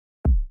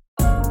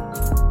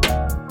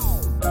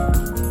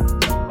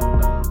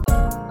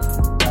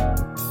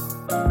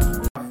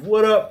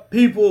What up,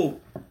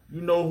 people?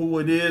 You know who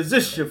it is.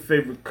 This your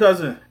favorite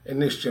cousin.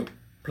 And this your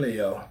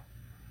player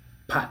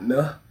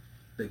partner,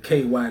 the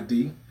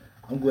KYD.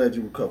 I'm glad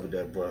you recovered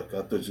that, bro. I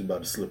thought you were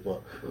about to slip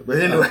up. But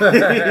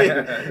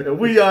anyway,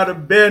 we are the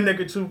Bare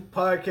Nigga Truth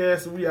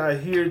Podcast, and we are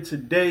here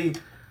today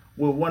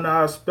with one of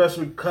our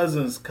special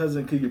cousins.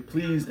 Cousin, can you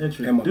please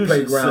introduce and my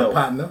playground yourself?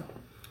 partner.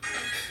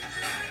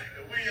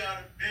 We are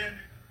the Bare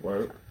Nigga.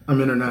 Word. I'm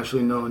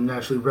internationally known,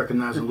 nationally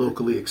recognized, and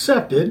locally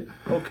accepted.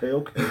 Okay.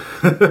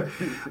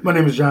 My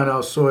name is John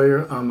L.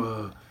 Sawyer. I'm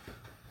a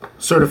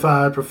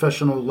certified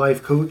professional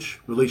life coach,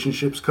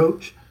 relationships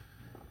coach.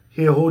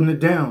 Here holding it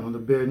down on the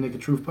Bare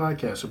Nigga Truth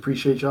Podcast.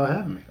 Appreciate y'all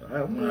having me.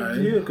 I'm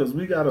here because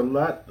we got a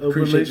lot of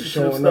Appreciate you relationship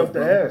showing stuff up, to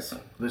bro. ask.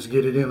 Let's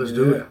get it in. Let's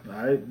do it.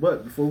 All right,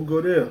 but before we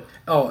go there,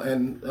 Oh,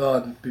 and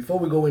before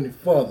we go any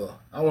further,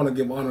 I want to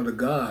give honor to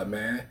God,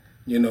 man.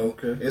 You know,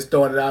 Okay. It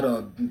started out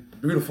a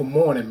beautiful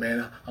morning,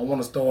 man. I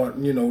want to start,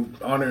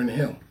 honoring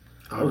Him.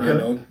 Okay. You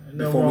know, Nothing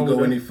before wrong we go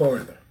with any that.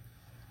 further.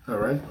 All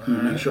right.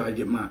 Make sure I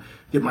get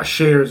my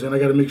shares in. I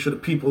got to make sure the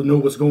people know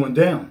what's going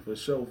down. for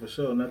sure.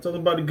 Now tell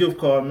them about the gift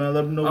card, man.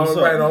 Let them know what's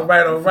All right. up. All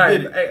right.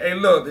 Forget it. Hey,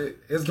 look,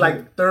 it's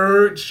like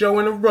third show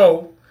in a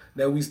row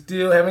that we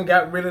still haven't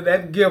got rid of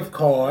that gift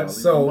card. Leave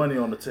So, the money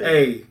on the table.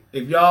 hey,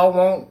 if y'all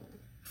want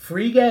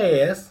free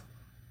gas,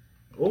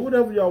 Or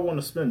whatever y'all want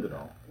to spend it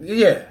on.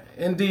 yeah,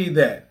 indeed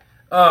that.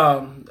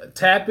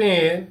 Tap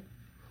in,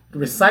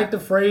 recite the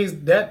phrase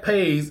that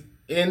pays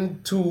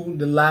into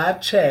the live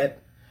chat,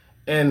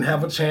 and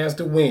have a chance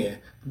to win.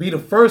 Be the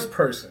first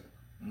person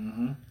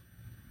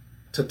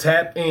to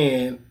tap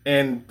in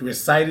and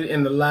recite it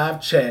in the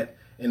live chat,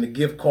 and the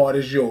gift card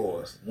is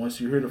yours.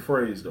 Once you hear the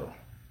phrase, though.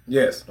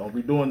 Yes. Don't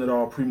be doing it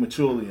all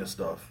prematurely and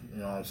stuff.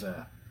 You know what I'm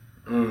saying?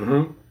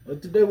 Mm-hmm.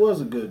 But today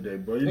was a good day,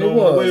 bro. You It know, on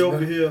my was, way over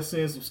man. here,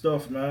 seeing some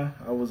stuff, man.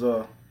 I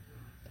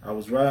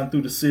was riding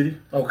through the city.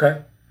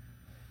 Okay.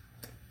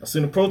 I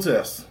seen a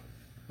protest.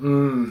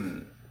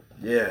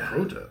 Yeah.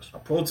 Protest. A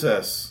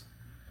protest.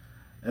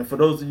 And for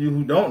those of you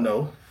who don't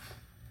know,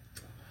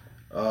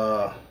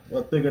 I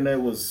think her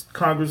name was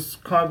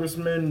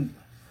Congressman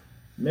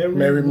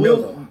Mary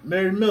Miller.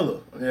 Mary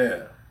Miller.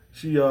 Yeah.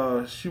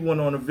 She went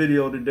on a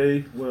video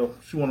today. Well,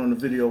 she went on a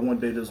video one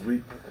day this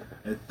week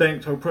and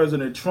thanked her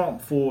President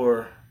Trump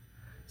for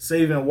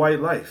saving white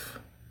life.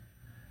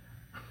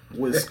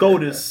 With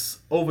SCOTUS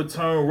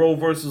overturned Roe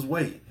versus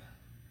Wade.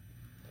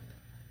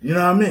 You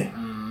know what I mean?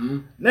 Mm-hmm.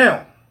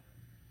 Now,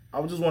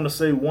 I just want to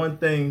say one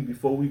thing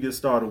before we get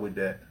started with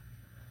that.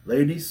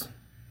 Ladies,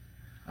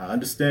 I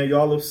understand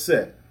y'all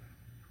upset.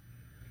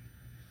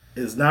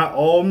 It's not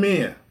all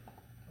men,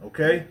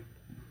 okay?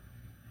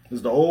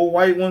 It's the old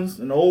white ones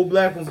and the old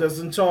black ones that's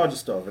in charge of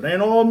stuff. It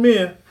ain't all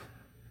men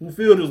who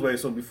feel this way.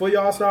 So before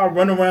y'all start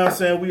running around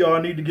saying we all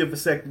need to get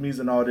vasectomies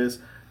and all this,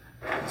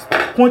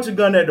 point your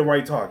gun at the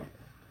right target.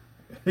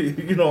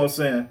 You know what I'm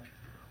saying?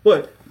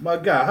 But, my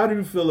guy, how do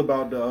you feel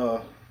about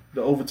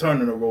the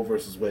overturning of Roe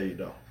versus Wade,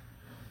 though?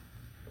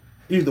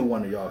 Either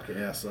one of y'all can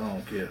answer. I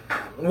don't care.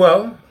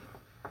 Well,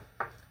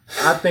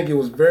 I think it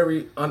was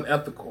very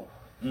unethical.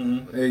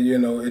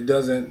 It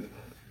doesn't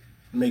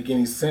make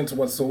any sense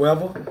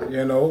whatsoever.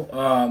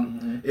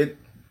 It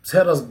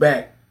set us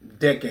back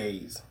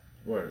decades,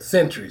 Word.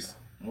 centuries,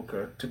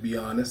 Okay. to be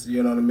honest.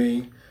 You know what I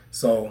mean?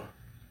 So,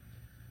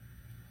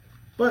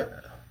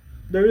 But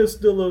there is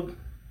still a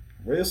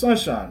ray of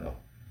sunshine, though.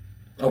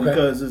 okay.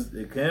 Because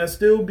it can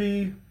still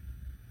be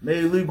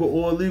made legal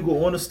or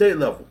illegal on the state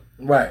level.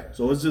 Right.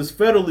 So it's just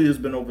federally has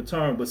been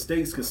overturned, but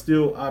states can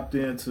still opt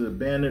in to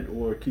ban it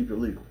or keep it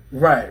legal.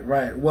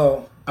 Right.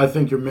 Well, I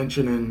think you're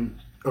mentioning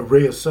a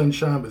ray of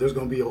sunshine, but there's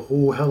going to be a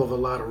whole hell of a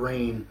lot of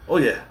rain Oh,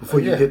 yeah. before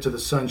you yeah. get to the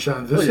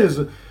sunshine. Oh,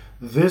 yeah.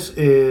 This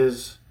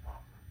is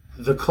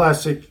the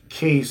classic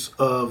case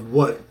of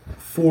what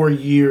 4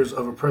 years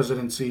of a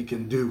presidency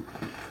can do.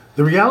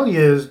 The reality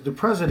is the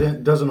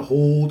president doesn't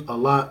hold a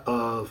lot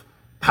of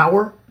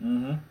power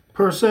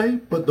per se,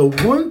 but the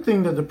one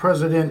thing that the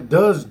president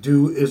does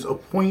do is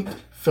appoint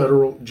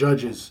federal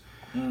judges.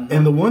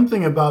 And the one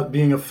thing about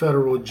being a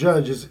federal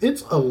judge is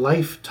it's a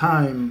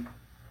lifetime,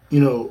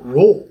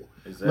 role.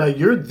 Exactly. Like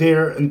you're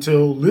there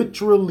until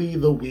literally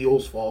the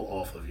wheels fall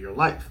off of your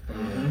life.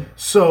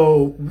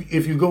 So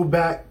if you go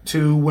back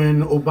to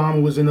when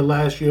Obama was in the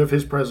last year of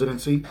his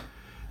presidency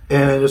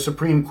and the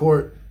Supreme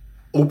Court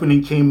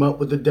opening came up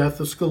with the death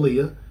of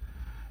Scalia,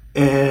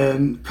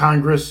 and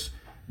Congress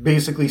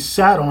basically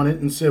sat on it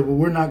and said, well,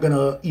 we're not going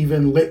to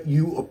even let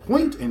you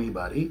appoint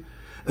anybody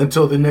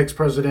until the next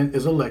president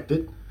is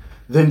elected.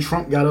 Then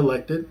Trump got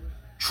elected.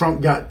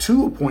 Trump got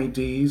 2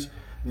 appointees.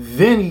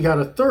 Then he got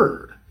a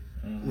 3rd.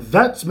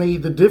 That's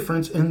made the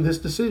difference in this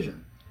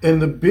decision.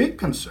 And the big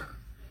concern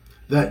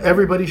that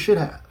everybody should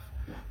have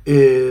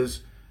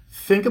is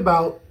think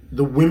about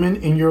the women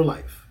in your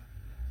life.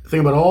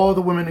 Think about all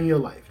the women in your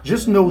life.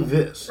 Just know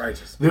this.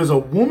 Righteous. There's a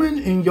woman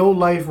in your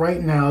life right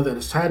now that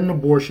has had an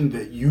abortion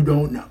that you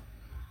don't know.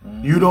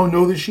 You don't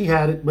know that she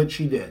had it, but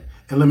she did.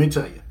 And let me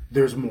tell you,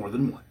 there's more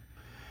than one.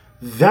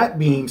 That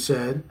being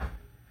said,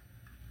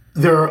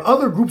 there are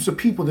other groups of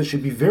people that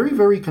should be very,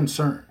 very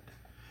concerned.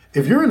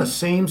 If you're in a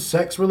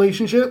same-sex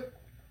relationship,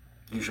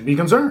 you should be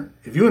concerned.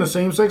 If you're in a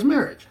same-sex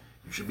marriage,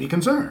 you should be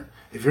concerned.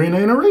 If you're in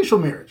an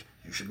interracial marriage,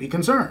 you should be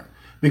concerned.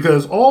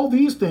 Because all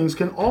these things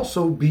can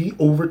also be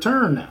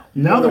overturned now.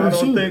 Now that we've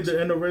seen I don't think this.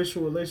 the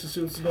interracial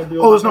relationships is going to be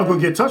Oh, it's not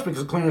going to get touched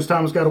because Clarence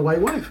Thomas got a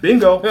white wife.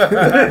 Bingo.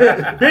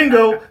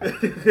 Bingo.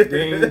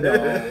 Ding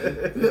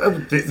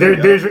dong.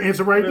 There's your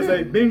answer right There's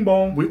there. a bing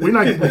bong. We're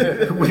not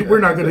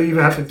going to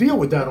even have to deal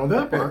with that on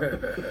that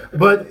part.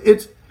 But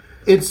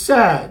it's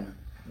sad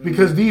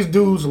because these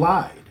dudes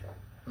lied.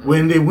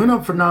 When they went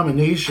up for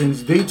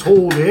nominations, they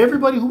told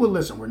everybody who would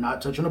listen, we're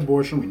not touching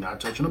abortion, we're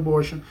not touching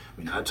abortion,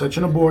 we're not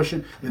touching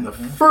abortion. And the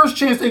first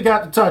chance they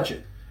got to touch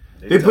it,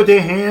 they put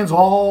their hands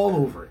all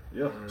over it.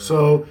 Yep.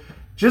 So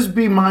just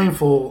be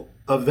mindful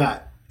of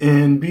that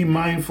and be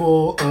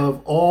mindful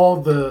of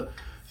all the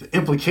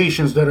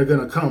implications that are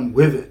going to come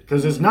with it.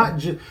 Because it's not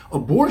just,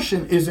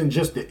 abortion isn't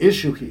just the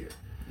issue here.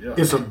 Yeah.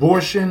 It's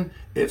abortion,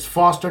 it's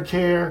foster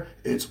care,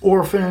 it's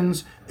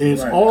orphans,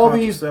 it's Right. all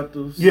these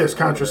Contraceptives. yes,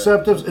 All that.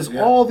 contraceptives. It's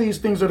all these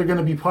things that are going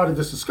to be part of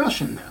this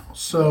discussion now.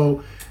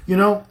 So,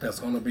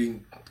 That's going to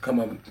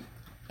become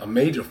a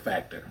major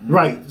factor.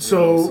 right.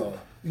 So, so-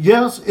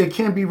 yes, it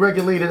can be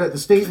regulated at the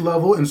state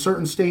level, and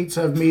certain states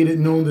have made it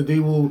known that they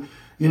will,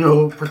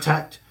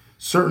 protect.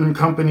 Certain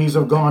companies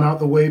have gone out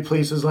the way.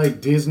 Places like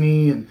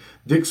Disney and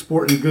Dick's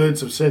Sporting Goods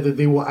have said that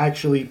they will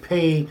actually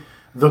pay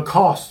the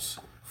costs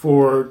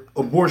for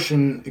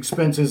abortion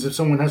expenses. If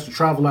someone has to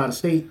travel out of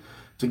state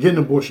to get an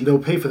abortion, they'll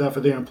pay for that for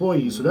their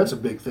employees. So that's a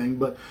big thing.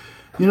 But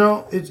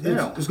it's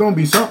going to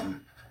be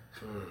something.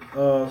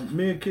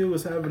 Me and Kid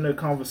was having a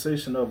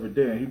conversation the other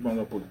day, and he brought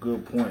up a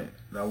good point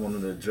that I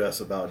wanted to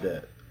address about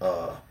that.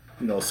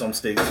 Some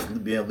states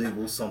being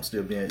legal, some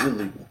still being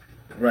illegal.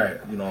 Right.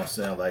 You know what I'm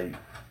saying? Like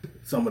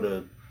some of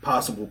the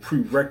possible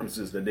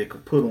prerequisites that they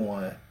could put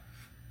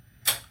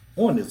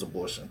on these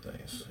abortion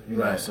things. You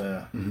know what I'm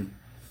saying? Mm-hmm.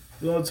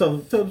 You want to tell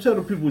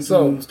the people what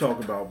you was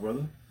talking about,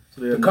 brother.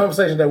 So The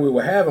conversation that we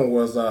were having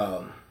was,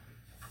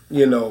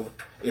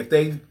 if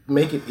they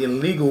make it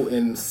illegal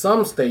in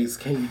some states,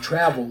 can you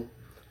travel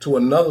to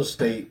another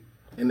state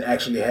and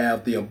actually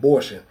have the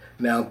abortion?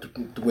 Now,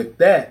 with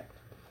that,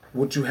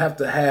 would you have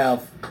to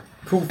have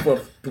proof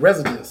of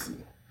residency?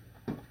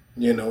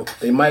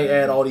 They might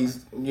add all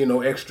these,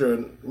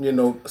 extra,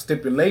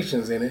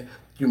 stipulations in it.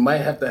 You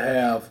might have to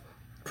have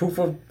proof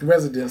of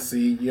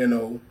residency,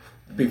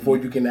 before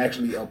you can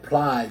actually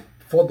apply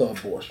for the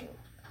abortion.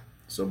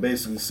 So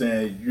basically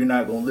saying you're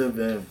not going to live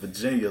in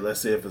Virginia, let's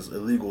say if it's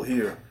illegal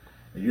here,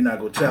 and you're not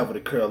going to travel to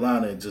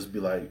Carolina and just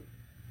be like,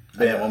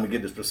 bam, I'm going to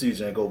get this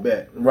procedure and go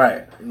back.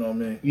 Right. You know what I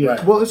mean? Yeah.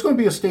 Right. Well, it's going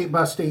to be a state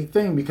by state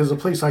thing because a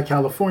place like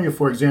California,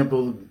 for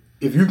example,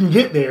 if you can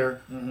get there,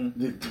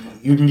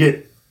 you can get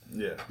it.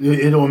 Yeah.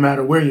 It don't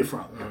matter where you're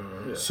from.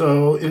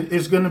 So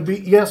it's going to be,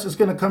 yes, it's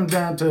going to come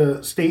down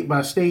to state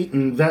by state,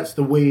 and that's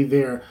the way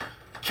they're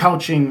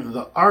couching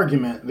the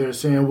argument. They're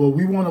saying, well,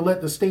 we want to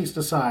let the states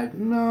decide.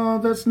 No,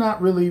 that's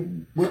not really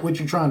what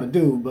you're trying to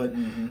do, but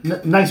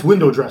nice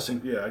window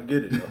dressing. Yeah, I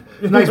get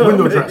it. Nice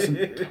window dressing.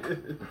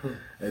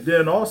 And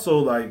then also,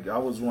 like, I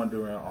was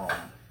wondering,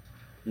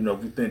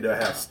 if you think they'll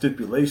have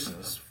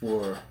stipulations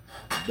for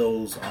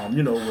those,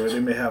 where they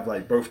may have,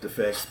 like, birth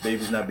defects,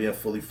 babies not being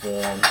fully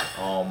formed,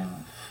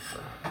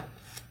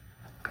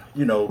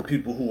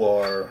 people who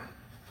are,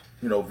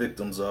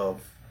 victims of,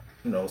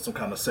 some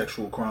kind of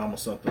sexual crime or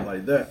something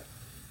like that.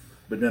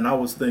 But then I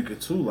was thinking,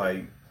 too,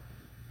 like,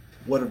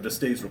 what if the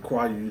states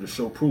require you to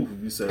show proof?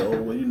 If you say,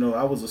 oh, well,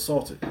 I was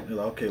assaulted. You're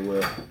like, okay,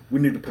 well, we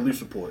need a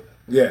police report.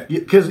 Yeah.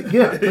 Because You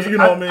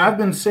know what I mean? I've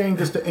been saying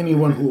this to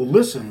anyone who will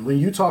listen. When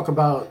you talk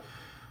about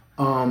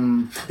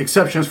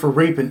exceptions for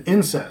rape and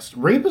incest,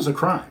 rape is a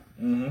crime.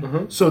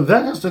 Mm-hmm. So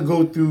that has to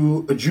go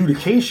through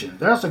adjudication.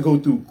 That has to go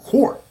through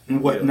court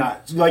and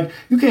whatnot. Yeah. Like,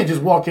 you can't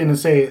just walk in and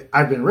say,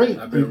 I've been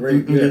raped.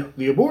 And get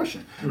the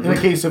abortion. Mm-hmm. In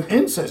the case of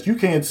incest, you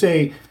can't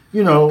say,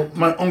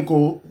 my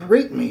uncle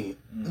raped me.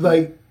 Mm-hmm.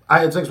 Like, I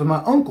had sex with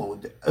my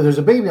uncle. There's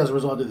a baby as a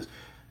result of this.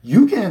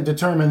 You can't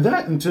determine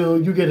that until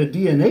you get a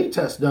DNA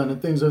test done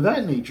and things of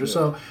that nature.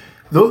 Yeah.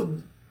 So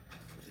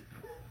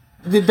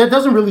that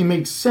doesn't really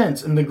make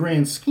sense in the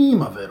grand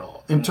scheme of it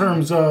all. In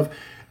terms of,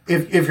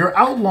 if you're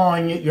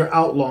outlawing it, you're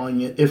outlawing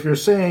it. If you're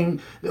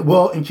saying,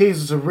 well, in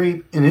cases of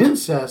rape and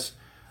incest,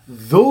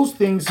 those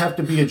things have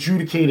to be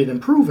adjudicated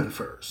and proven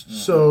first. Mm-hmm.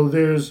 So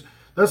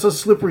that's a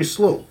slippery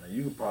slope.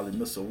 You could probably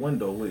miss a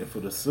window waiting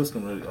for the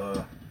system to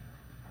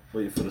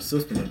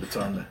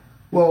determine.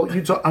 Well,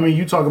 you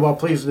talk about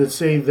places that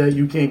say that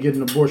you can't get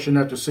an abortion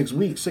after 6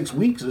 weeks. 6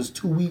 weeks is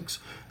 2 weeks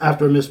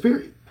after a missed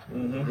period.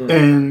 Mm-hmm.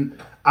 And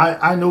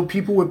I know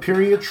people with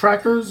period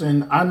trackers,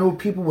 and I know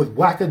people with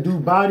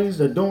wackadoo bodies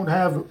that don't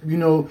have,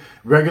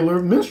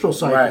 regular menstrual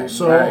cycles. Right,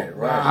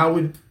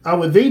 so how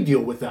would they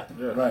deal with that?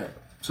 Yeah. Right.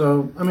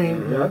 So, I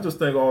mean... Yeah, I just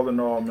think all in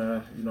all,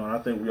 man, I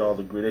think we all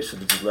agree they should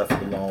have just left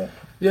it alone.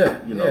 Yeah.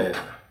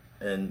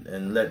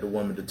 And let the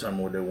women determine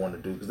what they want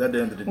to do. Because at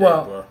the end of the day,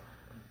 Well, bro...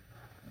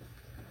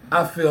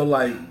 I feel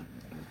like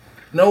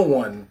No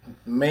one,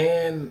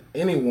 man,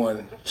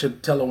 anyone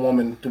should tell a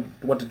woman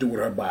what to do with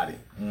her body.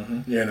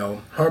 You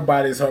know, her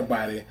body is her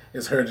body.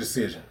 It's her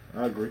decision.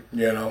 I agree.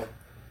 You know,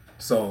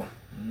 so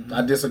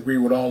I disagree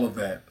with all of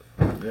that.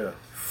 Yeah.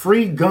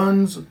 Free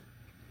guns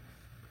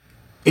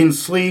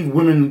enslave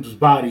women's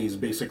bodies,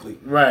 basically.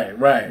 Right.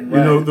 You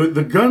know,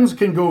 the guns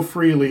can go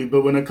freely,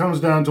 but when it comes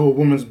down to a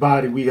woman's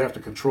body, we have to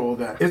control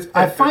that.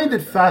 I find it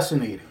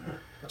fascinating,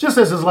 just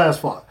as his last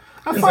thought.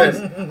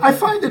 I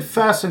find it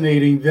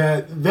fascinating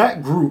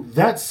that group,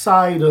 that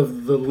side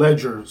of the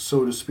ledger,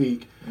 so to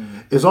speak,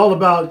 is all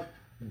about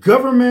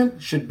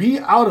government should be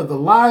out of the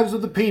lives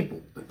of the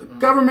people. The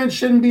government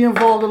shouldn't be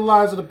involved in the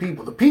lives of the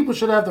people. The people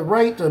should have the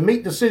right to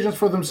make decisions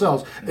for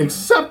themselves,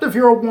 except if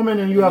you're a woman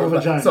and you have a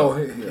vagina. So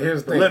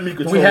here's the thing. Let me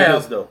control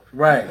this, though.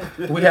 Right.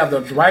 We have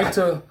the right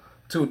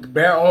to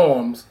bear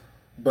arms,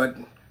 but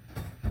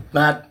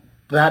not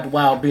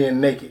while being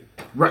naked.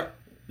 Right.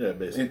 Yeah,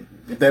 basically.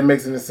 If that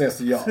makes any sense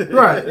to y'all.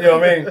 Right. You know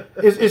what I mean?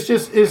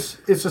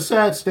 It's a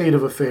sad state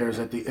of affairs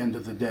at the end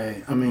of the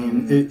day. I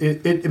mean,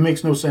 it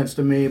makes no sense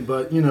to me,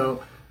 but, you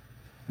know,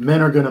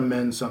 men are going to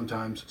mend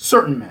sometimes.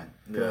 Certain men.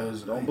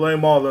 Don't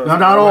blame all of us.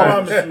 Not all I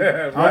of promise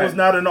you, I was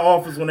not in the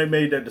office when they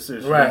made that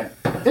decision. Right.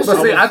 It's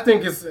But see, almost- I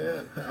think it's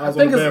I was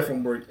on the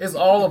bathroom break. it's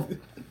all of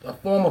a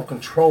form of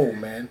control,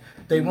 man.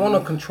 They want to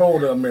control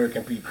the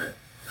American people,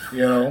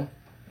 you know?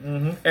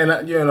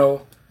 And, you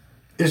know,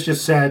 It's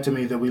just sad to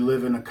me that we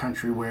live in a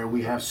country where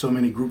we have so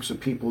many groups of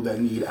people that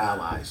need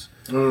allies.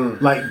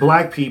 Like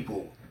black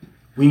people,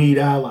 we need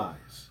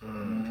allies.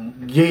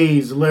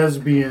 Gays,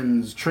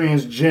 lesbians,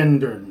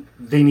 transgender,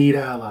 they need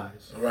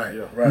allies. right.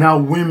 Now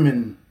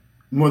women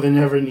more than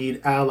ever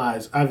need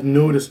allies. I've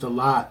noticed a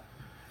lot.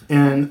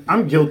 And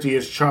I'm guilty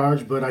as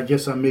charged, but I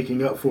guess I'm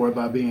making up for it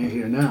by being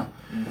here now.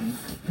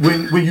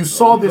 When you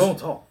saw We this don't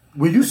talk.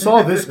 when you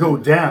saw this go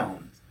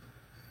down,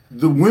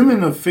 the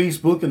women of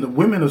Facebook and the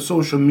women of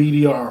social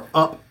media are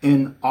up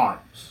in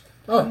arms.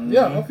 Oh,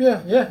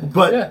 yeah.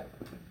 But yeah.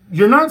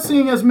 you're not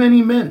seeing as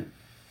many men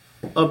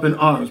up in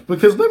arms.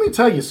 Because let me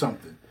tell you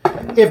something.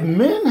 If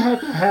men had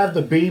to have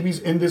the babies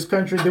in this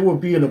country, there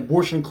would be an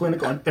abortion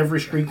clinic on every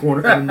street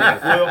corner in the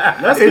North. Well,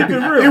 let's keep it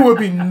real. It would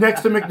be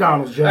next to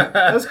McDonald's, Jack.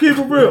 Let's keep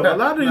it real. A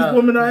lot of these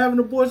women are having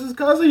abortions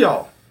because of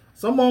y'all.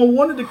 Some of them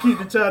wanted to keep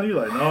the child.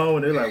 You're like, no.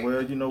 And they're like,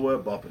 well, you know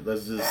what? Bump it.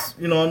 Let's just,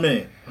 you know what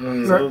I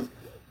mean? So,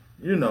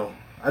 you know,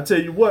 I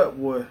tell you what,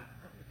 boy.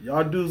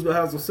 Y'all dudes gonna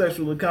have some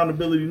sexual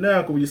accountability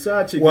now because when your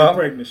side chick Well- get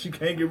pregnant, she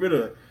can't get rid of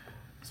it.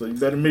 So you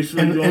better make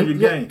sure you're on your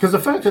game. Because the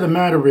fact of the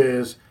matter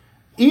is,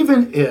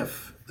 even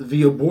if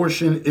the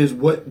abortion is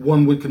what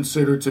one would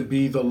consider to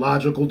be the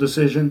logical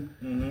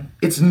decision,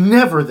 it's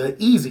never the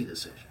easy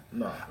decision.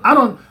 No. I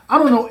don't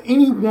know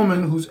any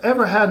woman who's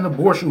ever had an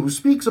abortion who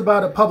speaks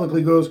about it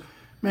publicly goes,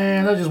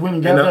 man, I just went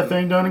and got that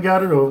thing done and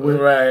got it over with.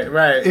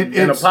 Right. In a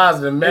it's-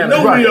 positive manner.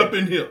 Know me Right. up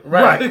in here.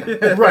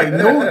 Right.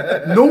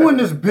 No one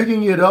is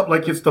bigging it up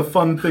like it's the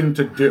fun thing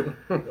to do.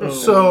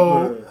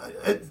 So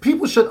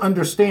people should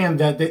understand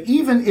that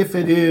even if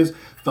it is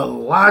the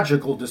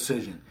logical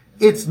decision,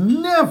 it's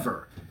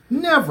never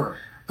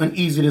an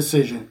easy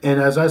decision. And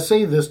as I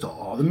say this to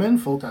all the men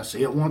folk, I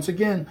say it once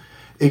again,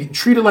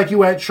 treat it like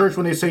you at church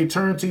when they say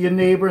turn to your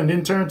neighbor and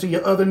then turn to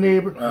your other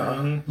neighbor.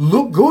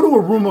 Go to a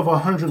room of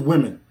 100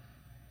 women.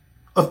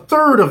 A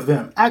third of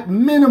them, at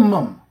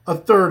minimum, a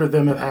third of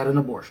them have had an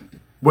abortion.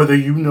 Whether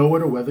you know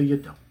it or whether you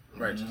don't.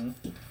 Right.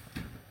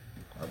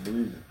 I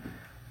believe it.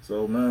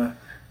 So, man,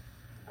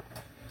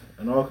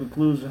 in all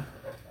conclusion,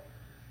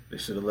 they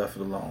should have left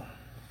it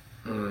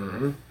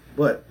alone.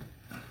 But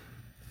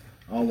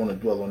I don't want to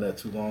dwell on that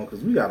too long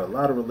because we got a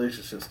lot of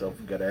relationship stuff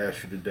we got to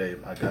ask you today,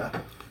 my guy.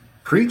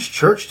 Preach,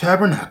 church,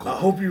 tabernacle. I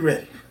hope you're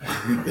ready.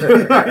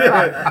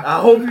 I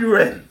hope you're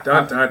ready.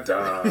 Dun, dun,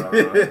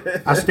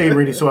 dun. I stay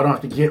ready so I don't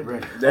have to get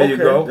ready. There you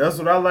go. That's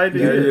what I like to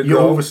There hear. you You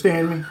go.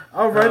 overstand me?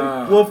 All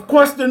right. Well,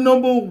 question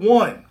number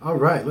 1, All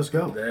right, let's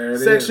go. There it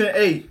is. section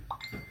 8.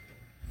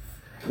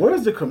 What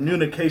is the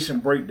communication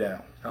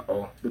breakdown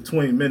Uh-oh.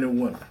 between men and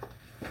women?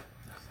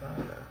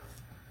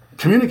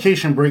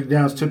 Communication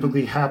breakdowns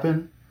typically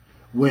happen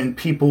when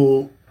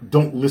people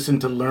don't listen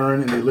to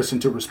learn and they listen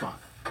to respond.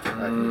 I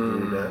can agree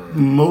with that.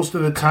 Most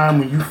of the time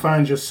when you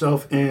find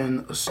yourself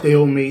in a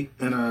stalemate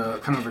in a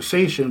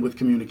conversation with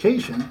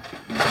communication,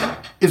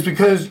 it's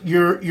because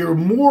you're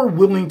more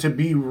willing to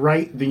be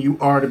right than you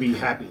are to be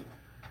happy.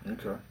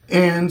 Okay.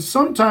 And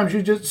sometimes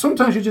you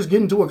just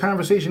get into a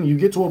conversation, you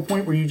get to a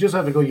point where you just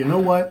have to go, you know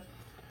what?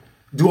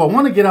 Do I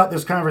want to get out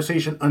this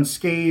conversation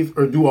unscathed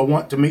or do I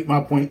want to make my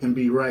point and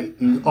be right?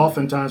 And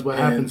oftentimes what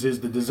happens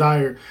is the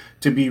desire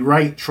to be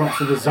right trumps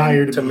the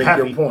desire to be make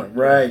happy. your point.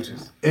 Right.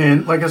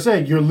 And like I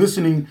said, you're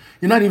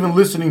not even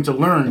listening to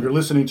learn, you're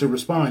listening to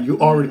respond.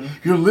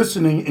 You're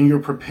listening and you're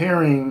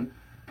preparing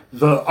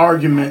the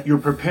argument, you're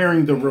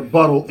preparing the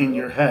rebuttal in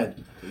your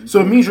head. So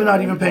it means you're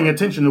not even paying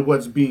attention to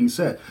what's being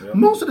said.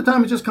 Most of the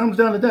time it just comes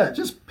down to that.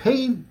 Just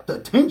pay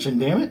attention,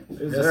 damn it.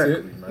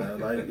 Exactly, man.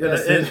 Like,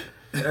 That's it.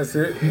 That's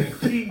it.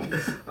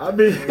 I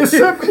mean,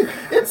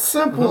 It's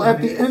simple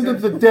at the end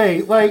of the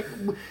day. Like,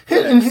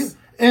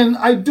 And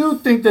I do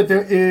think that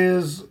there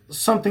is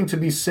something to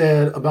be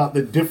said about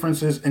the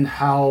differences in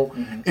how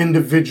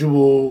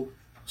individual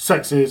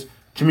sexes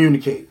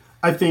communicate.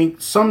 I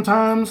think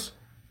sometimes,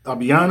 I'll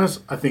be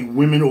honest, I think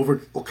women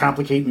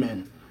overcomplicate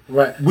men.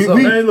 Right.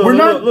 We're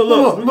not.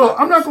 Look,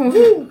 I'm not going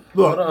to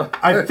look.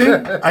 I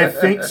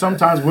think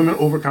sometimes women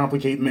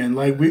overcomplicate men.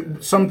 Like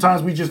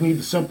sometimes we just need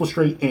the simple,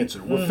 straight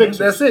answer. We're fixers.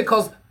 That's it,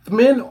 because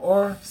men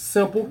are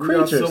simple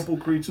creatures. We are simple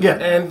creatures. Yeah.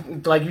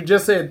 And like you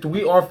just said,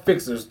 we are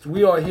fixers.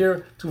 We are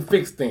here to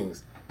fix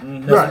things.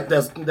 Right.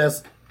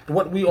 That's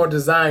what we are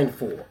designed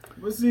for.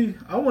 But see,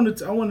 I want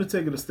to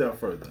take it a step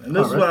further, and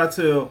this is what I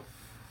tell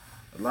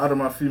a lot of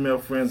my female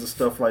friends and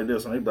stuff like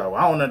this. And they be like, "Well,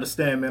 I don't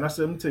understand, man." I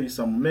said, "Let me tell you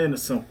something. Men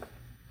is simple."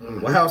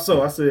 Well, how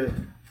so? I said,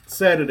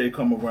 Saturday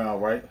come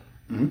around, right?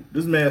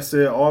 This man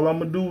said, all I'm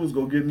going to do is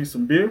go get me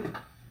some beer,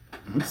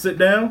 sit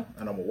down,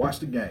 and I'm going to watch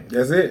the game.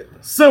 That's it.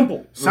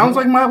 Simple. Sounds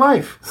like my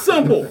life.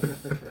 Simple.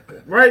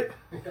 Right?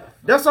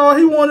 That's all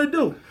he want to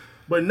do.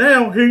 But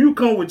now, here you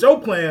come with your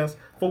plans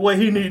for what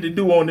he need to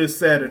do on this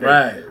Saturday.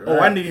 Right. Oh,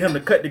 I need him to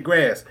cut the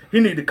grass.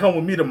 He need to come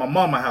with me to my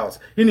mama house.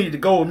 He need to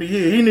go with me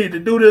here. He need to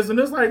do this. And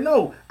it's like,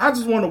 no, I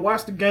just want to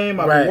watch the game.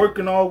 I've been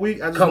working all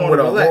week. I just want to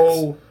relax. Come with a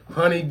whole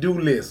honey-do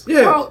list.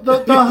 Yeah. Well,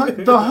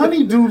 the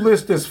honey-do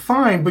list is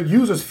fine, but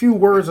use as few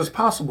words as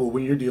possible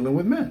when you're dealing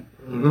with men.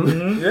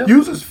 Yeah.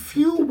 Use as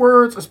few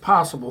words as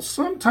possible.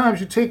 Sometimes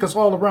you take us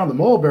all around the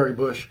mulberry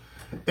bush,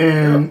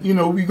 and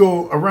we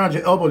go around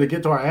your elbow to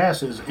get to our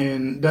asses,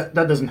 and that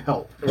doesn't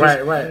help.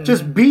 Right.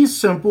 Just be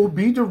simple,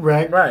 be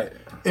direct. Right.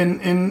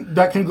 And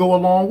that can go a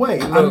long way.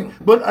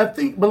 But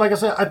like I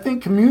said, I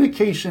think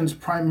communications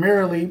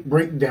primarily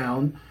break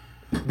down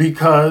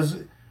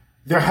because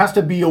there has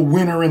to be a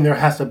winner and there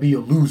has to be a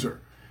loser.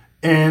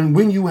 And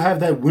when you have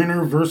that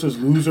winner versus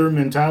loser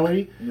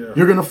mentality,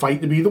 you're going to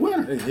fight to be the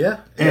winner. Yeah.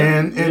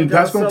 And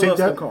that's going to take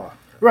that car.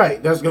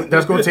 Right. That's going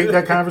to take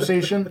that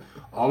conversation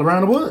all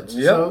around the woods.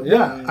 Yep. So,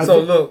 yeah. So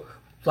look,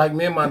 like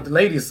me and my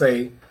ladies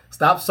say,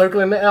 stop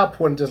circling the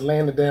airport and just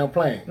land the damn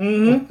plane.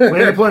 Land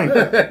the plane.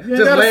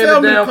 Just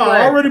land the damn plane.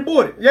 I already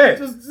bought it. Yeah.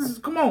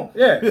 Just come on.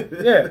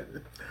 Yeah.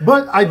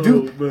 But I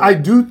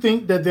do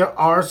think that there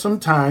are some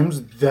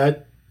times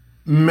that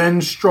men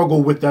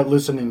struggle with that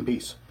listening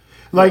piece.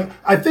 Like,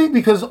 I think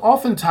because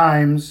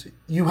oftentimes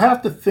you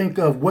have to think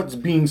of what's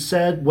being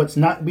said, what's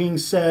not being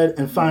said,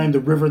 and find the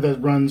river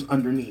that runs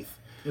underneath.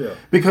 Yeah.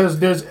 Because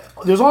there's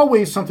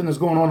always something that's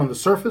going on the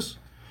surface,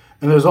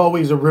 and there's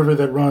always a river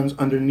that runs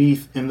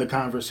underneath in the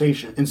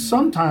conversation. And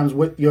sometimes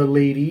what your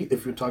lady,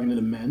 if you're talking to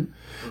the men,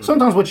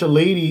 sometimes what your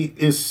lady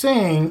is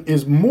saying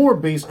is more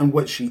based on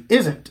what she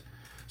isn't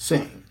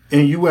saying.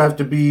 And you have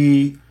to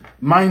be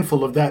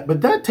mindful of that.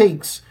 But that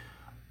takes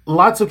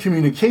lots of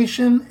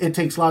communication. It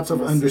takes lots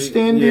of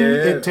understanding.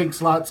 It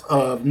takes lots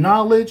of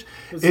knowledge.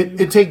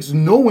 It takes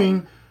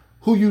knowing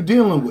who you're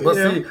dealing with. But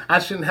see, I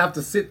shouldn't have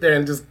to sit there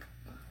and just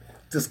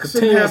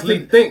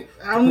continuously think,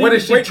 what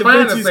is she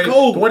trying to say?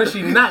 What is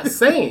she not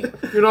saying?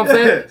 You know what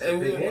I'm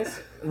saying?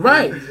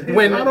 Right.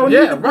 When I don't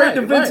need to break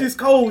Da Vinci's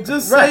code.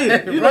 Just say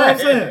it. You know what I'm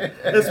saying?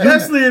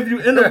 Especially if you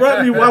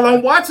interrupt me while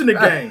I'm watching the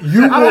game.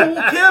 I don't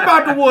care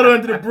about the water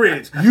under the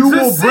bridge. You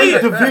will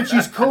break Da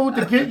Vinci's code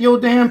to get your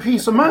damn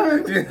peace of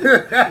mind.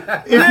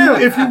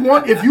 If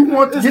you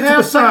want to get to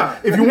the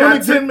side, if you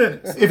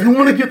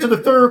want to get to the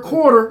third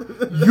quarter,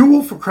 you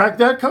will crack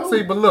that code.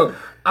 See, but look,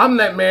 I'm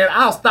that man.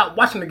 I'll stop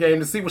watching the game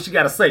to see what she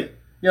got to say.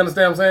 You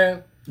understand what I'm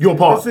saying? You'll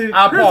pause.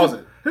 I'll pause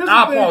it.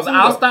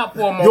 I'll stop for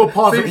a moment. You'll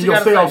pause it and you'll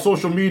stay off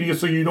social media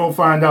so you don't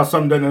find out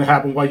something doesn't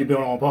happen while you've been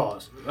on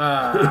pause.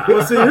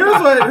 Well, see,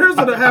 here's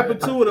what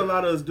happened too with a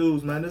lot of us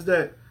dudes, man, is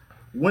that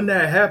when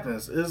that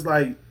happens, it's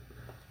like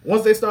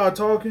once they start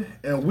talking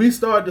and we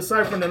start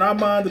deciphering in our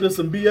mind that it's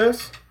some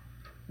BS,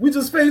 we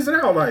just phase it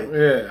out like.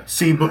 Yeah.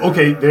 See, but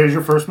okay, there's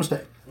your first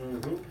mistake.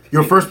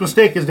 Your first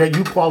mistake is that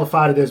you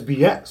qualified it as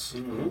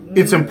BS.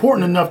 It's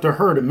important enough to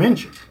her to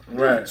mention.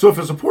 Right. So if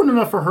it's important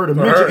enough for her to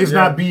mention, it's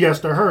not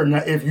BS to her. Now,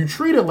 if you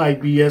treat it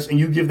like BS and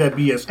you give that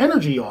BS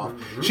energy off,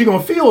 she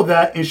gonna feel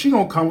that and she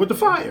gonna come with the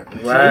fire.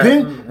 Right.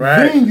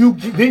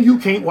 Then you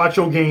can't watch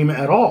your game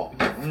at all.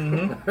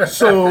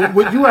 So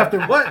what you have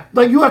to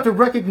you have to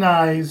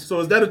recognize.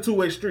 So is that a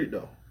two-way street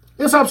though?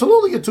 It's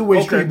absolutely a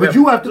two-way street, but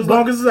you have to as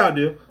long as it's out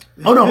there.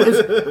 Oh no, it's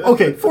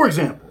okay. For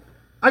example,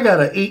 I got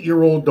an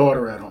 8-year-old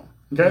daughter at home.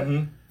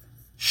 Okay.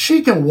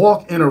 She can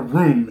walk in a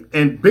room,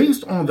 and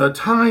based on the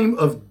time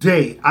of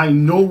day, I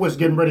know what's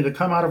getting ready to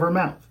come out of her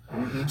mouth.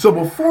 So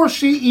before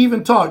she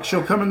even talks,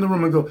 she'll come in the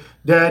room and go,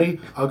 "Daddy,"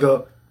 I'll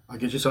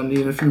get you something to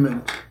eat in a few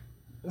minutes.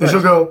 And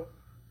she'll go,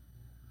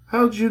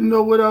 "How'd you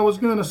know what I was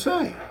gonna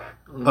say?"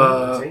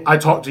 I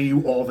talk to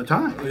you all the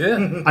time.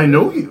 Yeah. I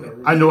know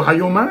you. I know how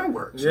your mind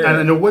works, and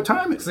I know what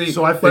time it is.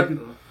 So I think.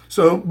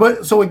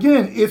 So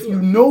again, if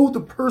you know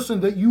the person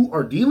that you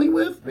are dealing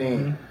with.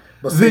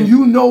 Then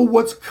you know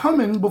what's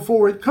coming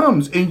before it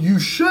comes. And you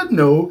should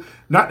know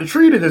not to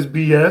treat it as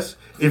BS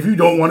if you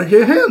don't want to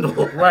get handled.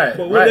 Right.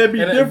 But would that be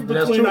different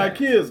between our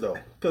kids, though?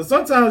 Because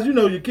sometimes,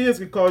 your kids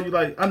can call you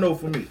like, I know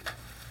for me.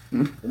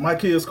 When my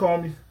kids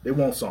call me, they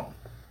want something.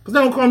 Because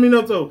they don't call me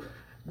enough, though.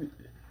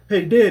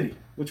 Hey, daddy,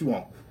 what you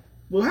want?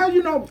 Well, how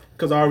you know?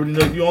 Because I already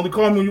know you only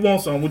call me when you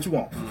want something. What you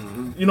want?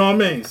 You know what I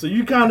mean? So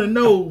you kind of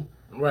know.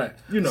 Right.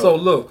 You know. So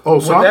look. Oh,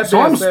 so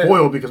I'm said,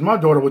 spoiled because my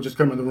daughter would just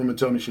come in the room and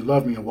tell me she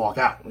loved me and walk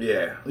out.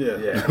 Yeah.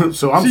 Yeah.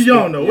 So I'm She spoiled.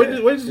 young though.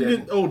 Wait till you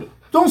get older.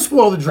 Don't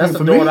spoil the dream That's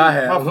for the me. door I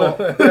have. My fault.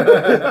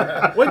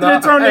 Wait till they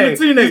turn into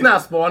teenagers. He's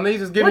not spoiling.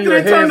 He's just giving Wait you till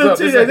a they turn heads into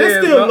up. It's a teenagers. They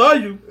heads still up.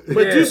 love you,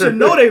 but Yeah. you should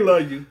know they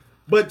love you.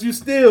 But you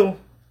still,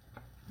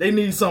 they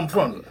need something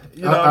from you.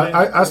 You know what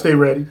I mean? I stay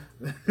ready.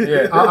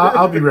 Yeah.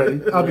 I'll be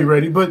ready. I'll be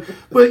ready. But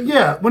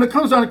yeah, when it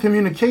comes down to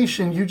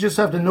communication, you just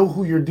have to know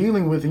who you're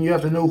dealing with, and you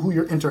have to know who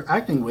you're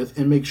interacting with,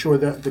 and make sure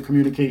that the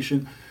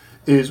communication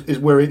is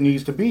where it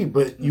needs to be.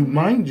 But you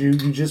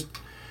just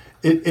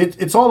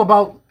it's all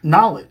about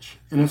knowledge,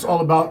 and it's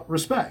all about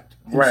respect.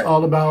 It's Right.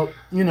 all about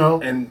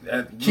And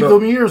keep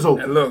look, them ears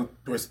open. And look,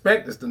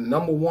 respect is the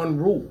number one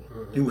rule.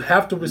 You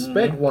have to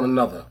respect one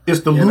another.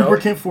 It's the you know?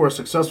 lubricant for a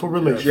successful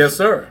relationship. Yes,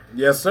 sir.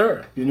 Yes,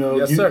 sir.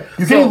 Yes, sir.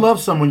 You can't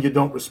love someone you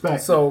don't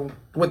respect. So,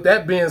 with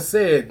that being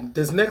said,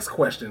 this next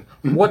question: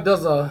 what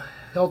does a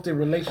healthy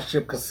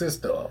relationship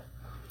consist of?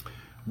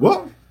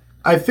 Well,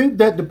 I think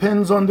that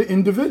depends on the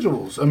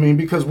individuals. I mean,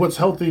 because what's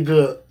healthy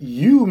to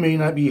you may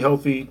not be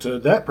healthy to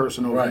that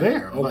person over Right.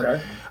 there. But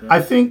Okay.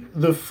 I think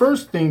the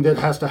first thing that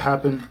has to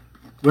happen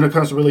when it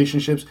comes to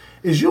relationships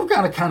is you've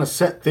got to kind of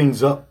set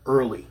things up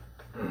early.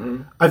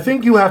 I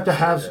think you have to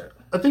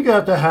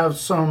have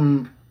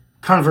some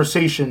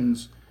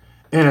conversations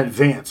in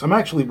advance. I'm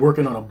actually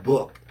working on a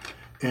book,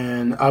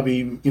 and I'll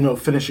be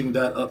finishing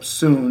that up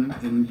soon.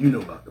 And you know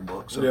about the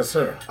book, so Yes,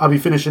 sir. I'll be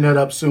finishing that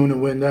up soon. And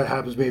when that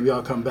happens, maybe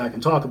I'll come back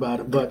and talk about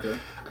it. But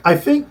I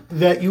think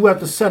that you have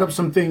to set up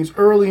some things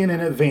early and in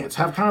advance.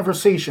 Have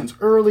conversations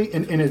early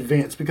and in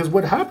advance, because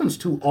what happens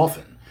too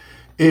often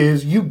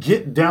is you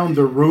get down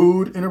the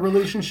road in a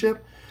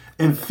relationship,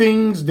 and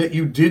things that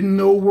you didn't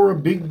know were a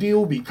big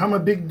deal become a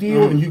big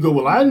deal, and you go,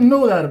 well, I didn't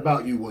know that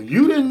about you. Well,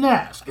 you didn't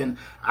ask, and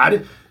I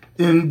did.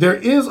 And there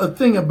is a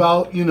thing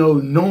about,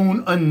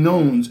 known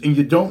unknowns, and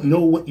you don't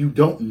know what you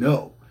don't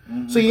know.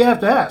 So you have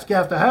to ask. You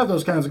have to have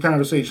those kinds of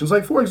conversations.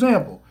 Like, for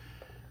example,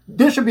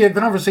 there should be a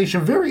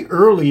conversation very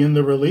early in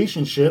the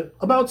relationship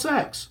about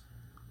sex.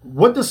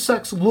 What does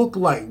sex look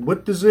like?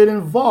 What does it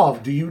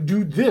involve? Do you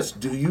do this?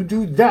 Do you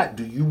do that?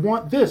 Do you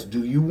want this?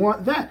 Do you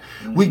want that?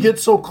 We get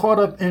so caught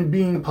up in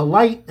being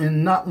polite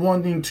and not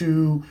wanting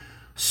to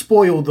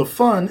spoil the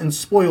fun and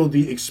spoil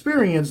the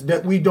experience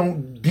that we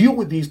don't deal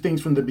with these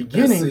things from the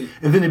beginning,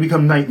 and then they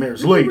become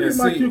nightmares later. Read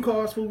my cue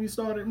cards before we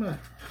started, man.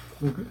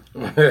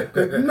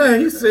 Man,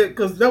 he said,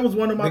 because that was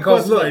one of my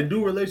questions. look- Like,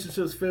 do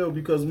relationships fail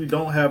because we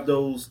don't have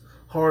those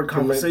hard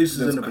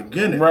conversations in the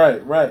beginning?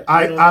 Right.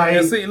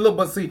 I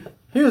See,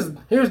 here's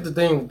the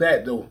thing with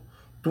that though.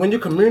 When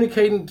you're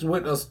communicating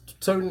with a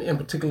certain and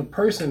particular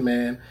person,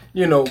 man,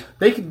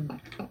 they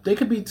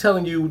could be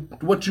telling you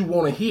what you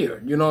want to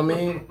hear. You know what I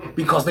mean?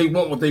 Because they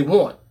want what they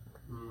want.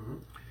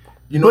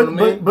 You know what I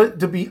mean? But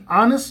to be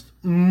honest,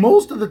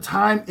 most of the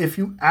time, if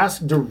you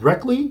ask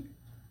directly,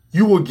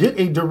 you will get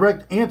a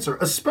direct answer,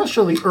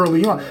 especially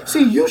early on.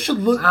 See, you should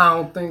look. I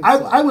don't think so.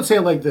 I would say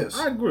it like this: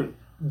 I agree.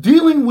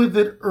 dealing with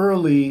it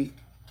early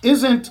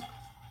isn't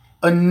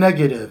a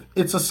negative;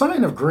 it's a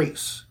sign of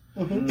grace.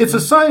 It's a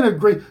sign of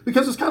grace,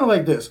 because it's kind of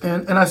like this,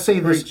 and I say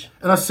this,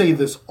 and I say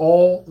this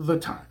all the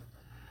time.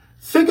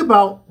 Think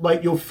about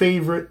like your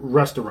favorite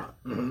restaurant,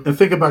 and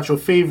think about your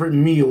favorite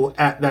meal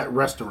at that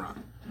restaurant.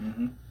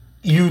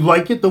 You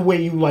like it the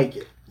way you like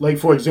it. Like,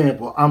 for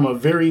example, I'm a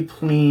very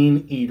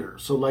clean eater.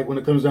 So like when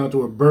it comes down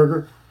to a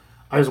burger,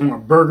 I just want a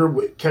burger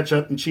with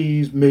ketchup and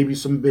cheese, maybe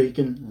some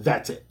bacon.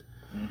 That's it.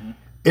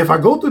 If I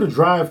go through the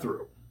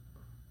drive-thru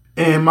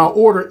and my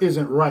order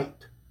isn't right,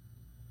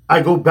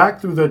 I go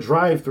back through the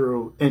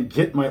drive-thru and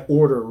get my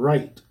order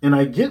right. And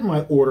I get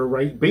my order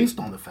right based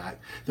on the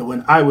fact that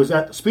when I was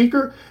at the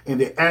speaker and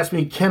they asked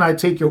me, can I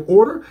take your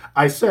order?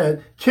 I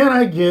said, can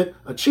I get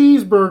a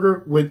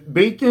cheeseburger with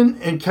bacon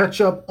and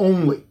ketchup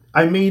only?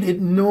 I made it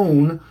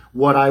known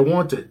what I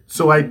wanted.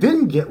 So I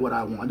didn't get what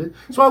I wanted.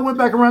 So I went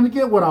back around to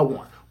get what I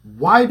want.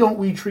 Why don't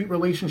we treat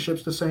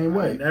relationships the same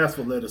way? And ask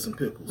for lettuce and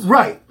pickles.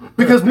 Right.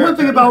 Because one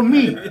thing about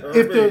me,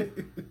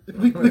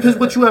 because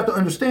what you have to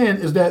understand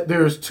is that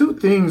there's two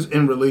things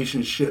in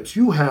relationships.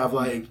 You have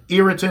like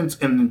irritants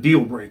and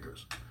deal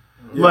breakers.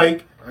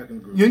 Like, I can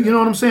agree. you know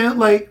what I'm saying?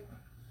 Like,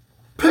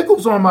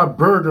 pickles on my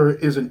burger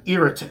is an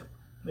irritant.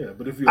 Yeah,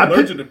 but if you're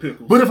allergic to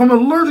pickles. But if I'm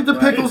allergic to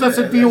pickles, that's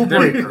a deal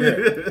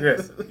breaker.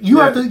 Yes. You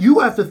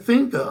have to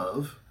think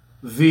of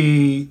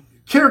the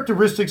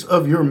characteristics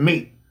of your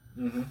mate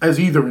as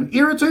either an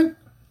irritant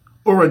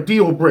or a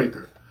deal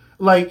breaker.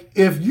 Like,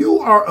 if you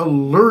are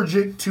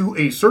allergic to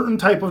a certain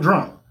type of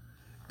drama,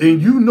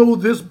 and you know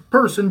this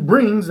person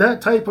brings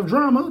that type of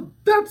drama,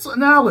 that's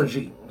an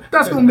allergy.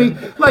 That's going to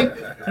be, like,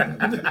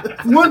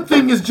 one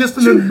thing is just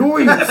an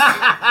annoyance.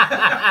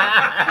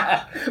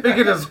 They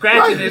get to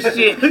scratching this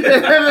shit.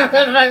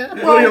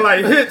 Boy, you're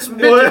like hits,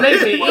 boy. You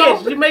make me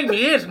itch. You make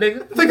me itch,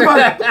 nigga. Think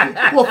about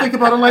it. Well, think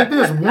about it like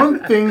this.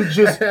 One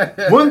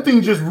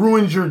thing just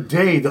ruins your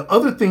day. The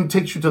other thing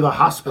takes you to the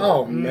hospital.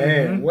 Oh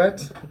man,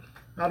 what?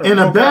 In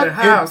a bad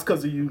house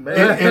because of you,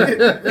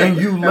 man. And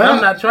you I'm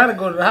laugh. not trying to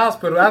go to the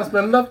hospital. I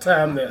spent enough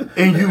time there.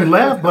 And you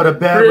laugh, but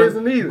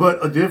Prison either.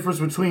 but a difference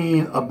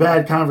between a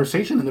bad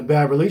conversation and a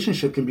bad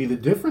relationship can be the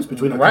difference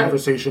between a Right.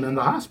 conversation and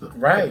the hospital.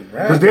 Right,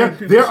 Because right.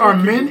 there are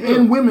men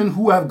and women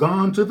who have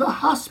gone to the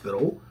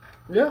hospital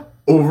Yeah.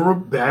 over a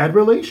bad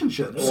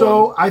relationship.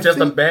 So I Just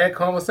a think, bad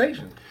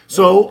conversation.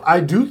 so I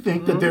do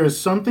think that there is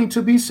something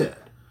to be said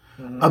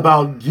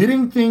about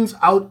getting things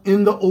out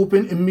in the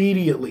open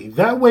immediately.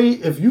 That way,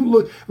 if you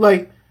look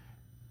like,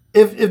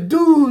 if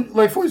dude,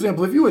 like for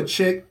example, if you a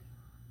chick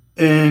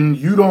and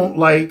you don't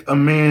like a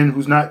man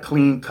who's not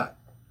clean cut,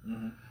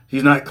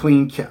 he's not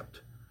clean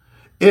kept.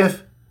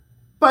 If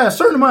by a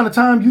certain amount of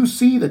time you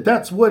see that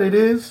that's what it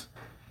is,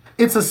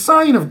 it's a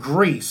sign of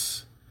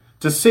grace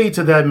to say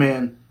to that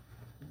man,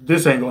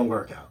 this ain't gonna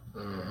work out.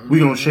 We're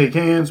gonna shake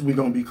hands, we're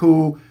gonna be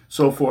cool,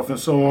 so forth and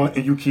so on,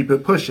 and you keep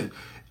it pushing.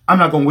 I'm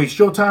not gonna waste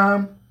your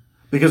time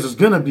because it's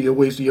gonna be a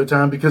waste of your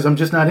time because I'm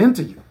just not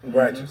into you.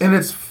 Right. And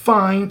it's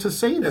fine to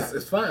say that.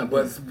 It's fine,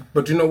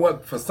 but you know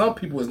what? For some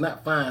people, it's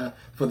not fine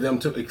for them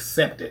to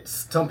accept it.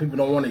 Some people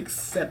don't want to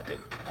accept it.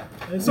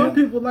 And some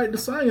people like the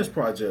science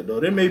project, though.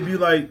 They may be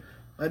like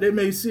they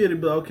may see it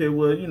and be like, okay,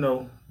 well, you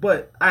know,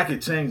 but I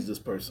could change this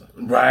person.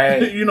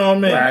 Right. You know what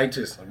I mean?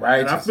 Righteous. And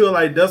I feel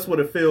like that's where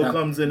the fail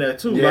comes in there,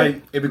 too. Yeah,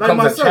 Like it becomes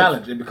myself. a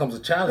challenge. It becomes a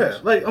challenge.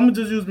 Yeah, like, I'm going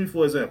to just use me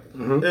for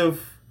example. If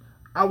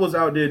I was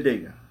out there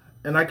dating,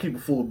 and I keep a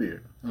full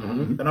beard,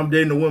 and I'm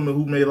dating a woman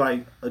who may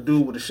like a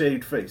dude with a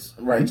shaved face.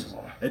 Righteous.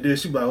 And then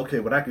she be like, okay,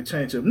 but I can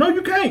change him. No,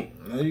 you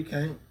can't. No, you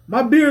can't.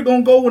 My beard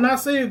gonna go when I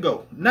say it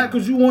go, not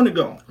because you want it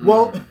go.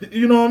 Well,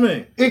 You know what I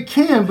mean? it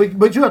can,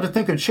 but you have to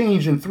think of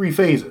change in three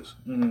phases.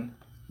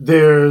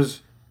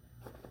 There's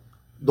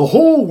the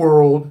whole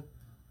world,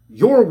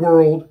 your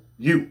world,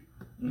 you.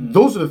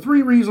 Those are the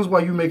three reasons why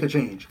you make a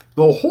change.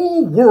 The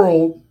whole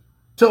world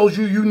tells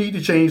you you need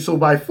to change, so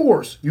by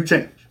force, you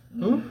change.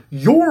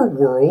 Your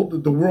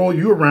world, the world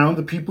you're around,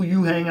 the people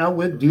you hang out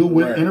with, deal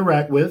with, Right.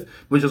 interact with,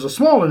 which is a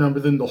smaller number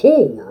than the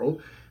whole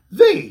world,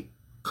 they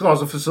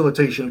cause a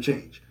facilitation of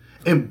change.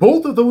 In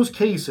both of those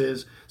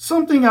cases,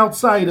 something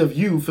outside of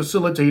you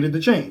facilitated the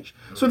change.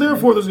 So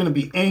therefore, there's going to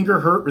be anger,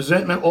 hurt,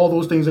 resentment, all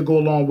those things that go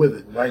along with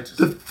it. Righteous.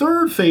 The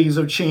third phase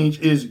of change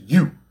is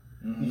you.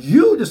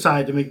 You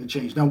decide to make the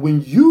change. Now,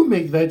 when you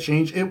make that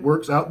change, it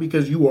works out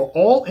because you are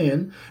all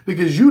in,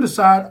 because you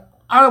decide,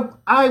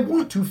 I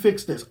want to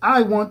fix this.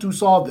 I want to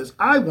solve this.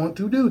 I want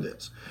to do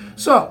this.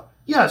 So,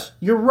 yes,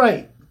 you're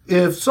right.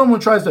 If someone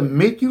tries to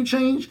make you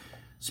change,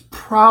 it's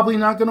probably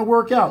not going to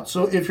work out.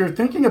 So if you're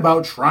thinking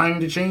about trying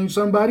to change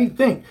somebody,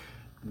 think,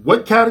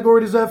 what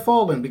category does that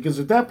fall in? Because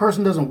if that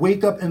person doesn't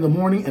wake up in the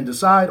morning and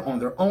decide on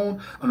their own,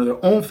 under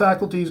their own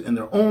faculties and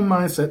their own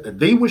mindset that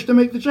they wish to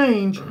make the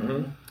change,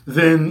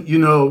 then,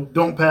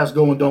 don't pass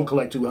go and don't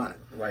collect 200.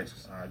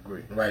 Righteous. I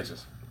agree.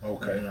 Righteous.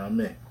 Okay. You know what I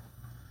mean?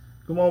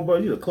 Come on, bro.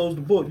 You done closed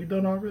the book. You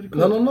done already?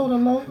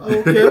 No.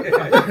 Okay.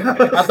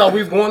 I thought we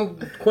was going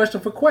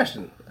question for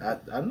question.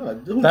 I know.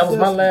 That was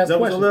my last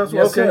question.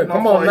 Yes, sir. my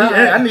Come on fault. now.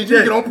 Yeah, I need you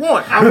to get on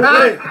point.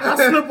 I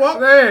slip up.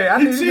 Hey, I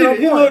He need you to get cheated. on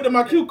He point. looked at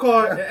my cue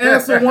card and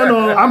answered one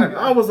on.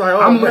 I was like, oh,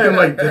 I'm man. looking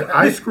like, did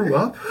I screw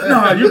up?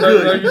 Nah, you No,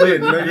 good. you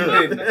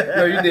didn't.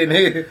 No, you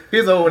didn't.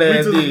 His old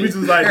ass We did. just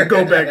like to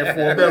go back and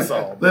forth. That's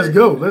all. Let's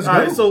go. Let's All go.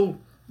 right, so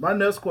my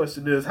next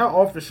question is, how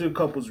often should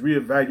couples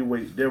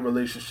reevaluate their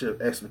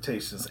relationship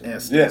expectations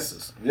and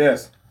stances?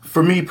 Yes.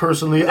 For me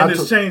personally, And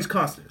it's changed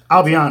constantly.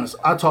 I'll be honest.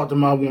 I talk to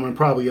my woman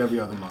probably every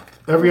other month.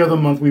 Every other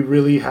month, we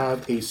really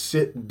have a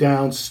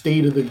sit-down,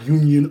 State of the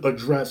Union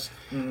address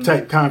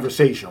type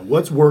conversation.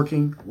 What's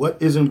working? What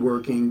isn't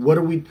working? What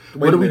are we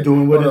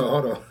doing?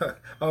 Hold on.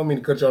 I don't mean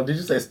to cut you off. Did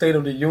you say State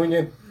of the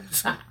Union?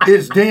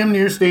 It's damn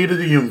near State of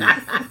the Union.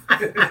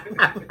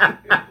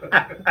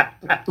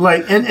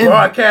 Like and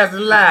Broadcasting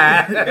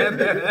live.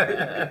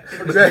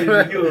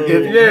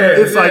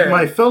 it's like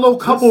my fellow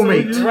couple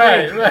mates.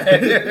 Right.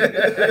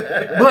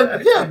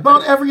 But yeah,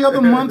 about every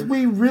other month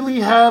we really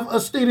have a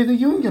State of the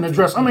Union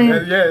address. I mean,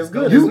 Yeah, it's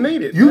good. You, It's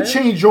needed. You man.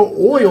 change your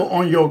oil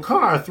on your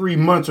car 3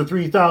 months or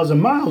 3,000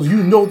 miles. You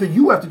know that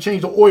you have to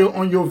change the oil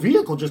on your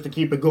vehicle just to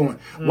keep it going.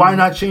 Why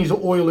not change the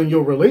oil in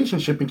your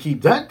relationship and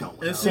keep that going?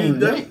 And Same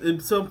way.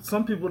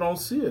 some people don't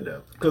see it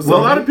that because Well,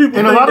 a lot of people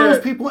and a think lot of that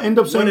those people end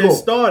up saying, when it "Well,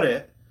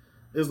 started,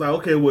 it's like,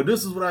 okay, well,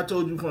 this is what I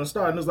told you from the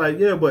start, and it's like,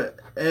 yeah, but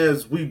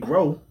as we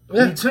grow,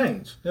 Yeah. we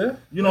change. Yeah.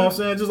 You know what I'm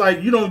saying? Just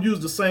like you don't use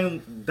the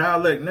same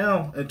dialect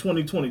now in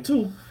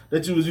 2022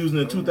 that you was using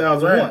in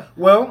 2001. Right.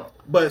 Well,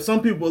 But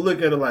some people look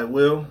at it like,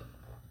 well,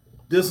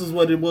 this is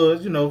what it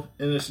was, and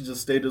it should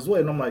just stay this way.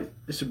 And I'm like,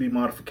 it should be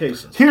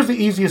modifications. Here's the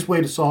easiest way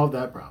to solve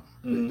that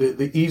problem.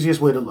 The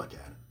easiest way to look at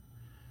it.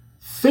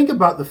 Think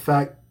about the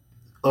fact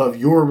of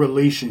your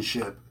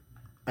relationship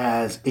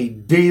as a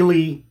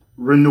daily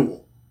renewal.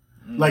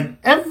 Like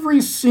every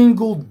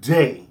single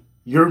day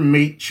your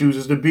mate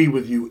chooses to be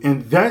with you,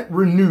 and that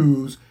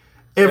renews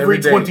every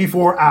day.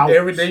 24 hours.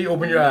 Every day you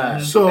open your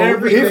eyes. So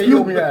Every day you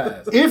open your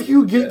eyes. if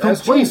you get That's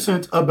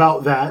complacent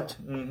about that,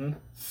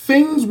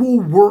 things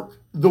will work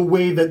the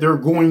way that they're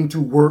going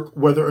to work.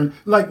 Whether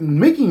like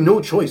making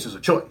no choice is a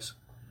choice.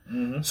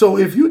 So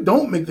if you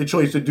don't make the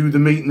choice to do the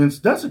maintenance,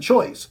 that's a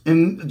choice,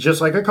 and just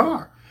like a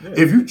car. Yeah.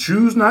 If you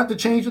choose not to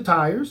change the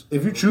tires,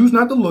 if you choose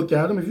not to look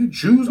at them, if you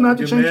choose not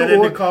to change the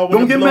oil,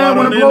 don't get mad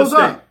when it blows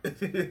up.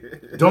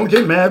 Don't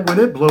get mad when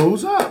it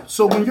blows up.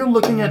 So when you're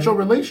looking at your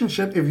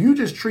relationship, if you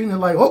just treating it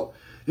like, oh,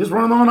 it's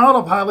running on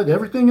autopilot,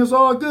 everything is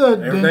all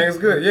good. Everything is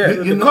good, yeah.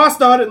 The car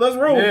started, let's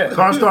roll. Yeah.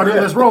 Car started,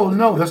 let's roll.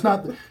 No, that's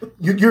not.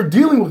 You're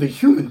dealing with a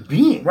human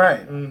being, right?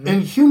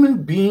 And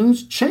human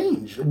beings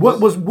change. What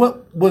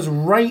was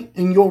right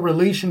in your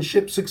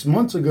relationship 6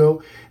 months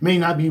ago may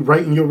not be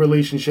right in your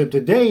relationship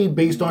today,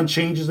 based on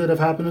changes that have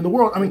happened in the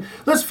world. I mean,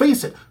 let's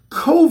face it.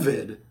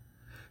 COVID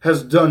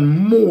has done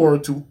more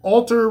to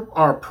alter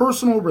our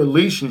personal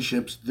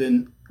relationships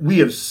than we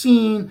have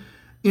seen,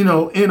 in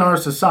our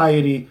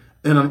society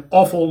in an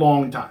awful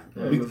long time.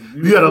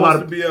 You had a lot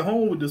to be at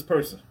home with this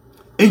person.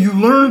 And you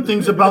learn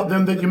things about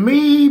them that you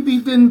maybe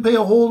didn't pay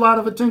a whole lot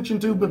of attention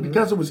to, but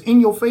because it was in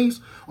your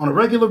face on a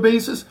regular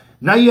basis,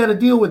 now you got to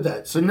deal with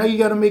that. So now you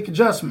got to make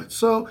adjustments.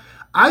 So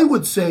I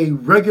would say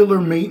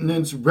regular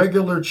maintenance,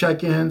 regular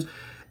check-ins,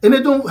 and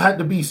it don't have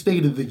to be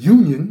State of the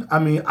Union. I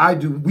mean,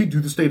 we do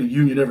the State of the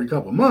Union every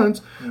couple of months,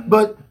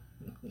 but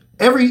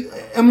every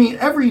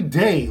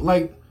day,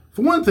 like,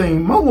 for one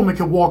thing, my woman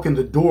can walk in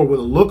the door with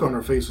a look on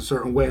her face a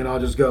certain way, and I'll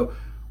just go,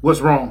 what's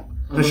wrong?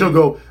 And she'll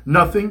go,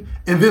 nothing.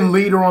 And then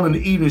later on in the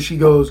evening, she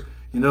goes,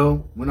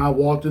 when I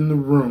walked in the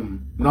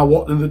room, when I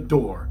walked in the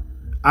door,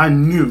 I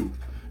knew,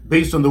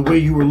 based on the way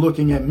you were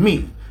looking at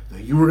me,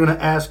 that you were going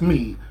to ask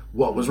me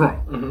what was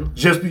wrong.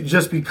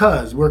 Just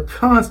because we're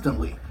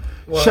constantly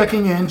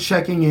checking in.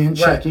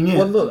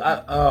 Well, look,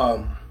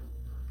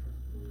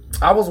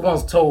 I was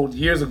once told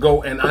years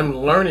ago, and I'm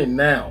learning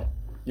now,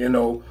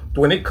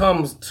 when it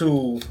comes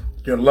to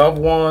your loved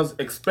ones,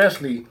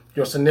 especially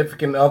your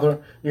significant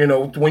other,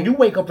 when you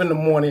wake up in the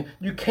morning,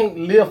 you can't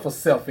live for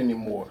self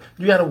anymore.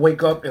 You got to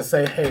wake up and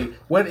say, hey,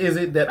 what is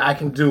it that I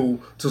can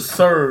do to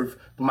serve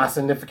my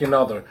significant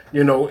other?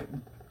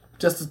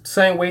 Just the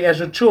same way as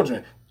your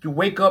children. You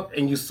wake up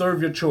and you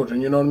serve your children,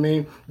 you know what I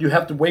mean? You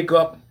have to wake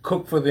up,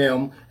 cook for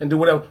them, and do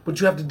whatever, but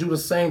you have to do the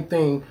same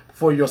thing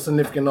for your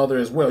significant other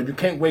as well. You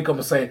can't wake up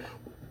and say,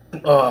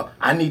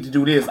 I need to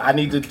do this. I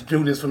need to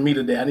do this for me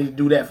today. I need to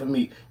do that for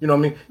me. You know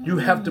what I mean? You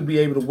have to be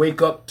able to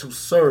wake up to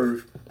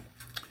serve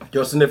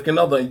your significant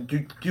other.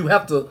 You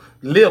have to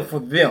live for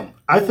them.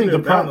 I think the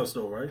balance,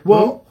 though, right?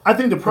 Well, I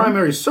think the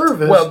primary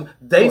service. Well,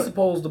 they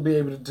supposed to be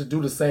able to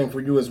do the same for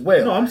you as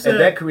well. No, I'm saying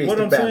and that creates what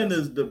the I'm balance.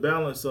 saying is the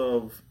balance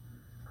of.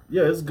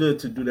 Yeah, it's good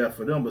to do that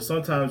for them, but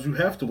sometimes you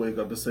have to wake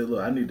up and say,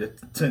 look, I need to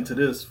tend to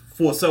this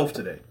for self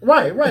today.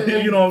 Right.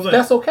 You know what I'm saying?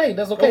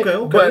 That's okay.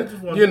 But,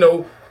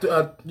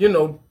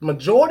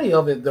 majority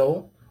of it,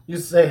 though, you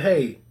say,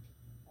 hey,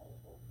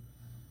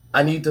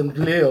 I need to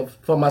live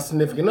for my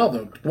significant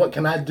other. What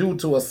can I do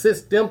to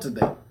assist them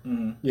today?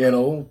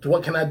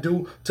 What can I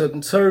do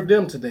to serve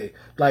them today?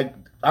 Like,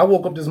 I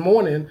woke up this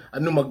morning, I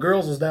knew my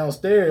girls was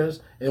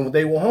downstairs, and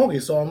they were hungry,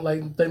 so I'm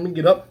like, let me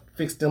get up,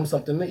 fix them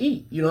something to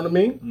eat. You know what I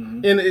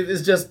mean? And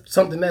it's just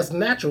something that's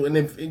natural. And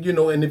if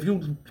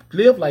you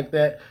live like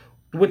that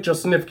with your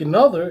significant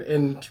other,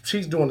 and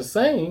she's doing the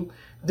same,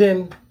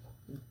 then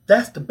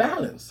that's the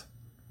balance.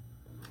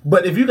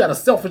 But if you got a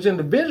selfish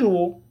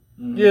individual,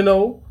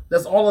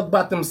 that's all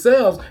about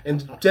themselves,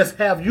 and just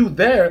have you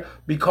there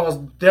because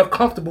they're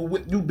comfortable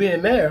with you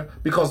being there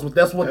because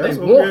that's what they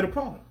want. Create a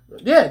problem.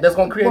 Yeah, that's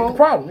going to create the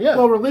problem. Yeah.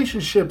 Well,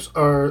 relationships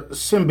are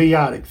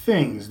symbiotic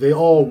things. They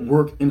all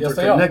work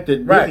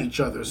interconnected with each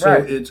other. So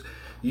it's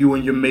you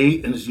and your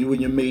mate, and it's you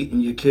and your mate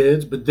and your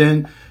kids. But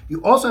then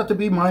you also have to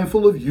be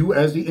mindful of you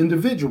as the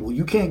individual.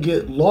 You can't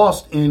get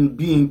lost in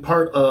being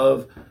part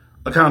of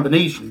a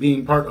combination,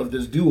 being part of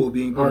this duo,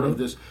 being part of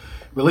this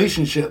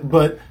relationship.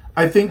 But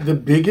I think the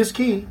biggest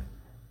key,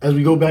 as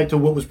we go back to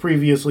what was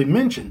previously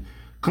mentioned,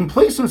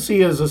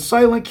 complacency is a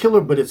silent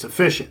killer, but it's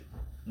efficient.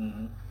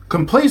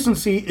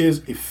 Complacency is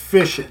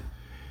efficient.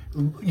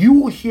 You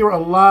will hear a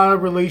lot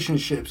of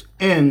relationships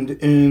end,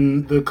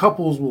 and the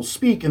couples will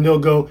speak, and they'll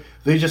go,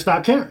 they just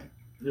stop caring.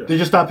 Yeah. They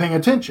just stop paying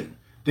attention.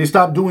 They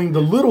stop doing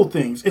the little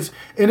things.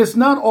 It's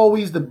not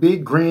always the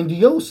big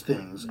grandiose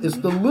things. It's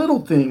the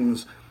little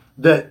things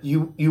that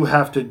you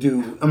have to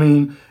do. I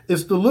mean,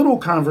 it's the little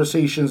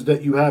conversations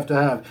that you have to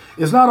have.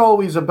 It's not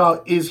always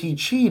about, is he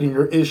cheating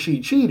or is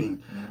she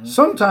cheating?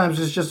 Sometimes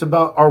it's just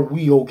about, are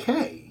we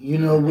okay?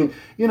 You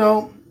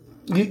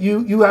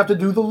have to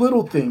do the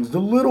little things, the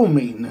little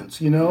maintenance,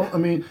 I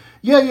mean,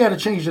 you got to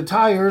change the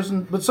tires,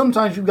 but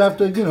sometimes you have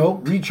to,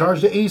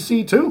 recharge the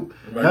AC too.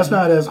 Right. That's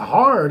not as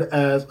hard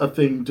as a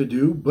thing to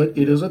do, but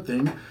it is a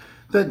thing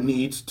that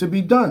needs to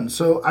be done.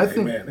 So I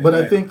think,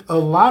 I think a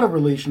lot of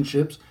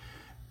relationships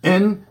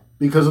end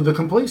because of the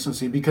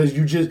complacency, because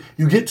you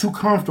get too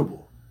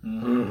comfortable.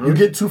 You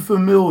get too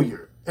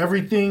familiar.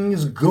 Everything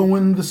is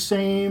going the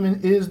same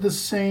and is the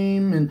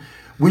same. And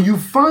when you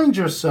find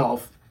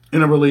yourself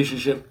in a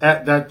relationship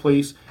at that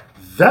place,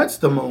 that's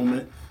the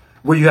moment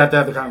where you have to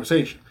have the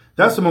conversation.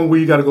 That's the moment where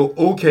you got to go,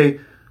 okay,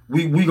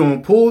 we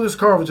going to pull this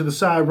car over to the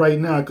side right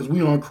now because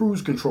we on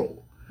cruise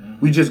control.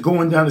 We just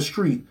going down the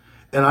street.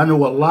 And I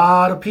know a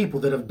lot of people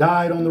that have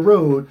died on the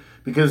road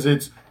because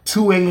it's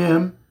 2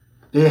 a.m.,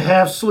 they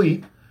have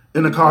sleep,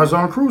 and the car's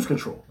on cruise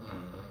control.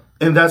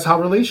 And that's how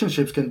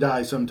relationships can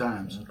die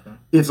sometimes. Okay.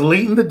 It's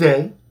late in the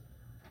day.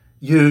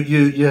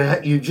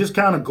 You just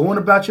kind of going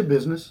about your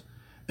business,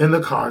 and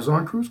the car's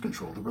on cruise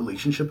control. The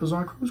relationship is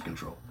on cruise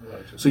control.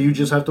 Right. So you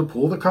just have to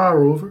pull the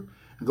car over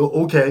and go,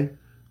 okay,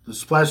 let's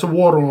splash some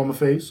water on my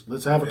face.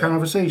 Let's have a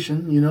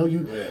conversation. You know,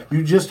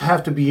 you just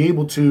have to be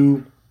able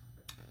to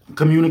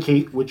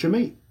communicate with your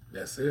mate.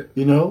 That's it.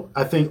 You know,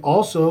 I think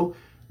also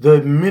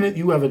the minute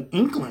you have an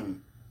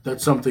inkling that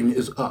something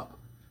is up,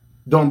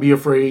 don't be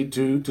afraid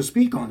to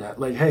speak on that.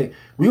 Like, hey,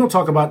 we don't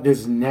talk about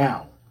this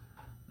now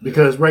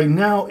because right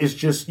now it's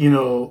just, you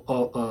know,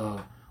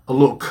 a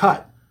little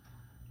cut.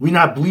 We're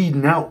not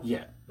bleeding out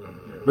yet.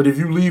 Mm-hmm. But if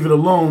you leave it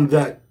alone,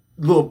 that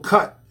little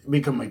cut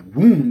become a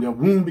wound. That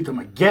wound become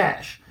a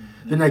gash.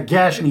 Mm-hmm. Then that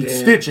gash needs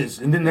stitches,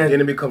 and then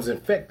it becomes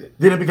infected.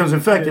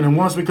 And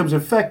once it becomes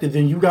infected,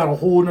 then you got a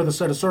whole other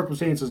set of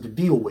circumstances to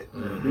deal with.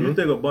 Mm-hmm. Do you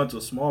think a bunch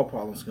of small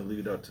problems can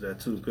lead up to that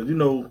too? Because, you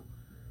know,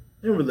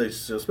 in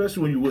relationships,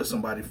 especially when you're with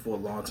somebody for a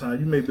long time,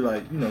 you may be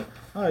like, you know,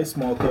 all right,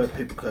 small cut,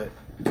 paper cut.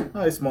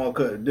 All right, small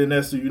cut. Then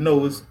next thing you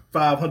know, it's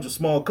 500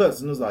 small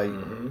cuts, and it's like,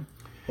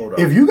 hold on.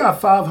 If you got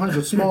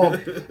 500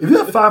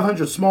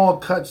 small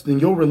cuts, then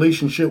your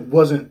relationship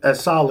wasn't as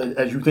solid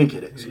as you think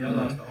it is. You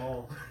lost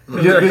all.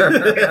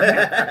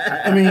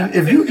 I mean,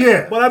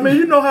 But I mean,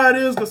 you know how it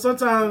is, because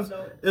sometimes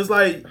it's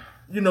like,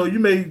 you know, you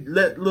may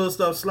let little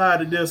stuff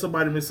slide, and then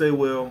somebody may say,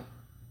 well,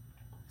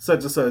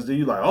 such and such. Then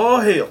you like, oh,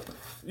 hell.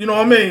 You know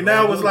what I mean?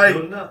 Now it's like,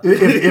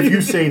 if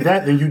you say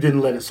that, then you didn't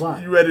let it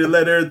slide. You ready to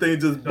let everything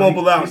just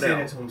bubble out now. now? He said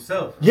it to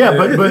himself. Yeah,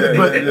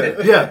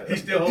 but yeah, he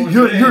still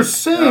you're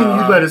saying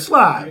you let it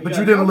slide, but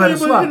you didn't let it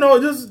slide. You know,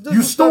 just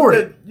you stored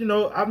it. You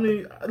know, I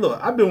mean, look,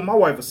 I've been with my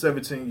wife for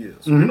 17 years.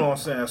 Mm-hmm. You know what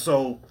I'm saying?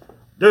 So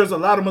there's a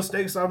lot of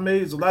mistakes I made.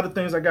 There's a lot of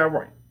things I got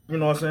right. You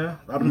know what I'm saying?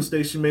 A lot of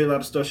mistakes she made, a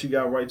lot of stuff she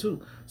got right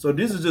too. So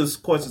these are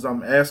just questions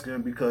I'm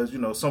asking because, you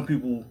know, some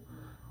people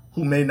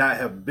who may not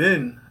have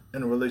been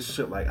in a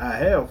relationship like I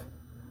have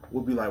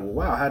would be like, well,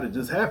 wow, how did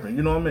this happen?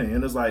 You know what I mean?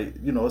 And it's like,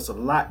 you know, it's a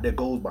lot that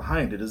goes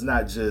behind it. It's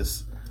not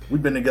just,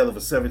 we've been together for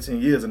 17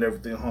 years and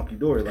everything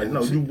hunky-dory. Like,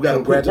 no, you got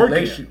to put work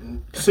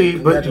in.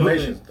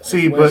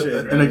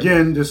 And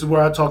again, this is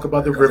where I talk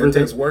about the river. It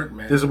takes work,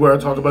 man. This is where I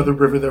talk about the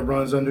river that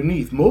runs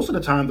underneath. Most of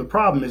the time, the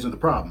problem isn't the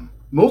problem.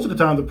 Most of the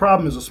time, the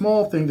problem is a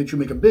small thing that you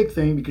make a big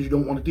thing because you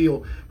don't want to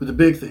deal with the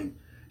big thing.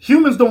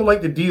 Humans don't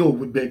like to deal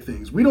with big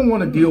things. We don't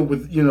want to deal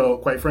with, you know,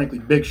 quite frankly,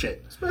 big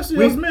shit.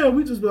 Especially as men,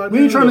 we just be like,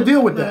 we ain't trying to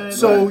deal with that.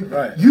 So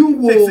you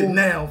will fix it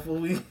now for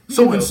we.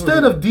 So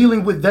instead of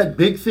dealing with that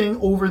big thing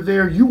over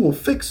there, you will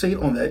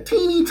fixate on that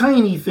teeny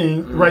tiny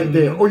thing right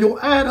there, or you'll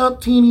add up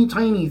teeny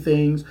tiny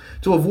things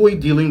to avoid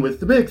dealing with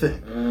the big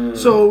thing.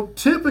 So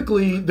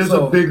typically, there's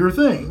a bigger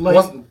thing.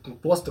 Like,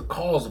 what's the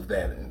cause of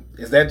that?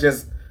 Is that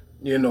just,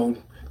 you know,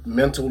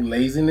 mental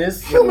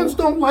laziness? Humans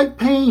don't like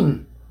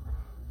pain.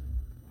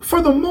 For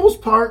the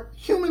most part,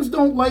 humans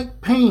don't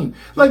like pain.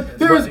 Like,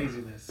 there's,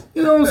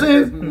 you know what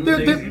I'm saying?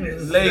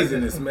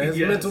 Laziness, man. It's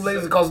mental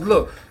laziness. Because,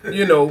 look,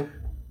 you know,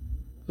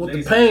 with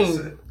the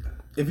pain,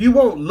 if you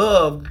want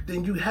love,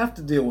 then you have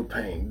to deal with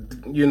pain.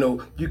 You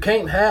know, you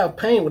can't have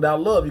pain without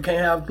love. You can't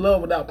have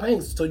love without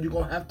pain. So you're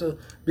going to have to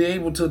be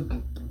able to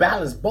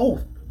balance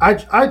both.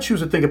 I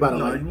choose to think about it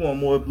like, you want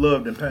more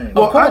love than pain.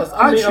 Well, of course.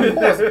 I mean, of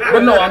course.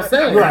 But no, I'm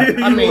saying. Right.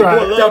 I mean,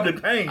 more love than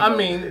pain. I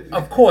mean,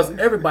 of course,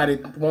 everybody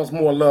wants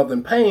more love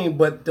than pain,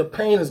 but the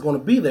pain is going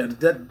to be there.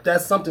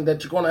 That's something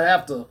that you're going to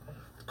have to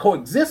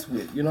coexist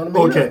with. You know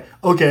what I mean?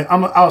 Okay.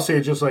 I'll say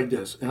it just like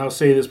this, and I'll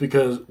say this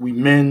because we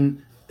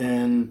men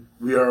and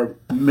we are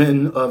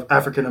men of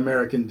African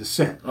American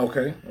descent.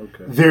 Okay.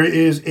 There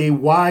is a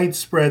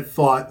widespread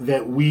thought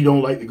that we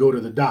don't like to go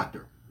to the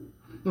doctor.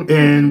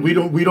 And we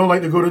don't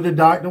like to go to the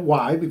doctor.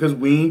 Why? Because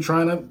we ain't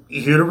trying to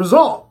hear the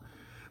result.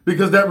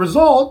 Because that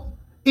result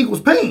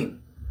equals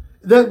pain.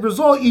 That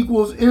result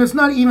equals, and it's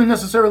not even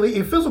necessarily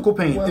a physical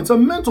pain. Well, it's a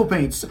mental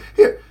pain.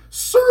 Here,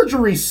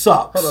 surgery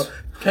sucks. Hold on.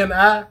 Can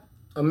I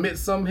admit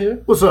something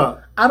here? What's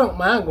up? I don't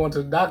mind going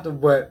to the doctor,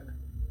 but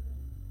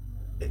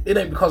it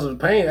ain't because of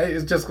the pain.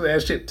 It's just because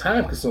that shit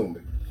time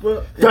consuming.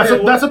 Well,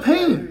 that's a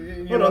pain.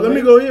 Hold on, let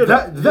me go here.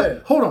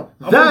 Hold on.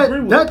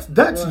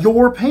 That's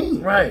your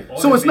pain. Right.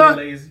 So it's not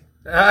lazy.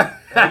 But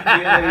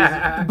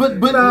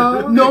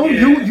no,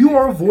 you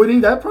are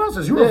avoiding that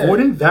process. You're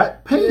avoiding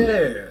that pain.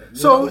 Yeah.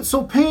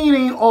 So pain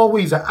ain't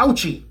always an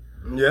ouchie.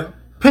 Yeah.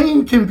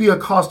 Pain can be a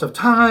cost of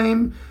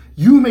time.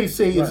 You may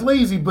say it's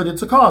lazy, but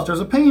it's a cost. There's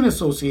a pain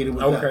associated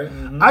with that.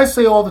 Mm-hmm. I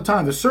say all the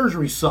time, the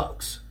surgery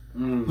sucks.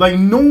 Like,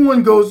 no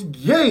one goes,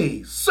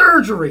 yay,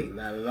 surgery.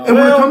 Not at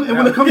all. And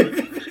when it comes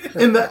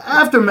And the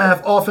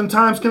aftermath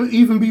oftentimes can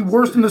even be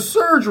worse than the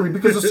surgery,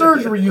 because the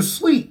surgery you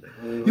sleep.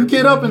 You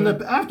get up and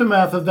the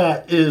aftermath of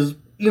that is,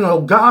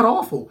 god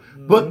awful.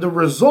 But the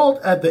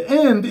result at the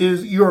end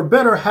is you're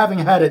better having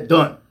had it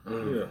done.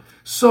 Yeah.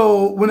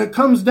 So when it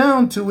comes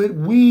down to it,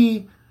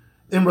 we,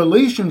 in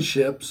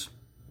relationships,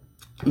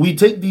 we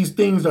take these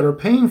things that are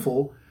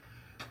painful,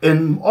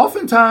 and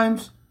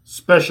oftentimes,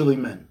 especially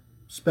men,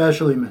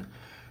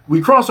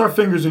 we cross our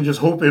fingers and just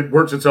hope it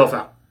works itself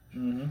out.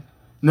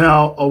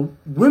 Now,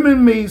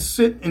 women may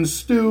sit and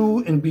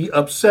stew and be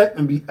upset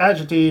and be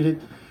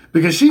agitated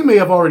because she may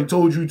have already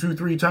told you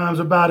 2-3 times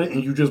about it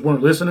and you just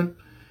weren't listening.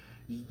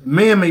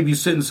 Man may be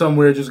sitting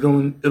somewhere just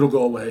going, it'll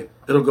go away,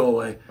 it'll go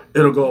away,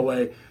 it'll go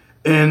away.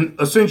 And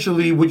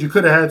essentially what you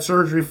could have had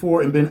surgery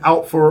for and been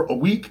out for a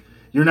week,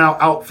 you're now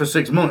out for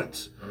 6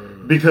 months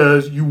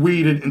because you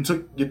waited and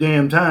took your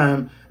damn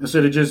time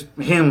instead of just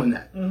handling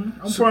that. I'm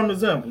prime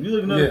example. You're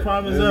looking at a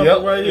prime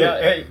example right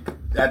here. Hey,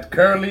 that's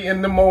currently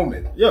in the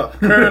moment. Yeah.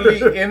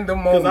 Currently in the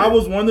moment. Because I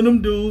was one of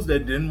them dudes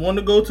that didn't want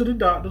to go to the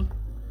doctor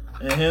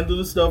and handle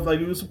the stuff like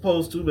you were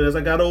supposed to. But as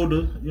I got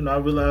older, I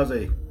realized,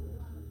 hey,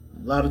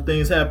 a lot of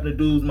things happen to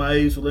dudes my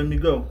age, so let me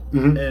go.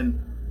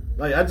 And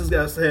like I just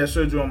had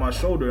surgery on my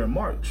shoulder in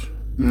March.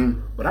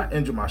 But I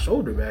injured my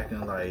shoulder back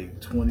in like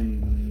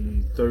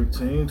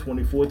 2013,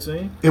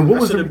 2014. And what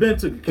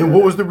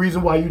was the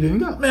reason why you didn't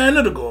go? Man,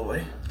 it'll go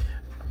away.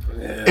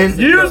 Yeah, And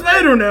Years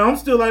later now, I'm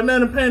still like, man,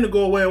 the pain to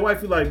go away.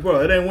 Wifey like,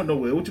 bro, it ain't went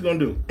nowhere. What you gonna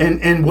do?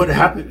 And what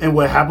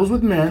happens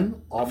with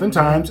men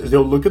oftentimes is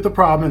they'll look at the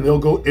problem and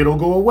it'll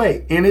go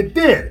away. And it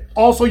did.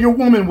 Also, your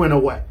woman went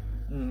away.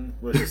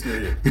 Well, she's still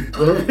here.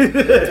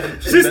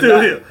 She's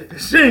still here.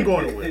 She ain't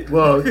going away.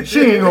 Well, she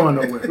ain't going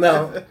nowhere.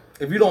 Now,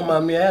 if you don't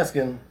mind me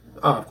asking,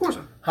 Of course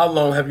not. how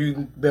long have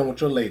you been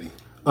with your lady?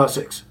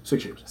 6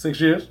 years.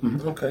 6 years?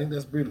 Okay,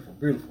 that's beautiful.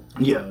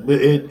 Yeah,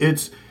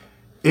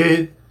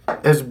 it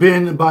has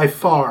been by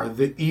far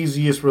the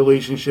easiest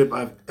relationship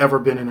I've ever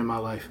been in my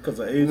life. Because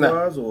of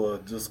age-wise, or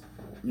just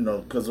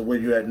because of where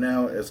you're at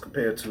now as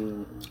compared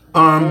to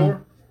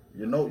before?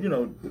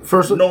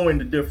 First, knowing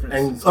the difference.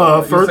 And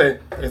you first, say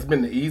it's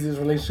been the easiest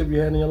relationship you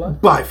had in your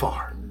life? by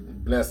far.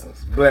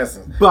 Blessings.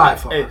 By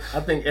far. Hey, I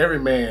think every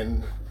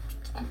man,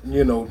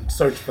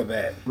 search for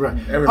that. Right.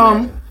 Every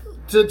man.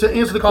 To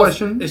answer the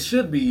question, It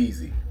should be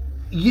easy.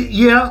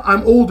 yeah,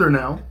 I'm older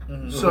now,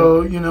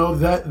 so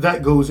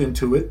that goes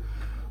into it.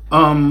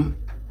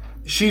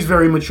 She's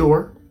very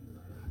mature,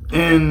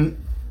 and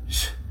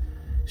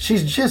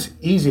she's just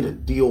easy to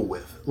deal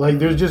with. Like,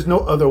 there's just no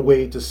other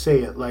way to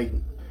say it. Like,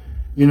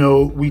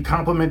 we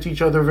complement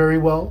each other very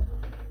well,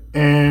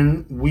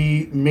 and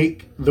we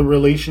make the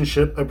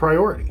relationship a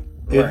priority.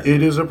 Right.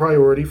 It is a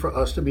priority for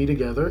us to be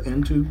together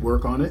and to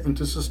work on it and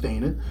to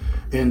sustain it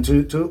and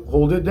to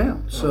hold it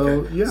down. So,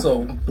 Okay. yeah.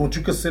 So, would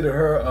you consider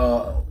her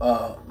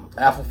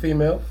alpha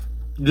female?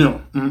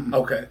 No.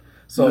 Okay.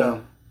 So,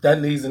 No.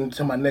 that leads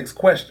into my next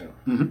question.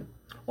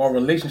 Are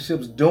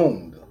relationships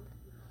doomed?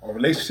 Are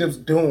relationships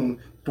doomed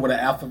with an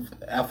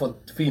alpha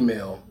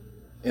female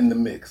in the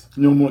mix?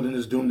 No more than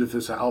it's doomed if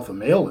it's an alpha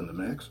male in the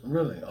mix.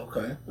 Really?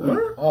 Okay.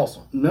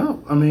 Awesome.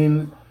 No, I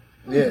mean,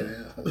 Yeah.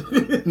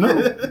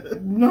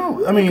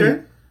 no.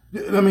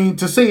 I mean,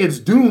 to say it's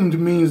doomed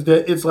means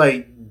that it's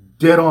like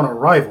dead on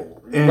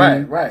arrival.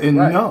 And, Right.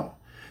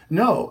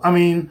 no. I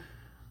mean,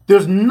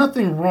 there's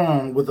nothing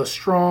wrong with a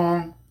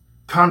strong,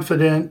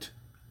 confident,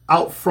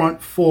 out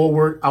front,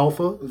 forward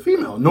alpha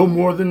female. No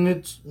more than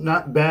it's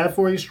not bad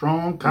for a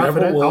strong,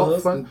 confident, Never out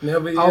was. front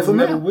Never is. alpha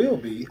Never male. will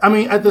be. I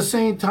mean, at the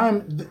same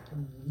time,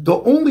 the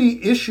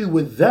only issue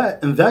with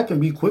that, and that can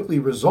be quickly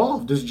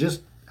resolved, is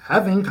just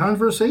having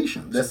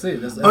conversations. That's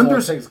it. That's all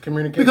it takes,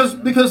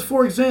 communication. Because,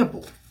 for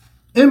example,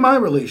 in my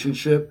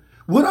relationship,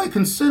 would I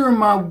consider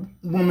my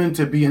woman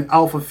to be an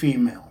alpha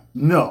female?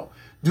 No.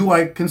 Do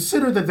I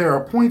consider that there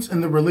are points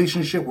in the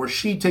relationship where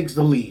she takes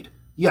the lead?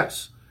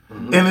 Yes.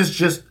 And it's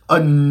just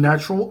a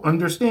natural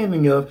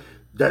understanding of,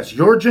 that's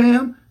your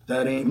jam,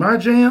 that ain't my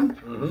jam,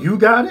 you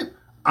got it,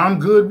 I'm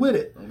good with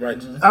it.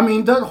 Right. I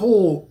mean, that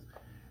whole,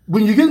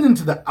 when you get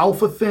into the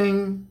alpha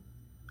thing,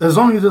 as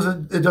long as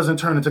it doesn't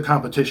turn into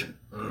competition.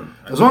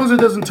 As long as it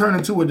doesn't turn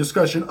into a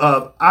discussion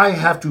of, I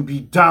have to be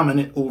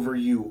dominant over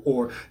you,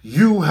 or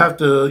you have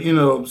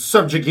to,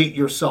 subjugate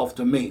yourself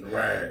to me.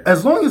 Right.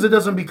 As long as it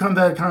doesn't become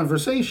that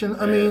conversation,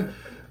 I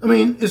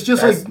mean, it's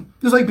just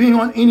like being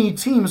on any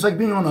team. It's like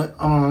being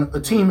on a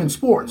team in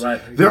sports.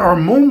 Right. There are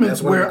moments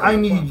That's where where I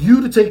need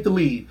you to take the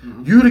lead,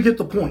 you to get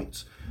the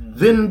points.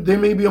 Then there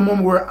may be a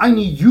moment where I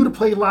need you to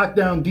play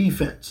lockdown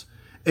defense.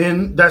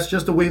 And that's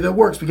just the way that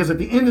works, because at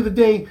the end of the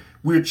day,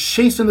 we're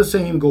chasing the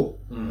same goal.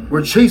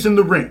 We're chasing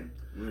the ring.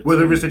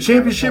 Whether it's the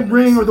championship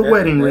ring or the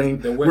wedding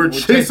ring, we're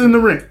chasing the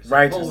ring.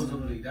 Right.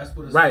 Supposedly, that's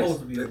what it's Right. supposed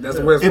to be. That's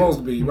where it's supposed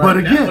to be. Right. But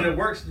That's when again, it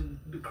works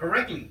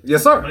correctly.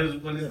 Yes, sir.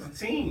 When it's a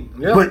team.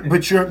 Yeah.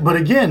 but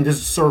again,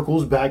 this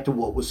circles back to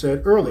what was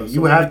said earlier.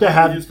 You have to It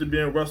have used to be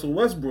in Russell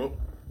Westbrook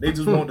They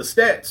just want the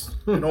stats.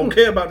 They don't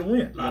care about the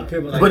win. But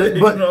You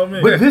know what I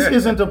mean? but this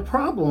isn't a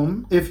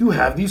problem if you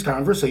have these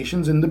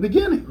conversations in the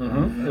beginning.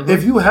 Mm-hmm.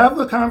 If you have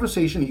the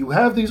conversation, you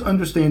have these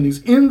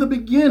understandings in the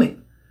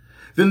beginning,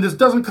 then this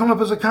doesn't come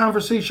up as a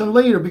conversation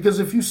later. Because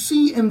if you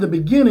see in the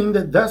beginning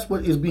that that's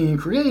what is being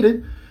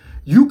created,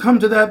 you come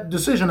to that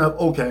decision of,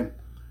 okay,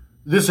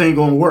 this ain't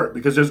going to work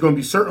because there's going to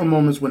be certain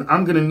moments when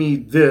I'm going to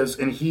need this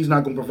and he's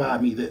not going to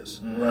provide me this.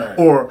 Right.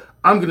 Or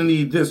I'm going to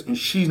need this and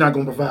she's not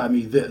going to provide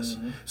me this.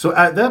 Mm-hmm. So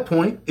at that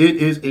point, it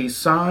is a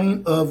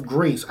sign of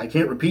grace. I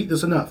can't repeat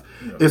this enough.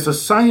 It's a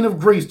sign of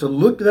grace to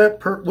look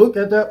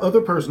at that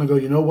other person and go,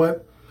 you know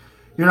what?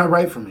 You're not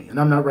right for me and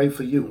I'm not right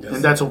for you.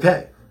 And that's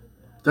okay.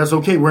 That's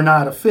okay. We're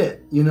not a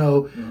fit. You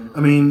know,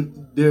 I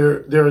mean,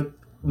 there are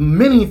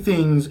many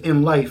things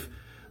in life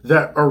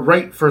that are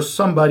right for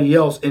somebody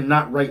else and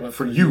not right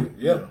for you.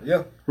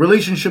 Yeah.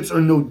 Relationships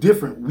are no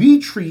different. We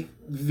treat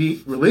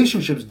the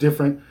relationships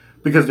different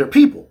because they're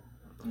people.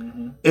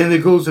 And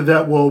it goes to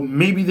that, well,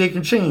 maybe they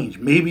can change.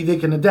 Maybe they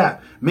can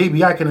adapt.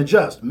 Maybe I can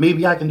adjust.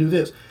 Maybe I can do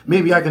this.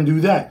 Maybe I can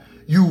do that.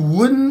 You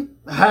wouldn't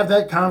have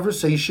that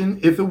conversation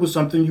if it was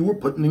something you were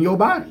putting in your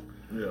body.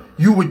 Yeah.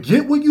 You would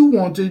get what you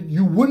wanted.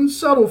 You wouldn't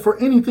settle for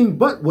anything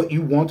but what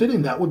you wanted,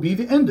 and that would be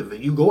the end of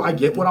it. You go, I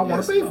get what I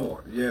want to pay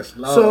for. Yes,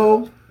 Lord.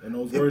 So And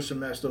those words should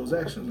match those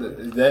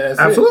actions. That's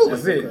absolutely,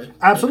 It. That's it.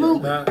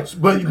 absolutely. Okay.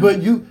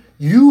 But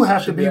you have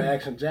to Should be be an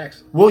Action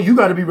Jackson. well. You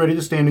got to be ready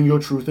to stand in your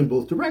truth in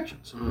both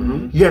directions.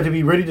 You have to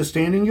be ready to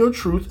stand in your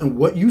truth and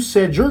what you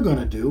said you're going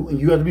to do, and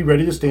you have to be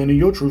ready to stand in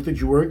your truth that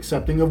you are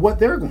accepting of what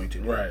they're going to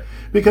do. Right.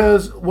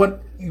 Because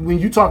when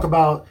you talk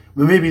about,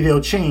 well, maybe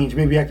they'll change,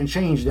 maybe I can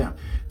change them.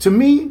 To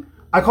me,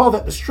 I call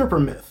that the stripper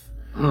myth.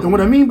 And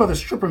what I mean by the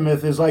stripper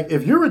myth is like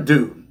if you're a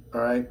dude,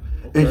 all right,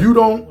 and you I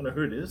don't, want to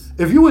hear this.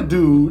 if you're a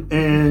dude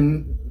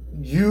and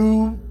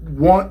you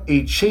want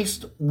a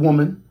chaste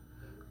woman,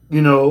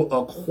 you know,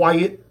 a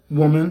quiet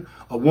woman,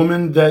 a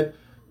woman that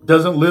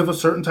doesn't live a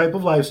certain type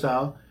of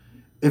lifestyle,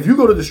 if you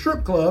go to the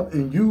strip club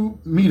and you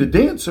meet a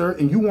dancer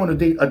and you want to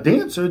date a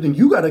dancer, then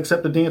you got to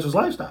accept the dancer's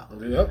lifestyle.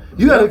 Yep.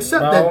 You got to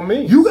accept By that. all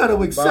means. You got to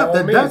By accept all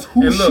that means. that's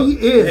who And look, she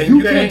is. and You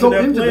you can't can't go do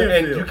that into playing that.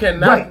 And field. you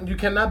cannot Right. you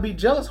cannot be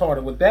jealous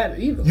hearted with that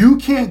either. You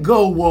can't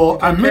go, well,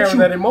 I met carry you.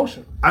 that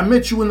emotion. I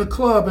met you in the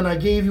club and I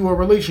gave you a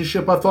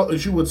relationship. I thought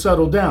that you would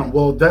settle down.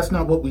 Well, that's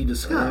not what we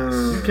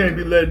discussed. You can't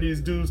be letting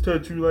these dudes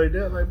touch you like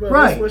that. Like, bro,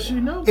 Right. that's what she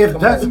knows. If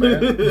that's, on,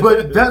 man.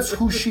 but that's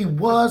who she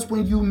was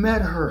when you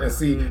met her. And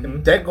see,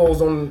 that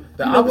goes on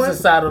the know opposite what?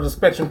 side of the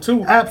spectrum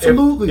too.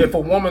 Absolutely. If a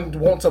woman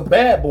wants a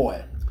bad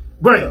boy,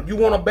 Right. you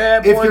want a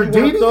bad boy, If you're you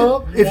dating,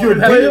 want a thug, if you you're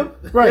want a dating,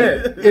 player, right.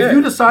 yeah, If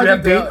you decide you to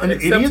have date an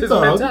accept idiot his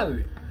thug,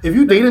 mentality. if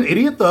you date an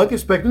idiot thug,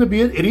 expect him to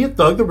be an idiot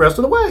thug the rest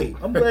of the way.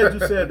 I'm glad you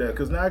said that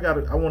because now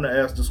I want to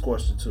ask this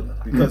question too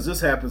because this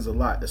happens a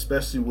lot,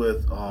 especially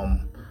with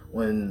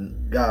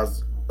when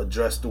guys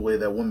address the way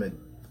that women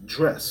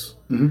dress.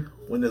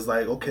 When it's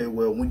like, okay,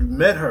 well, when you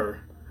met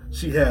her,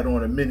 she had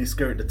on a mini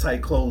skirt, the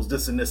tight clothes,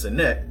 this and this and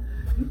that.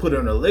 You put her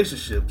in a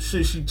relationship.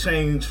 Should she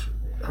change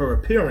her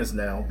appearance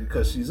now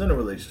because she's in a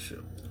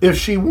relationship? If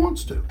she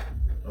wants to.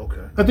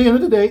 Okay. At the end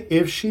of the day,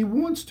 if she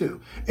wants to.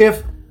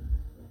 If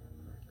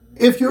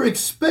you're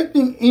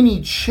expecting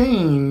any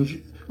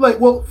change, like,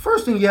 well,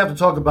 first thing you have to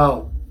talk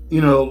about,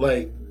 you know,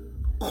 like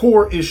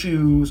core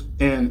issues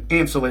and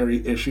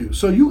ancillary issues.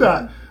 So you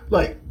got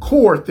like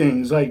core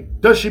things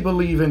like, does she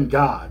believe in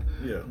God?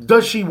 Yeah.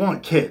 Does she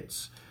want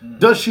kids?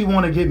 Does she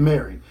want to get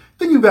married?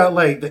 Then you got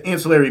like the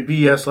ancillary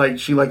BS, like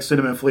she likes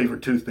cinnamon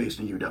flavored toothpaste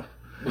and you don't.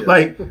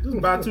 Like,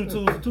 Just buy 2 tubes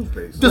of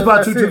toothpaste. just buy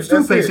That's 2 it, tubes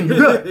of that's toothpaste it. and you're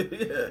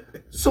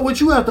good. So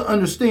what you have to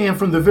understand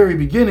from the very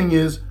beginning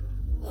is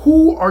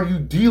who are you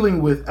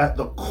dealing with at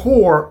the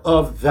core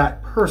of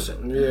that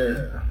person?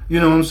 Yeah. You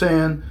know what I'm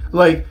saying?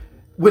 Like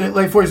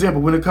for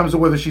example, when it comes to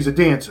whether she's a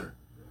dancer,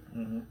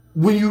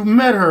 when you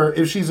met her,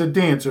 if she's a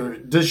dancer,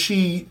 does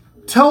she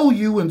tell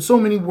you in so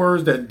many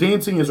words that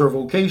dancing is her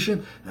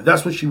vocation and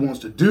that's what she wants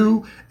to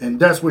do and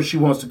that's where she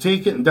wants to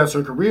take it and that's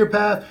her career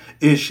path?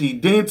 Is she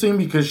dancing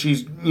because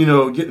she's, you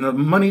know, getting the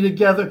money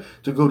together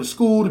to go to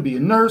school, to be a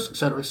nurse,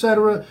 etc.,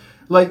 etc.?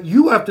 Like,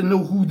 you have to know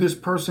who this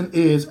person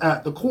is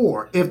at the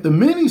core. If the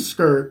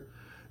miniskirt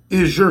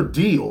is your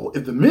deal,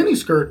 if the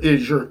miniskirt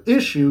is your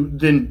issue,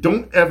 then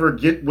don't ever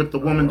get with the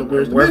woman that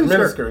wears the Where's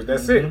miniskirt. miniskirts?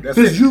 That's it. That's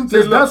Because it. you, See,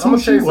 because look, that's I'ma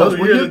who tell she you was something.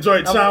 when You hear you. the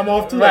joint chime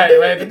off too. Right,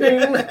 right.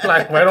 Ding,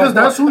 like right on. 'Cause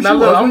that's who she Now, was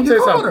look, I'm when gonna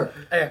you tell you caught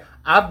something. Hey,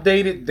 I've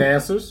dated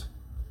dancers,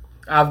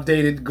 I've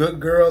dated good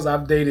girls,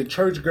 I've dated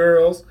church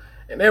girls,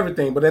 and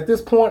everything. But at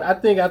this point, I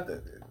think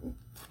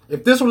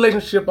if this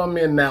relationship I'm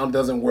in now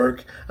doesn't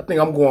work, I think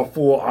I'm going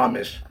full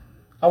Amish.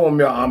 I want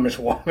me an Amish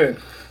woman.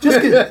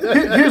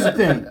 Here's the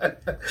thing.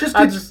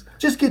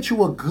 Just get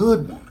you a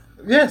good woman.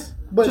 Yes,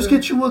 but Just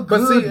get you a good.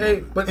 But see,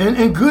 hey, but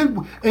and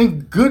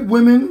good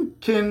women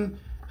can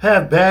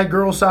have bad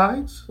girl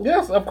sides.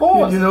 Yes, of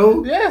course. You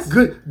know, yes,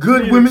 good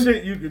You women.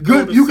 could you could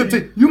Good. go You to could see-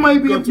 take. You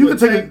might be. go You to a could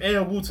take Tank it.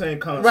 and Wu-Tang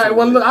concert. Right.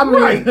 Well, look, I mean,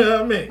 Right.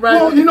 I mean,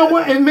 right. Well, you know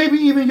what, and maybe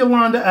even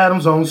Yolanda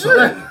Adams' own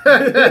son.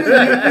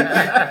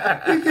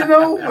 You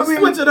know, I mean,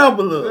 switch it up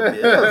a little.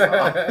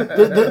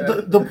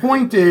 bit. the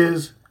point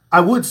is,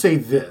 I would say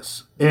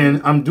this,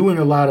 and I'm doing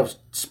a lot of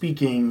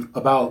speaking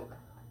about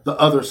the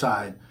other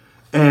side,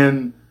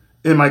 and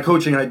in my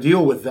coaching, I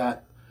deal with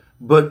that,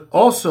 but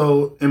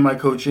also in my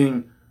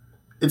coaching,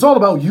 it's all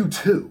about you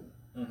too.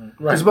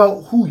 Right. It's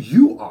about who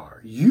you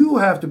are. You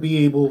have to be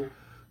able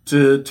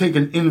to take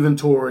an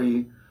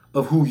inventory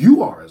of who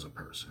you are as a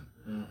person,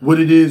 what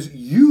it is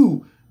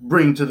you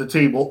bring to the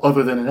table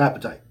other than an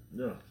appetite.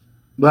 Yeah.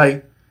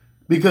 Like,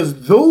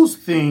 because those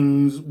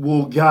things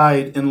will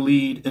guide and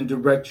lead and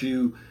direct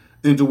you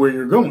into where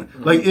you're going.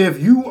 Like, if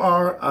you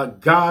are a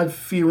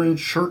God-fearing,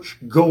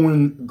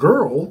 church-going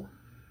girl,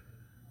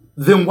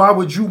 then why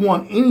would you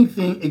want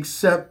anything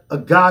except a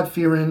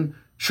God-fearing,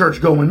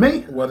 church-going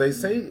man? Well, they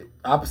say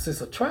opposites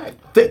attract.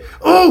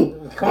 Oh!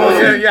 Come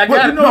on, yeah, I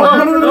got it.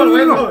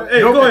 No. Hey,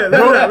 go ahead.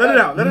 Let it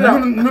out. No.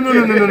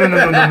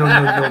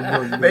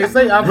 They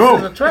say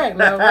opposites attract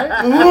now,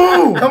 right?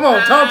 Ooh! Come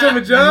on, talk to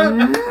me,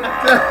 John.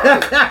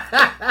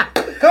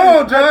 Come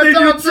on, John. I think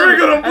talk you to me.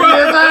 triggered him, bro.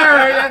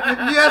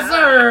 Yes,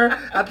 sir.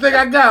 I think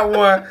I got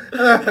one.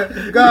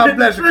 God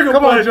bless you. Trigger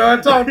Come on, punch.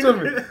 John. Talk to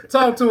me.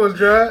 Talk to us,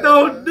 John.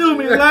 Don't do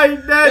me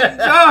like that,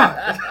 John.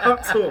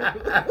 Talk to him.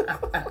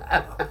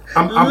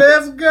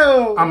 Let's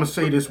go. I'm gonna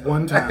say this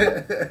one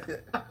time.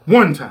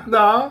 One time.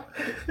 No,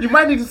 you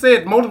might need to say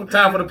it multiple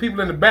times for the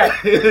people in the back.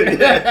 For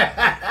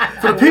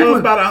the People people,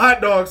 about a hot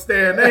dog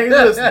stand. They ain't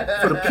listening.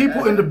 for the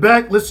people in the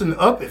back, listen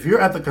up. If you're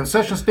at the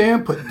concession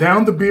stand, put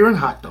down the beer and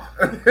hot dog.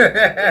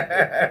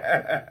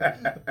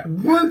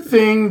 One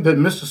thing that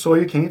Mr.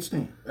 Sawyer can't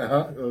stand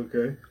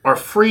Okay. are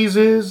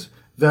phrases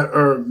that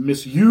are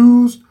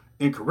misused,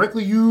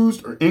 incorrectly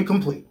used, or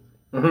incomplete.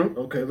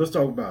 Okay, let's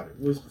talk about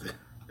it.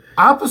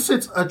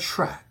 Opposites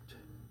attract,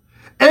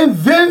 and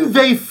then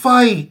they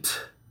fight.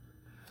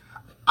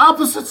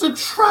 Opposites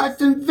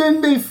attract, and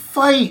then they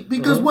fight,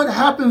 because what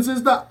happens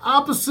is the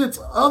opposites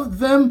of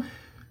them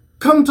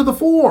come to the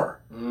fore,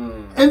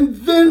 and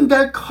then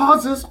that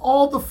causes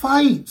all the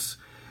fights.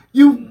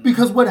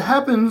 Because what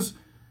happens,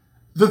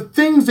 the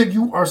things that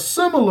you are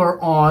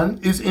similar on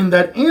is in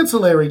that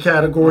ancillary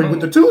category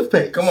with the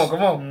toothpaste. Come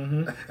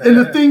on. And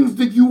the things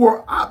that you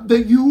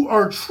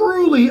are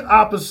truly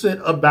opposite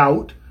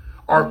about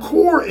are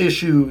core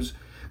issues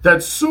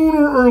that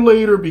sooner or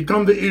later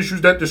become the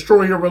issues that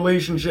destroy your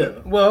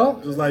relationship. Well,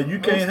 It's like you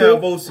can't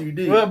have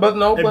OCD Well, but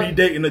no, and but- be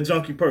dating a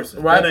junkie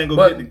person. right, That ain't gonna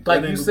but get the,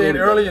 like that you ain't gonna said go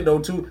together. earlier, though,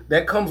 too,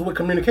 that comes with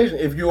communication.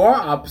 If you are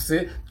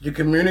opposite, you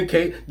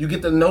communicate, you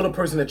get to know the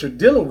person that you're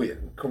dealing with,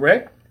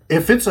 correct?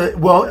 If it's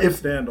if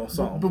Stand on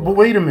something. but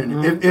wait a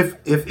minute. If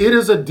it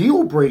is a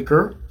deal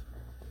breaker,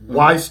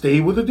 why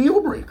stay with a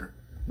deal breaker?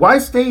 Why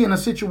stay in a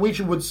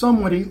situation with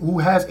somebody who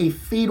has a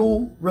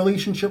fatal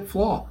relationship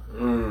flaw?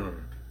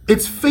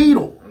 It's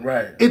fatal.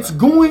 Right, It's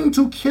going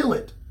to kill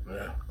it.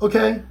 Yeah.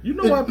 Okay. You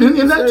know why people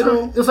in that say term,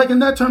 though- it's like in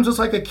that terms, it's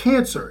like a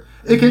cancer.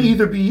 It can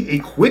either be a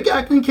quick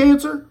acting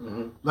cancer,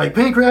 like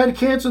pancreatic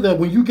cancer, that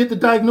when you get the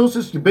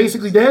diagnosis, you're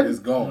basically dead. It's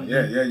gone.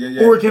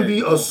 Yeah. Or it can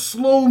be a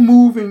slow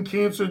moving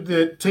cancer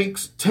that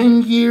takes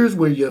 10 years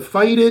where you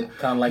fight it.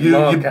 Kinda like you,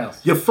 lung you, cancer.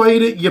 you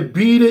fight it, you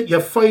beat it, you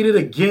fight it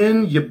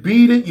again, you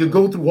beat it, you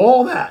go through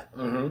all that.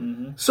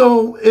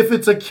 So if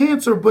it's a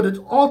cancer, but it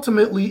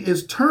ultimately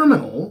is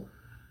terminal,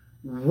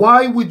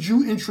 why would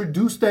you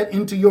introduce that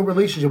into your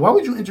relationship? Why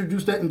would you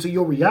introduce that into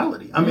your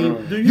reality? I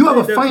mean, Do you have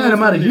a think that finite comes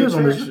amount of from the years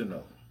on this. attraction,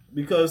 though?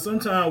 Because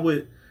sometimes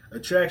with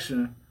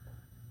attraction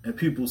and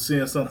people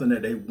seeing something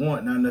that they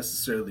want, not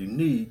necessarily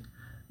need,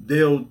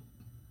 they'll,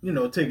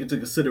 take into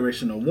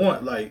consideration a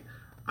want. Like,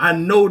 I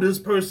know this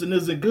person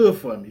isn't good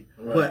for me,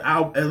 but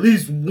I at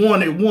least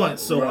want it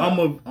once, so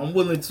I'm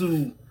willing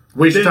to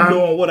Waste your bend time?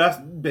 on what I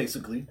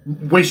basically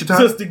Waste your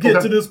time? just to get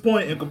Okay. to this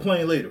point and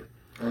complain later.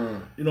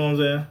 You know what I'm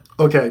saying?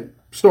 Okay,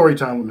 story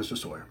time with Mr.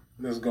 Sawyer.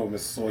 Let's go, Mr.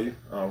 Sawyer.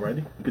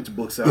 Alrighty, get your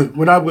books out.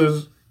 When I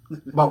was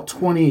about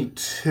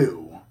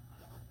 22,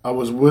 I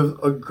was with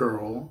a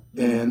girl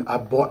and I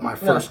bought my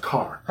first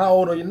car. How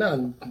old are you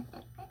now?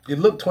 You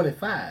look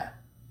 25.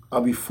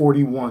 I'll be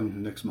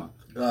 41 next month.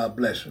 God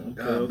bless you.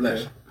 God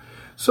bless you.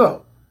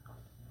 So,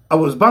 I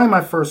was buying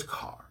my first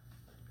car,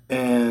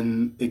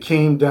 and it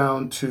came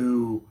down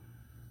to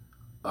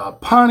a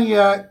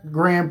Pontiac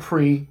Grand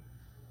Prix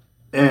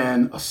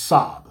and a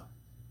Saab.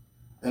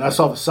 And I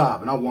saw the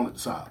Saab, and I wanted the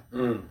Saab.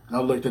 And I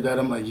looked at that,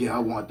 I'm like, yeah, I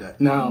want that.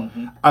 Now,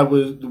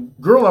 the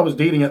girl I was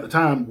dating at the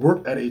time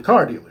worked at a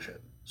car dealership.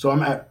 So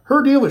I'm at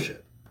her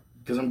dealership,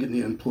 because I'm getting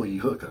the employee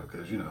hookup,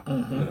 because,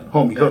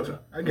 homie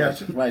hookup. I got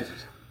you.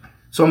 Righteous.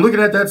 So I'm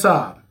looking at that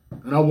Saab,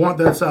 and I want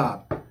that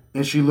Saab.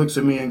 And she looks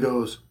at me and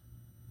goes,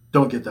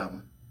 don't get that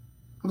one.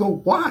 I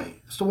go, why?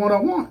 It's the one I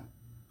want.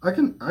 I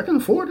can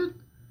afford it.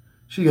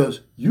 She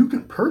goes, you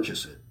can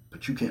purchase it,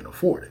 but you can't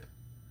afford it.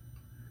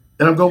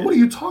 And I'm going, what are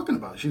you talking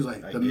about? She's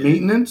like, the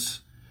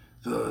maintenance,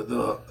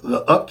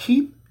 the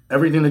upkeep,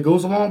 everything that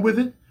goes along with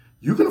it,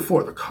 you can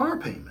afford the car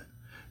payment,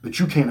 but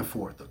you can't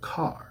afford the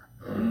car.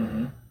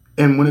 Mm-hmm.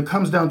 And when it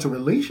comes down to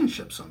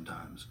relationships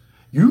sometimes,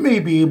 you may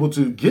be able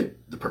to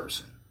get the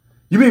person.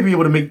 You may be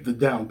able to make the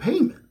down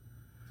payment,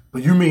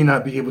 but you may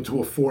not be able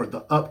to afford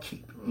the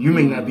upkeep. You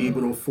may not be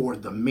able to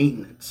afford the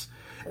maintenance.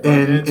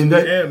 And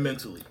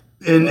mentally.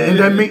 And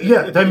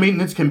that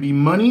maintenance can be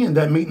money, and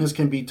that maintenance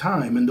can be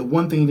time. And the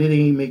one thing that they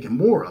ain't making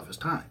more of is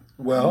time.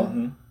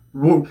 Well,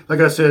 like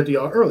I said to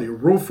y'all earlier,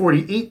 Rule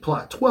 48,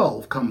 Plot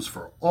 12 comes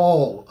for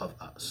all of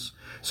us.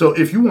 So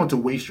if you want to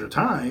waste your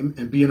time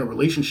and be in a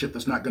relationship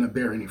that's not going to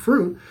bear any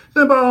fruit,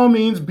 then by all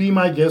means, be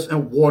my guest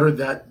and water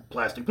that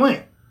plastic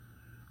plant.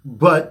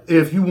 But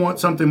if you want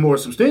something more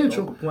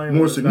substantial,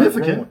 more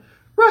significant,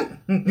 right,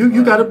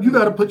 you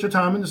gotta put your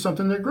time into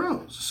something that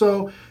grows.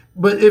 So.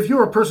 But if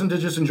you're a person that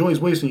just enjoys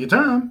wasting your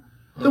time,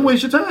 then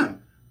waste your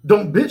time.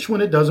 Don't bitch when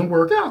it doesn't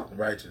work out.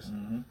 Righteous.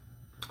 Mm-hmm.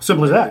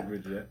 Simple as that.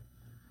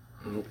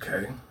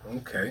 Okay.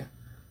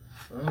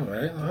 All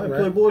right.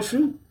 Playboy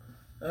shoot.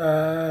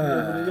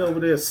 Over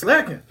there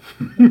slacking.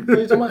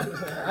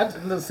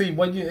 Let's see.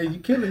 What you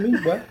killing me,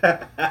 boy?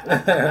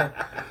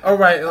 All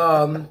right.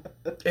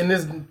 In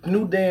this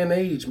new day and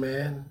age,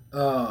 man,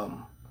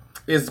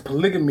 is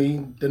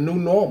polygamy the new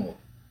normal?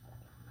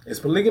 Is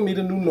polygamy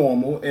the new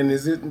normal, and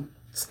is it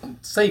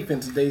safe in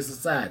today's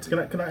society?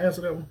 Can I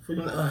answer that one for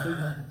you?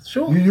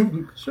 Sure.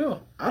 Sure.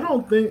 I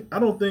don't think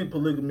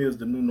polygamy is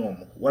the new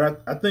normal.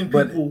 I think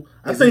But people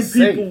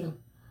safe?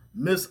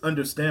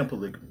 misunderstand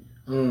polygamy.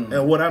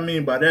 And what I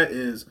mean by that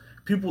is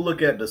people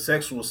look at the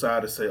sexual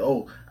side and say,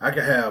 "Oh, I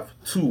can have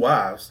 2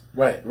 wives."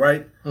 Right.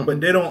 Mm-hmm. But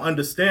they don't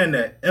understand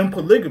that in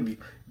polygamy,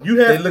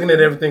 they're looking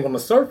at everything on the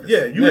surface.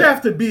 Yeah, you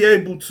have to be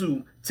able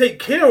to take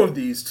care of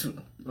these 2.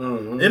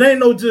 Mm-hmm. It ain't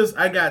no just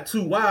I got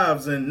 2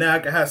 wives and now I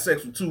can have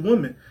sex with 2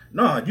 women.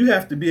 No, you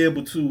have to be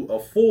able to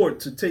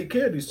afford to take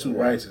care of these 2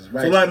 wives.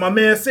 Right. So like my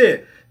man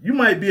said, you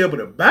might be able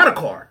to buy the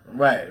car.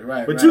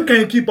 Right. But you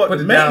can't keep up the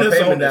maintenance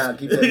on down,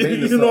 keep that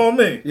maintenance you know what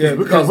I mean? Yeah,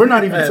 because we're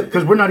not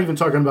even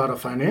talking about a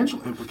financial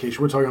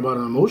implication. We're talking about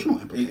an emotional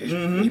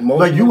implication. Emotional,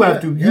 like you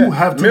have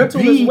to mental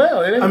be. As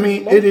well.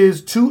 It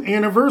is 2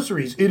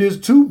 anniversaries. It is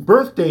 2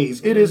 birthdays.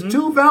 It is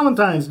 2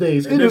 Valentine's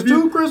days. It is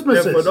 2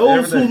 Christmases. And for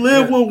those who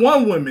live with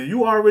one woman,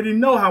 you already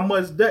know how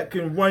much that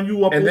can run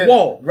you up a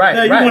wall. Right.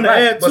 Now you want to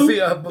add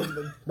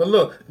 2. But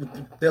look,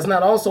 that's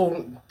not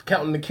also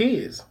counting the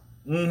kids,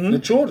 the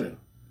children.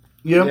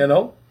 Yeah. You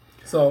know.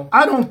 So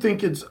I don't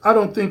think it's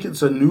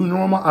a new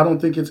normal. I don't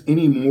think it's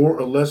any more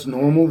or less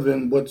normal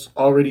than what's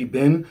already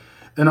been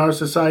in our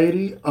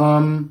society.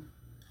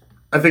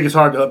 I think it's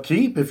hard to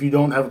upkeep if you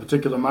don't have a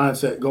particular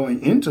mindset going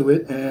into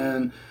it,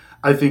 and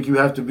I think you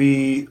have to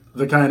be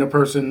the kind of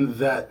person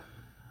that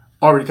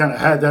already kind of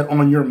had that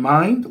on your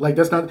mind. Like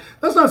that's not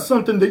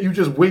something that you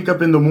just wake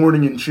up in the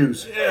morning and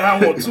choose. Yeah,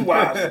 I want 2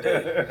 wives a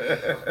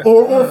day.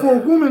 or for a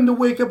woman to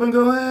wake up and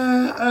go,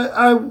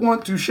 I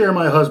want to share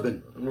my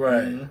husband.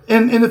 Right.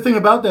 And the thing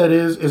about that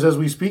is as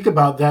we speak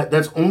about that,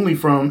 that's only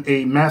from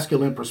a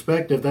masculine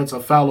perspective. That's a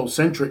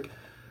phallocentric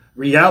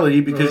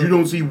reality because you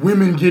don't see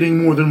women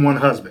getting more than one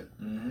husband.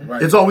 Mm-hmm.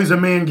 Right. It's always a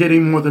man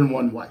getting more than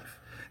one wife.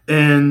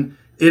 And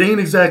it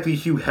ain't exactly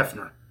Hugh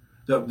Hefner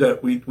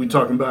that we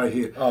talking about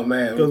here. Oh,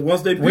 man. Because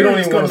once they we don't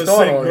even want to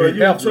start on you're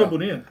in trouble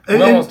then. We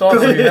don't want to start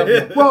on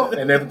Hefner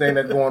and everything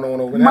that's going on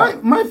over there.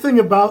 My thing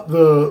about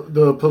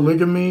the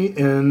polygamy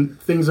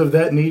and things of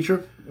that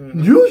nature,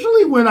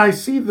 usually when I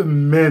see the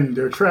men,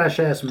 they're trash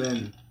ass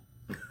men.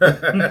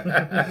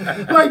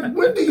 Like,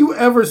 when do you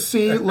ever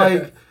see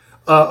like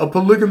a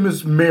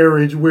polygamous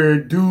marriage where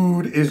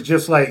dude is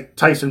just like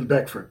Tyson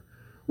Beckford,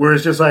 where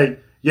it's just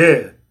like,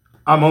 yeah,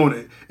 I'm on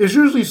it. It's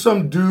usually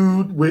some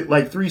dude with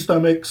like 3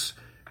 stomachs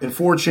and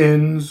 4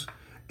 chins,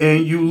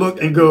 and you look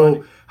and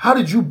go, how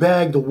did you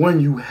bag the one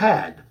you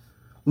had,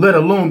 let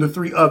alone the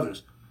 3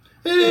 others?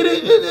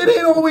 It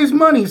ain't always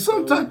money.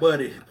 Sometimes,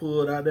 buddy,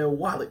 pulled out that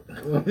wallet.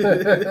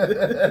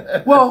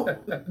 Well,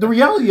 the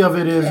reality of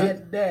it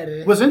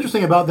is, what's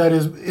interesting about that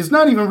is it's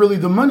not even really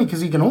the money because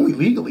he can only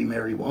legally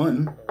marry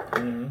one.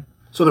 Mm-hmm.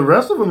 So the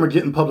rest of them are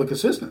getting public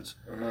assistance.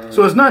 Mm-hmm.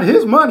 So it's not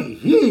his money.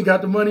 He ain't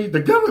got the money.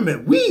 The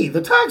government, we, the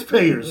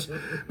taxpayers,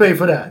 pay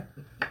for that.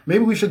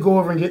 Maybe we should go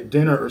over and get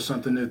dinner or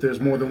something if there's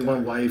more than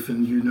one wife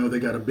and you know they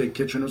got a big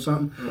kitchen or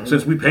something. Mm-hmm.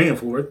 Since we paying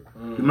for it,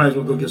 we might as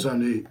well go get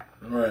something to eat.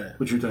 Right.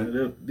 What you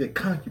think? They're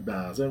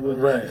concubines.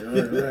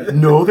 Right.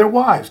 No, they're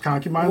wives.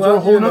 Concubines are a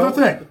whole other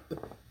thing.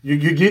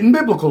 You're getting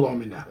biblical on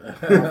me now.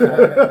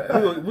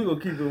 We're going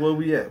to keep it where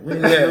we at. We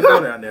ain't going to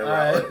go down there.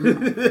 Right.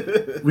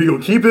 We're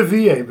going to keep it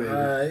VA, baby. All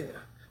right.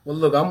 Well,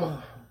 look,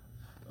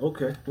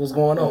 Okay. What's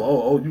going on?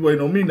 Oh, you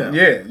waiting on me now?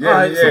 Yeah. All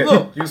right, so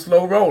look. You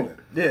slow rolling.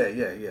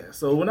 Yeah.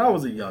 So when I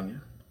was a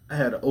youngin', I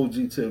had an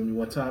OG tell me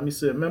one time, he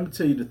said, "Man, let me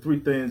tell you the 3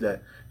 things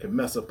that can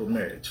mess up a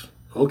marriage."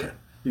 Okay.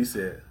 He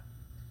said,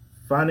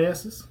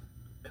 finances,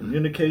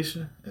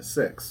 communication, and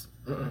sex.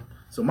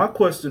 So my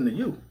question to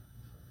you,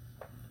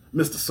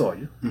 Mr.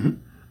 Sawyer,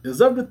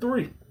 is of the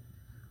 3,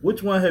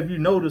 which one have you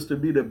noticed to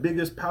be the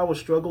biggest power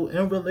struggle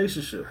in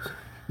relationships?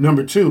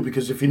 number 2,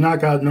 because if you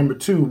knock out number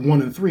 2,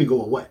 1 and 3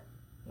 go away.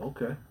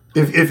 Okay.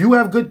 If you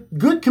have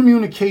good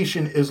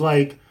communication is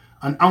like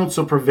an ounce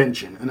of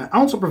prevention, and an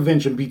ounce of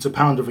prevention beats a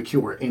pound of a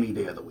cure any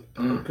day of the week.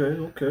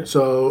 Okay.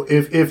 So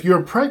if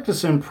you're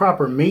practicing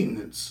proper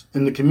maintenance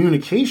in the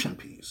communication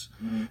piece,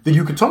 then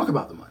you can talk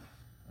about the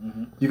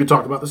money. You can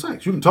talk about the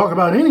sex. You can talk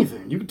about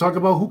anything. You can talk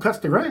about who cuts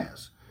the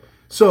grass.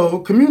 So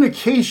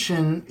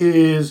communication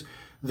is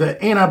the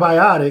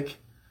antibiotic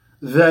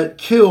that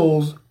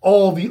kills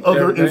all the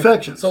other Everything.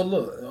 infections. So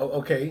look,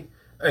 okay,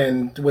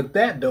 and with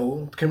that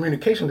though,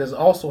 communication does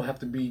also have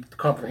to be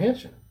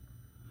comprehension.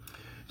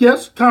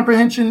 Yes,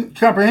 comprehension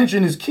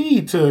is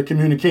key to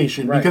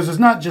communication because it's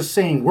not just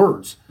saying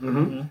words.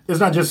 It's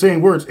not just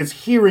saying words. It's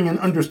hearing and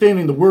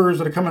understanding the words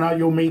that are coming out of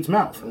your mate's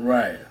mouth.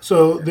 Right.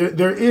 So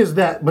there is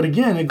that. But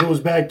again, it goes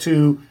back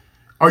to,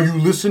 are you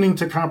listening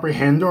to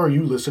comprehend or are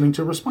you listening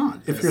to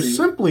respond? If you're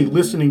simply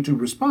listening to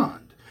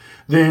respond,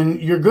 then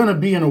you're going to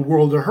be in a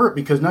world of hurt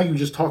because now you're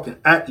just talking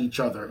at each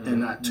other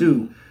and not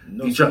to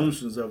No each other.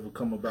 solutions ever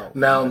come about.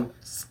 Now,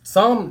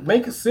 some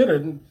may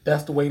consider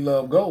that's the way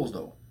love goes,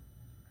 though.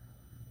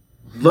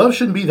 Love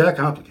shouldn't be that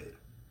complicated.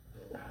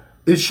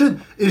 It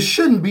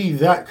shouldn't be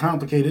that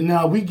complicated.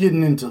 Now we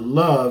getting into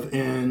love,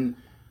 and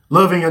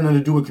love ain't got nothing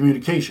to do with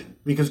communication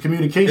because It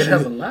communication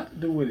has a lot to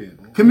do with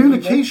it.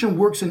 communication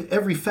works in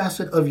every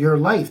facet of your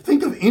life.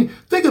 Think of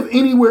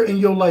anywhere in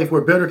your life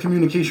where better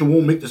communication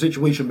won't make the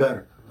situation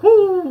better.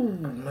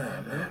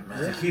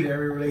 That's the key to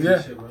every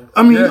relationship, man.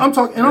 I mean, Yeah. I'm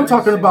talking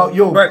about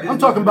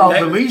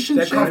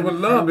relationships. That comes with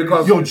love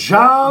because Your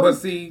job,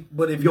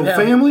 but if your you have,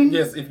 family?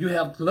 yes, if you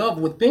have love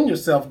within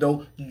yourself,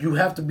 though, you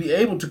have to be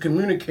able to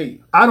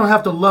communicate. I don't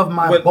have to love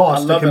my But boss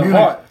I to love your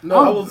communicate. heart. No, I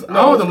I want was to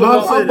gonna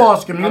love say my that.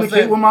 boss, I'm communicate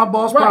saying- with my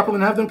boss right. properly,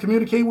 and have them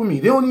communicate with me.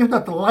 They don't even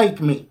have to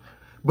like me.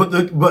 But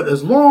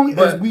as long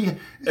as But we,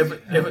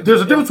 if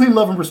there's a difference between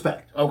love and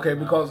respect. Okay,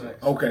 because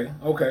okay.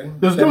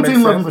 There's a difference That makes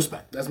between love and sense.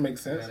 respect. That makes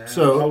sense. I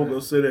So would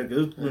go say that 'cause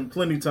there's been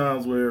plenty of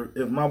times where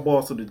if my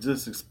boss would have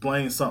just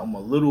explained something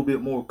a little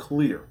bit more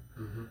clear,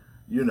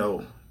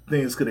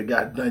 things could have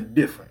got done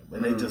different.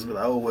 And they just be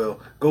like, oh, well,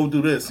 go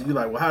do this. And you're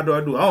like, well, how do I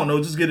do it? I don't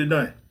know, just get it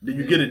done. Then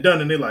you get it done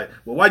and they're like,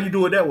 well, why you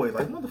do it that way?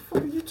 Like,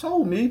 motherfucker, you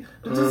told me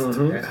to just,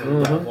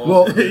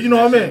 well, you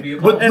know what I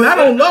mean? And I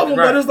don't love them,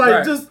 but it's like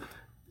Right. just,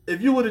 if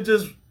you would have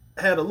just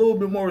had a little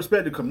bit more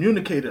respect to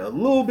communicate it a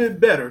little bit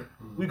better,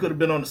 we could have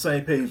been on the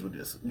same page with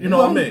this. You know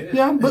what I mean?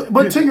 Yeah,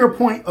 but to your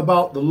point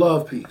about the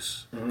love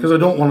piece, because I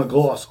don't want to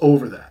gloss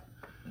over that.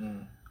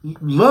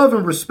 Love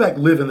and respect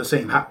live in the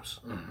same house.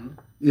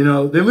 They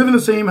live in the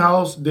same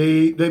house.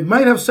 They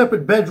might have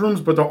separate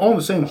bedrooms, but they're all in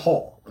the same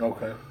hall.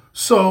 Okay.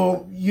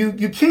 So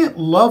you can't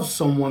love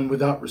someone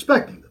without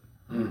respecting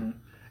them.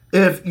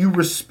 If you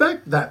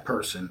respect that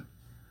person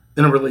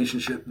in a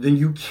relationship, then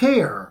you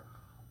care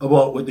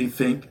about what they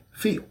think,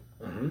 feel.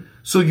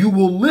 So you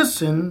will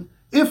listen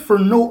if for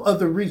no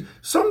other reason.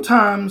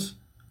 Sometimes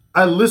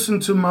I listen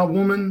to my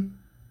woman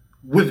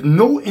with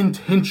no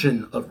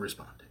intention of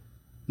responding.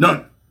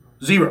 None.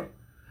 Zero.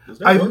 Does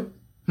that work?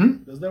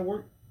 Does that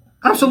work?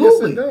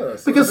 Absolutely.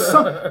 Yes, it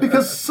does.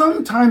 Because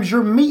sometimes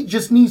your mate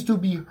just needs to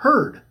be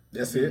heard.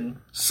 That's it.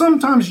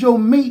 Sometimes your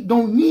mate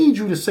don't need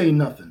you to say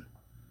nothing.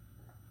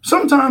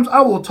 Sometimes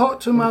I will talk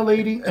to my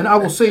lady and I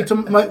will say to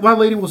my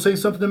lady will say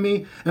something to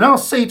me and I'll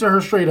say to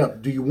her straight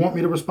up, do you want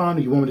me to respond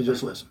or do you want me to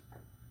just listen?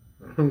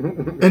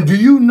 And do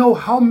you know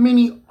how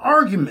many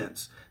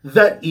arguments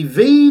that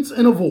evades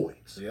and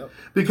avoids? Yep.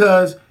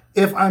 Because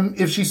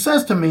if she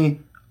says to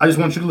me, I just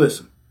want you to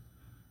listen,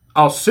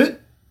 I'll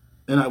sit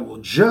and I will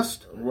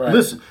just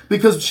listen.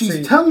 Because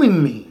she's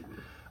telling me,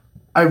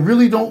 I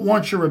really don't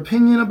want your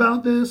opinion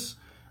about this.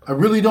 I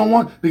really don't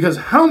want, because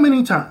how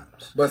many times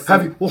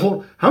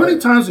how many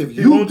times have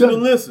You want you to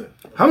listen.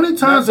 how many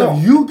times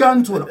have you gotten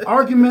into an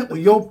argument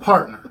with your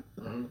partner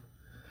and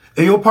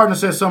your partner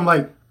says something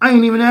like, I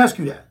ain't even ask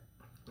you that?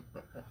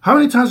 How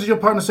many times has your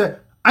partner said,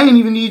 I ain't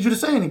even need you to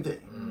say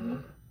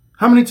anything?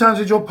 How many times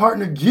did your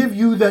partner give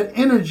you that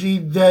energy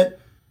that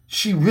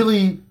she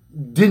really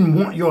didn't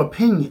want your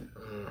opinion?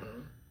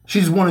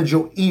 She just wanted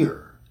your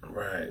ear.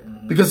 Right.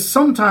 Because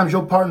sometimes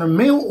your partner,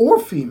 male or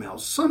female,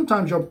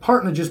 sometimes your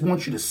partner just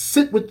wants you to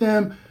sit with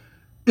them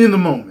in the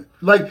moment.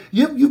 Like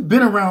you've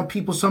been around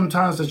people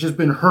sometimes that's just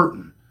been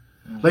hurting.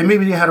 Like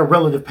maybe they had a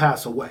relative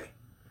pass away.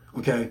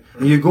 Okay.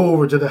 And you go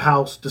over to the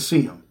house to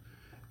see them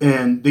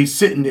and they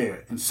sitting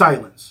there in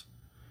silence.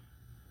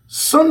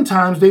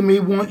 Sometimes they may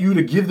want you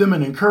to give them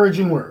an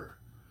encouraging word.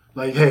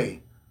 Like,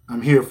 hey,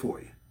 I'm here for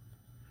you.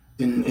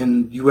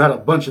 And you had a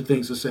bunch of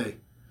things to say.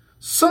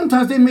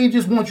 Sometimes they may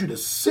just want you to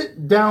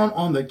sit down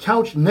on the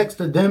couch next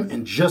to them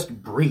and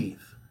just breathe.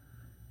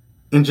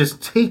 And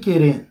just take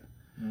it in.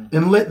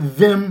 And let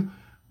them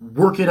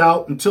work it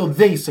out until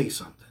they say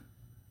something.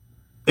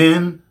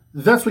 And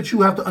that's what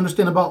you have to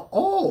understand about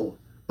all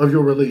of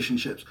your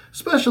relationships,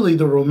 especially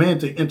the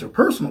romantic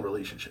interpersonal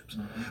relationships.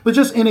 But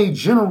just in a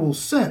general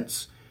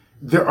sense,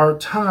 there are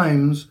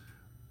times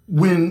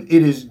when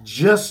it is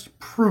just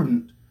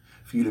prudent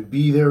for you to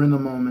be there in the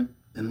moment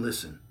and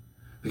listen.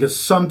 Because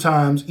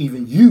sometimes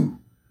even you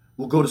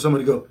will go to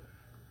somebody and go,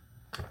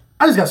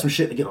 I just got some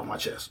shit to get off my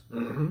chest.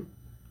 And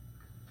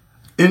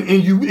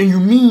you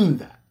mean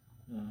that.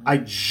 I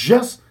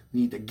just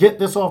need to get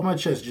this off my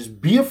chest.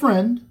 Just be a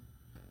friend,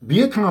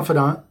 be a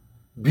confidant,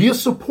 be a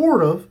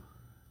supportive,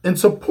 and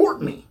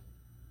support me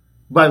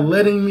by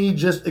letting me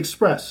just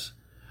express.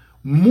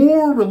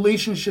 More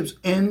relationships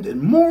end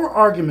and more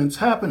arguments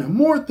happen and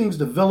more things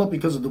develop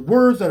because of the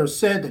words that are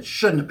said that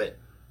shouldn't have been.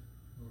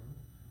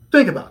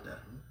 Think about that.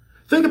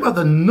 Think about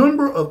the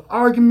number of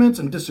arguments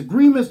and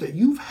disagreements that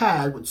you've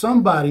had with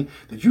somebody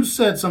that you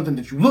said something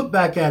that you look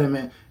back at and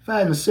man, if I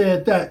hadn't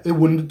said that, it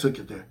wouldn't have took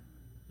you there.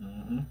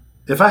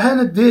 If I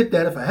hadn't did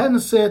that, if I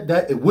hadn't said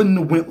that, it wouldn't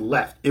have went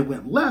left. It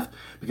went left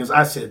because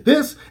I said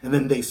this, and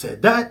then they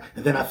said that,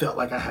 and then I felt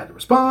like I had to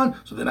respond,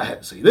 so then I had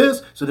to say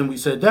this, so then we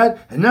said that,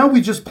 and now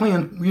we just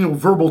playing,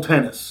 verbal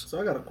tennis.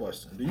 So I got a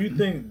question. Do you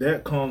think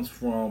that comes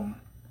from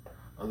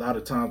a lot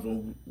of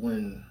times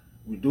when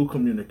we do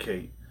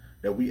communicate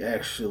that we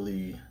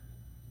actually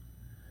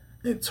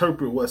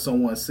interpret what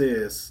someone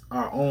says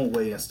our own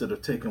way instead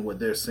of taking what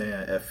they're saying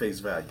at face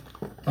value?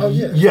 Oh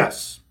yeah.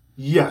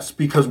 Yes,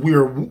 because we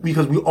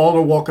all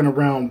are walking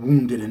around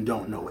wounded and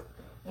don't know it.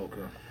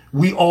 Okay.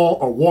 We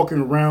all are walking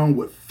around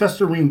with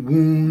festering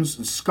wounds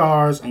and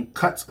scars and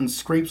cuts and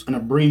scrapes and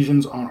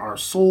abrasions on our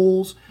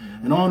souls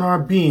and on our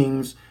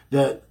beings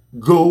that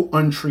go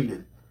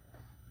untreated.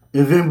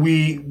 And then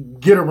we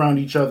get around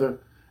each other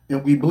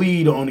and we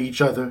bleed on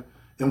each other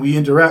and we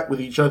interact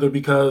with each other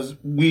because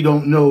we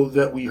don't know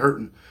that we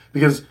hurting.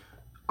 Because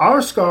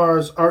our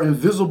scars are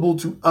invisible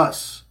to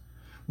us.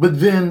 But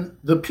then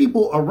the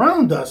people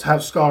around us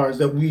have scars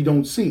that we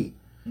don't see.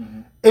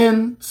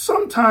 And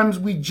sometimes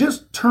we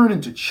just turn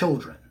into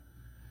children.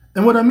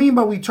 And what I mean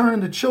by we turn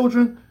into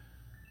children,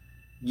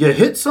 you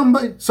hit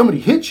somebody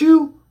hits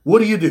you, what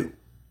do?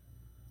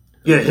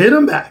 You hit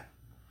them back.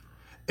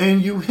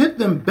 And you hit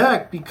them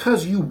back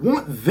because you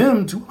want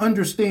them to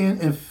understand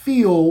and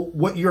feel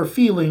what you're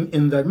feeling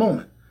in that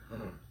moment.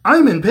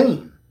 I'm in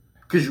pain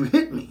because you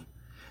hit me.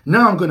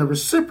 Now I'm going to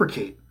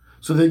reciprocate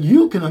so that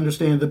you can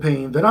understand the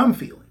pain that I'm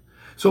feeling.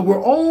 So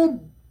we're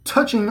all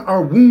touching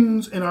our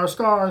wounds and our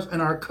scars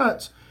and our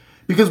cuts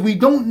because we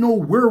don't know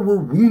where we're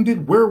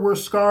wounded, where we're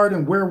scarred,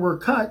 and where we're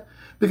cut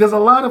because a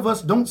lot of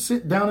us don't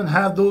sit down and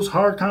have those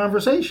hard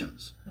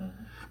conversations.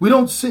 We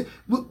don't sit.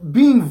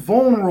 Being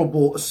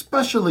vulnerable,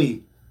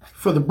 especially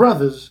for the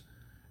brothers,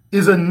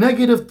 is a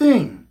negative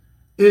thing.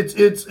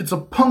 It's a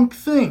punk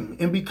thing.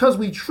 And because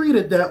we treat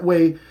it that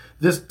way,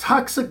 this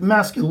toxic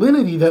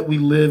masculinity that we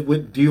live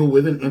with, deal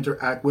with, and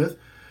interact with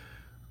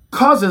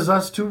causes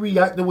us to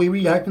react the way we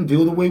react and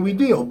deal the way we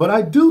deal. But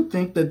I do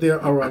think that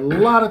there are a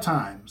lot of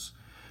times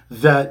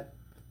that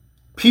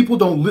people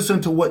don't listen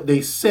to what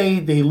they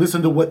say, they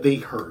listen to what they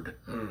heard.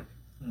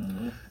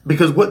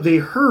 Because what they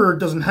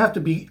heard doesn't have to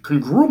be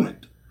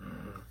congruent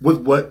with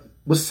what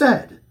was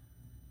said.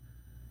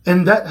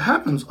 And that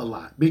happens a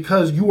lot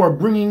because you are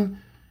bringing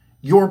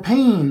your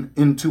pain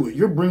into it.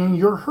 You're bringing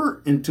your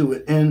hurt into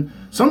it. And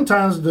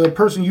sometimes the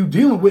person you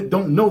dealing with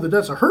don't know that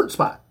that's a hurt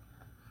spot.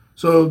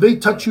 So they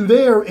touch you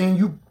there and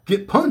you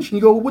get punched and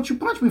you go, well, what you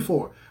punch me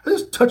for? I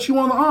just touch you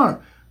on the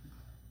arm.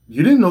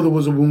 You didn't know there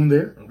was a wound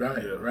there.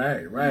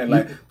 Right.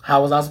 Like,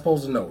 how was I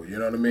supposed to know? You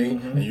know what I mean?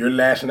 And you're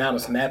lashing out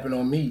and snapping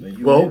on me. And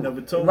you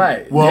never told me.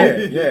 Right.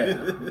 Well, yeah.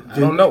 I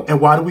don't know.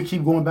 And why do we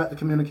keep going back to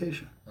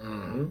communication?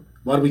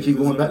 Why do we keep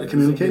going back to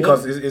communication?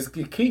 Because it's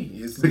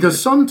key. Because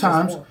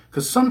sometimes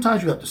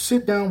you have to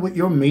sit down with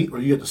your mate, or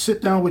you have to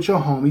sit down with your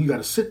homie, you got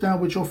to sit down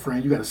with your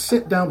friend, you got to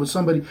sit down with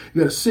somebody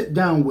you got to sit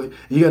down with,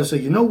 and you got to say,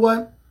 you know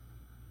what?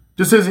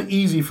 This isn't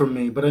easy for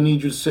me, but I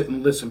need you to sit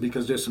and listen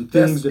because there's some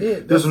things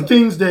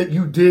things that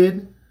you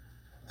did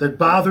that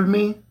bothered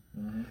me,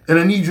 and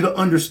I need you to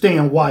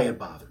understand why it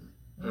bothered me.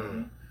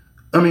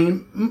 I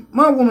mean,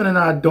 my woman and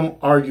I don't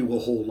argue a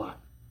whole lot.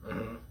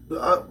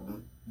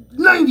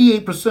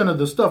 98% of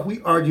the stuff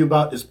we argue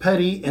about is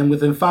petty, and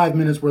within 5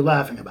 minutes we're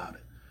laughing about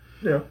it.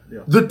 Yeah.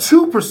 The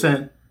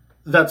 2%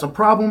 that's a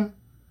problem,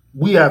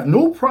 we have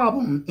no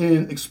problem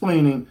in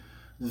explaining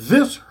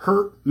this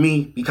hurt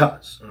me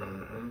because.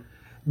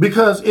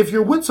 Because if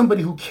you're with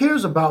somebody who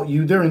cares about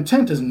you, their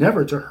intent is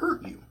never to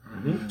hurt you.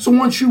 So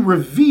once you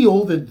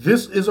reveal that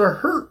this is a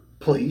hurt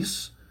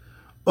place,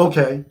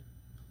 okay,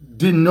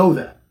 didn't know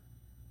that.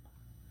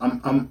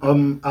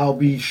 I'll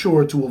be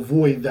sure to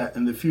avoid that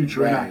in the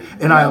future. Right.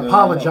 And I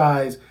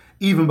apologize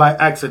even by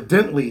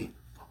accidentally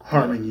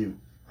harming you.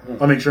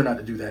 I'll make sure not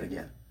to do that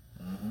again.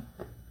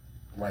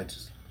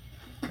 Righteous.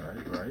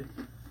 Right.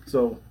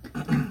 So,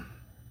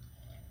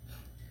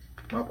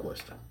 my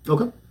question.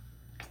 Okay.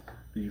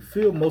 Do you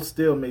feel most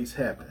stalemates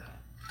happen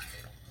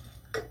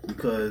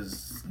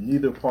because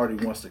neither party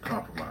wants to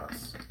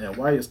compromise? And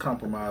why is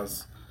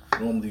compromise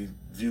normally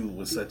viewed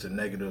with such a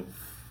negative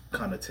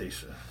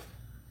connotation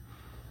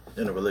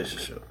in a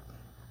relationship?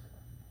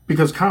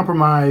 Because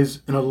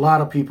compromise in a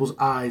lot of people's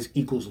eyes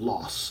equals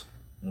loss.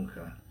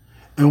 Okay.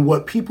 And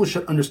what people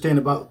should understand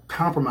about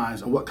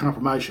compromise and what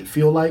compromise should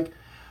feel like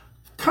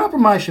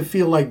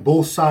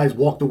both sides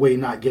walked away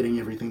not getting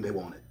everything they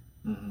wanted.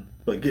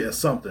 But getting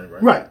something,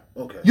 right? Right.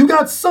 Okay. You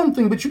got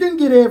something, but you didn't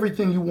get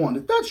everything you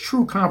wanted. That's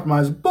true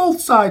compromise.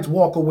 Both sides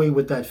walk away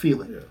with that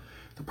feeling. Yeah.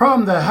 The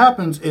problem that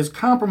happens is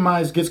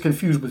compromise gets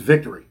confused with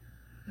victory.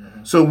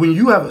 So when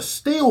you have a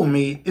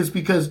stalemate, it's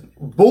because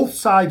both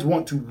sides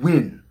want to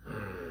win.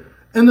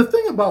 And the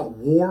thing about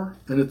war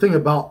and the thing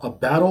about a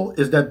battle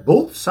is that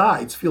both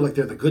sides feel like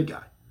they're the good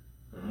guy.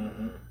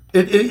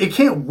 It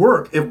can't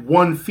work if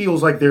one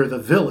feels like they're the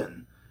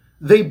villain.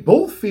 They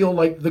both feel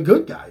like the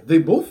good guy. They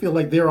both feel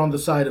like they're on the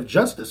side of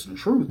justice and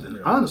truth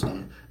and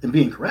honesty and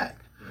being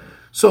correct.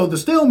 So the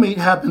stalemate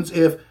happens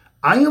if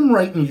I am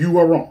right and you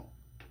are wrong.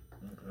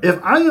 If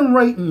I am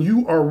right and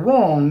you are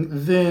wrong,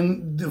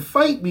 then the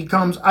fight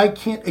becomes I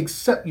can't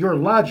accept your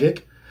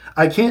logic.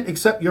 I can't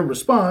accept your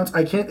response.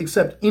 I can't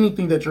accept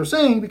anything that you're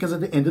saying because at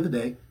the end of the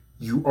day,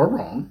 you are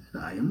wrong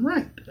and I am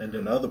right. And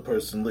then the other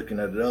person looking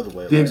at it the other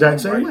way. The exact I'm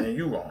same right way. And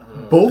you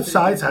wrong. Both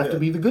sides have to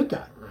be the good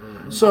guy.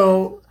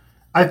 So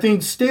I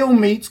think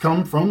stalemates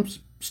come from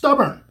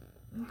stubborn.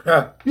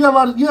 You got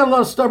a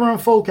lot of stubborn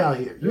folk out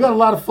here. You got a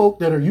lot of folk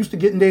that are used to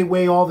getting their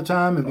way all the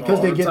time, and because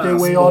All they the get time. their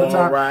way all the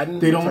Small time, riding.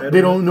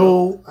 they don't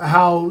know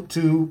how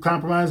to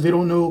compromise. They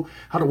don't know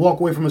how to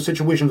walk away from a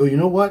situation. And go, you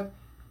know what?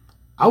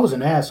 I was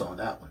an ass on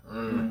that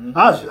one.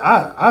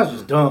 I was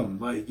just dumb.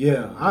 Like,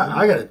 yeah,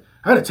 I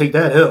gotta take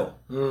that L.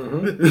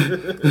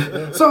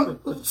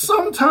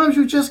 Sometimes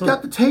you just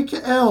got to take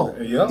your L.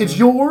 Yep. It's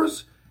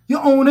yours. You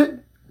own it.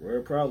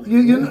 Where probably.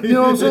 You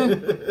know what I'm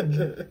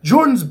saying?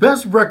 Jordan's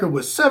best record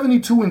was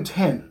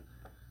 72-10.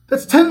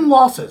 That's 10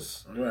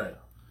 losses. Right.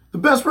 The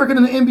best record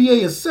in the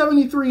NBA is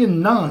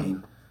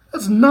 73-9.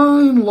 That's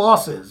 9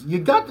 losses. You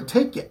got to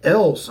take your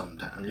L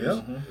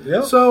sometimes.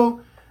 Yep.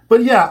 So,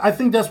 but yeah, I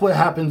think that's what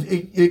happens.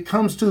 It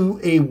comes to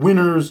a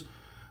winner's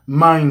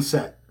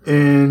mindset,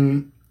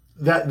 and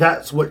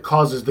that's what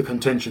causes the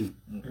contention,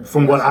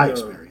 from what I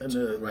experienced.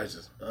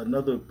 And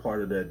another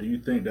part of that, do you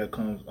think that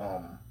comes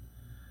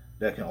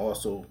that can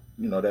also,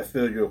 that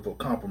failure of a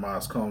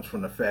compromise comes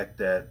from the fact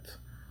that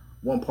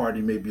one party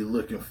may be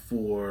looking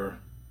for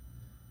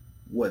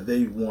what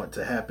they want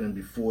to happen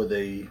before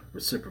they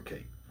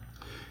reciprocate?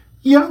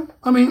 Yeah,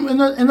 I mean,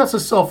 and that's a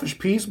selfish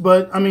piece,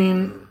 but I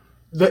mean,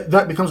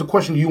 that becomes a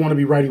question: do you want to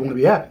be right? Or you want to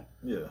be happy?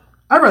 Yeah.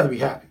 I'd rather be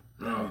happy.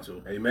 Me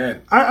too.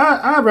 Amen.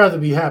 I'd rather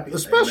be happy,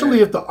 especially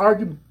if the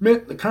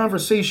argument, the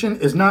conversation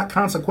is not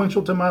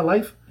consequential to my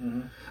life.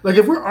 Like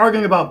if we're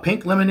arguing about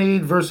pink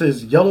lemonade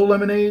versus yellow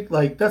lemonade,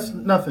 like that's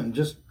nothing.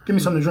 Just give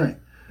me something to drink.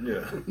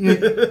 Yeah.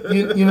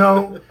 You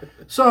know.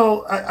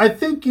 So I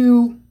think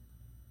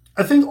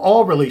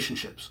all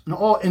relationships and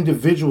all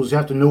individuals, you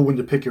have to know when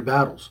to pick your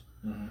battles.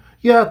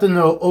 You have to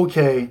know,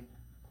 okay,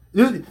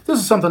 this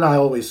is something I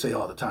always say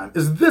all the time.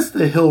 Is this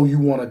the hill you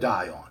want to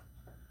die on?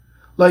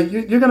 Like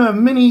you're going to have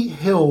many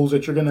hills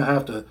that you're going to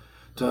have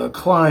to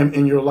climb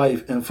in your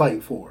life and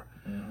fight for.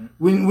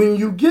 When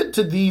you get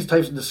to these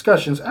types of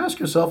discussions, ask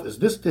yourself, is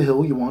this the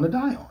hill you want to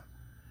die on?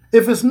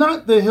 If it's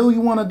not the hill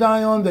you want to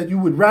die on, that you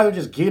would rather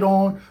just get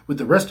on with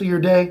the rest of your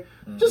day,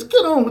 just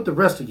get on with the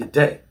rest of your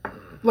day.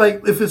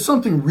 Like, if it's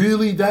something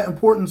really that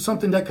important,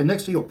 something that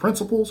connects to your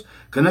principles,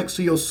 connects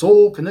to your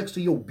soul, connects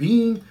to your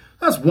being,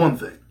 that's one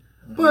thing.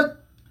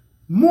 But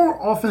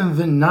more often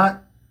than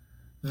not,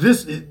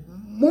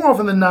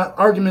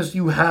 arguments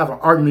you have are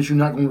arguments you're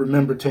not going to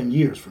remember 10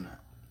 years from now.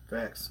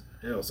 Facts.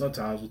 Hell,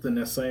 sometimes within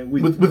that same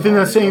week. Within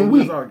that same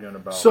week. Arguing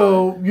about,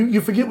 so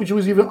you forget what you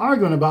was even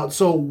arguing about.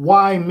 So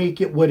why make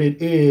it what it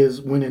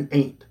is when it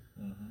ain't?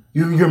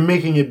 You're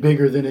making it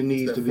bigger than it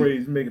needs to be.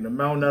 Phrase, making a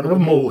mountain out of A a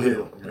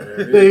molehill.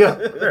 There you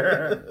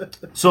go.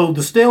 So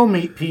the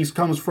stalemate piece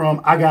comes from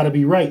I got to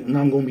be right, and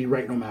I'm going to be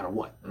right no matter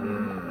what.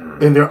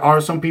 And there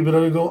are some people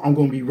that go, I'm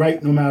going to be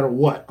right no matter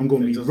what. I'm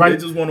going to be right. They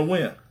just want to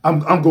win. I'm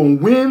going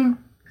to win,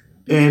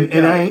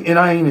 and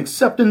I ain't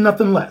accepting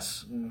nothing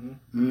less.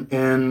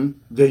 And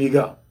there you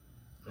go.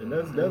 And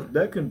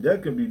that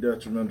can be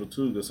detrimental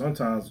too, because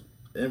sometimes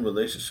in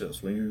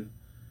relationships, when you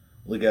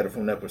look at it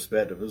from that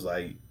perspective, it's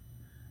like,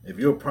 if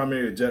your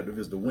primary objective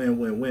is to win,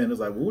 it's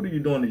like, well, what are you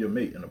doing to your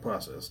mate in the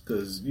process?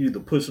 Because you're either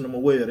pushing them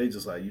away or they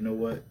just like, you know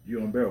what,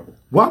 you're unbearable.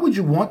 Why would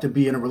you want to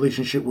be in a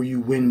relationship where you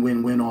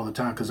win all the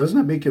time? Because doesn't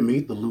that make your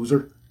mate the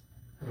loser?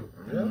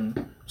 Yeah.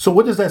 So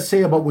what does that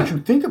say about what you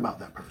think about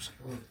that person?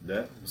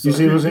 You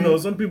see what I'm saying?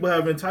 Some people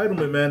have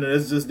entitlement, man, and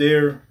it's just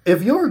their...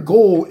 If your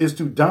goal is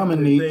to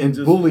dominate and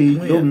bully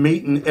your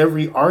mate in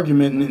every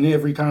argument and in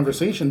every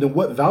conversation, then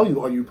what value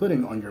are you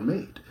putting on your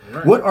mate?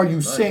 Right. What are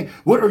you saying?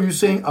 What are you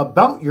saying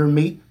about your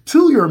mate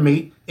to your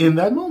mate in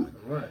that moment?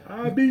 Right.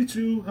 I beat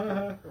you.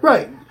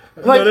 Right.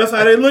 Like, that's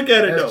how they look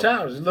at it, that's though.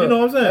 Childish. Look, you know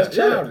what I'm saying? That's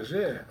childish,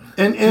 yeah.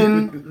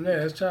 And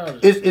yeah, it's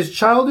childish. It's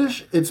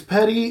childish. It's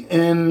petty,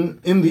 and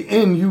in the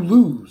end, you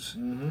lose.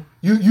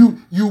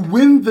 You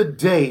win the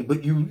day,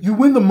 but you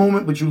win the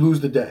moment, but you lose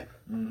the day.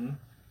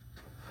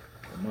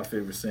 My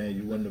favorite saying: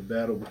 "You win the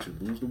battle, but you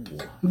lose the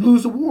war." You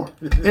lose the war,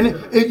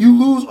 and you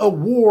lose a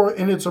war,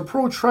 and it's a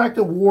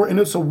protracted war, and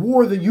it's a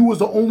war that you was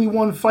the only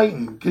one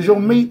fighting because your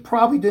mate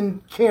probably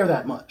didn't care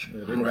that much.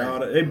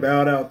 Yeah, they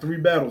bowed out 3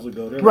 battles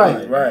ago. They're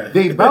Right. Right.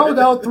 They bowed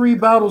out 3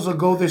 battles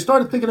ago. They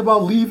started thinking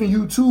about leaving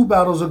you 2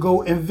 battles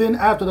ago, and then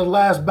after the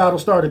last battle,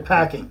 started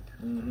packing.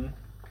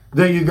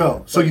 There you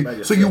go. So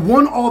you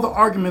won all the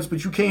arguments,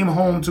 but you came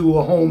home to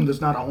a home that's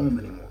not a home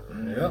anymore.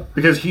 Yep.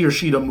 Because he or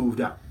she done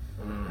moved out.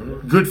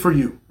 Good for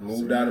you.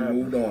 Moved out and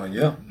moved on.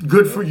 Yeah.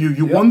 Good for you.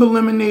 You won the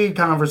lemonade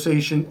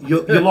conversation.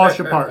 You lost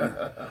your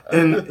partner.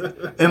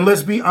 And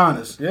let's be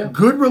honest. Yeah.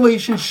 Good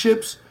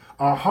relationships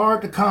are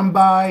hard to come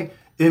by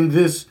in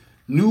this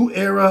new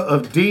era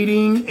of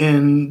dating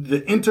and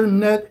the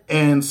internet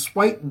and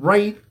swipe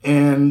right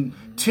and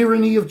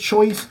tyranny of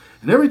choice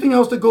and everything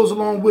else that goes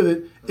along with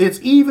it. It's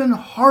even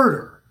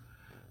harder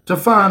to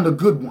find a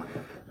good one.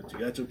 But you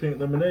got your pink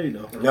lemonade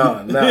though. No.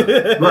 Right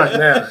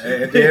now,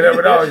 at the end of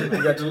it all, you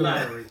got to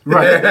lottery.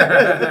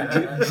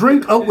 Right.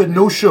 Drink up with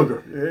no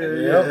sugar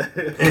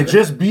Yep. and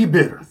just be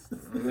bitter.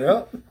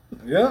 Yep.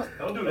 Yep.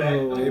 Don't do that.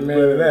 Amen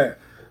to that.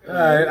 All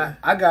right.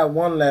 I got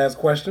one last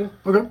question.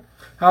 Okay.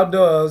 How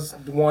does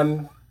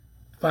one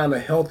find a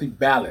healthy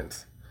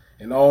balance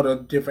in all the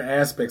different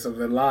aspects of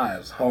their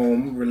lives,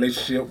 home,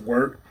 relationship,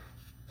 work,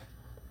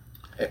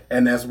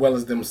 and as well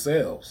as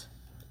themselves?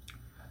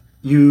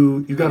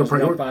 You got to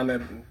Gotta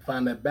prioritize.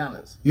 find that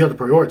balance. You have to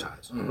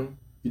prioritize.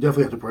 You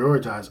definitely have to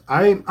prioritize.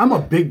 I'm a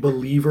big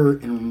believer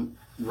in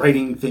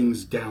writing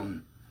things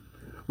down.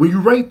 When you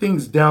write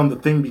things down, the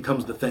thing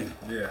becomes the thing.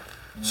 Yeah.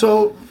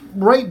 So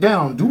write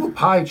down, do a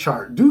pie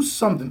chart, do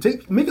something.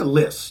 Make a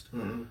list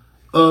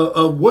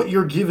of what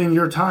you're giving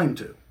your time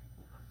to,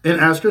 and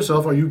ask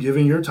yourself: are you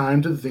giving your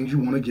time to the things you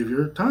want to give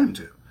your time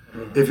to?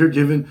 If you're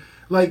giving,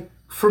 like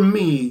for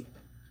me,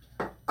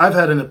 I've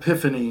had an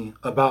epiphany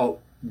about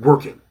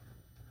working,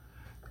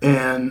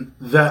 and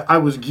that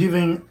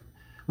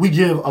we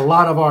give a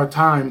lot of our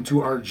time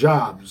to our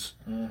jobs,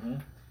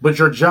 but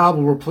your job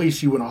will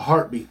replace you in a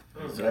heartbeat.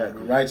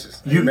 Exactly.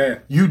 Righteous. You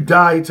Amen. you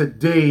die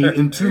today,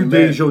 in 2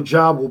 days your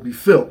job will be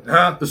filled.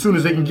 Huh? As soon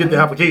as they can get the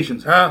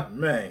applications. Huh?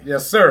 Man,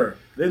 Yes, sir.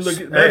 they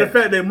matter of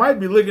fact, they might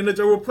be looking at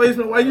your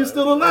replacement while you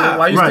still alive.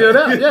 Why you Right. still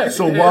there? Yeah.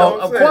 So yeah, while-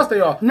 of course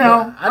they are.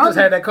 Now, I just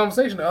had that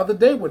conversation the other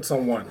day with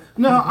someone.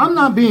 Now, I'm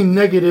not being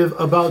negative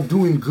about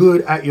doing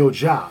good at your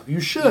job. You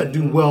should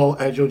do well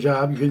at your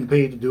job. You're getting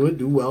paid to do it.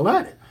 Do well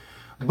at it.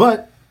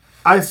 But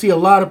I see a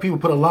lot of people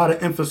put a lot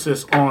of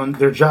emphasis on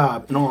their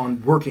job and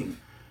on working.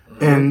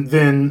 And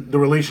then the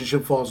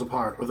relationship falls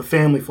apart or the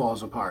family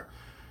falls apart.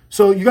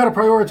 So you got to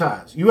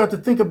prioritize. You have to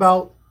think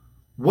about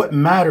what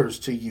matters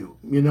to you,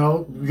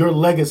 your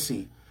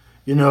legacy.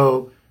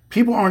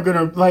 People aren't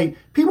going to,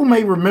 people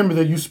may remember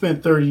that you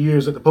spent 30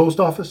 years at the post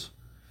office,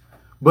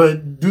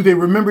 but do they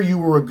remember you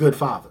were a good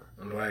father?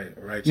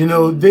 Right.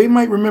 They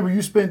might remember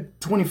you spent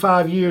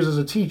 25 years as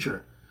a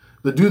teacher,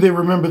 but do they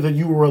remember that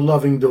you were a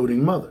loving,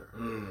 doting mother?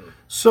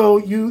 So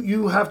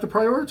you have to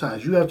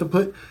prioritize.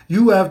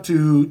 You have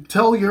to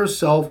tell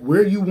yourself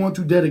where you want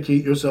to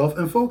dedicate yourself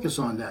and focus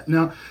on that.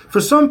 Now,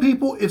 for some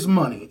people, it's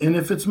money. And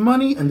if it's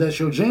money and that's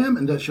your jam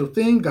and that's your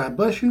thing, God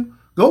bless you,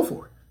 go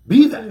for it.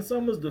 Be And that.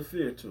 some is the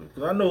fear too,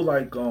 because I know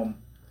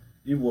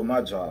even with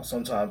my job,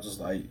 sometimes it's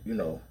like we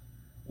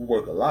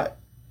work a lot.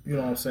 You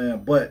know what I'm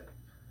saying? But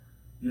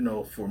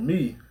for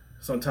me,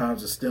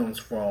 sometimes it stems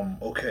from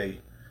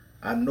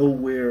I know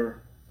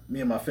where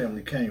me and my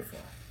family came from.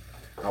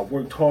 I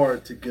worked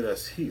hard to get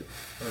us here.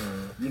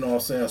 You know what I'm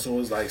saying? So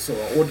it's like,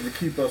 in order to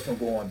keep us from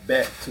going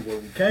back to where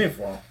we came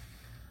from,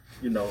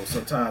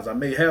 sometimes I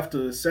may have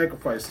to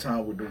sacrifice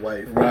time with the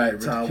wife, Right,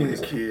 with time the with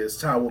the kids,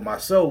 time with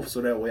myself,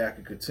 so that way I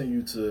can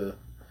continue to,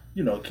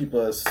 keep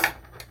us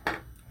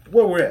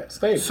where we're at.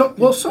 Stay.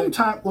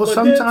 Sometimes But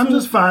then, too,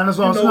 it's fine as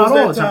long as it's it's not all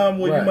that the time. time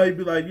where Right. you might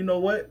be like, you know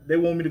what? They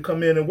want me to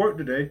come in and work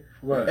today.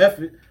 Right. F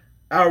it.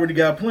 I already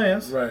got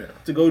plans Right.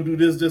 to go do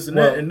this, and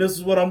Well- that, and this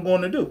is what I'm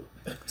going to do.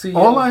 See,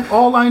 All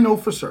I know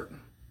for certain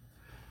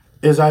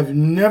is I've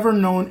never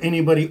known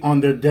anybody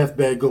on their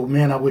deathbed go,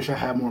 man, I wish I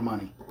had more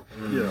money.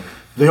 Yeah.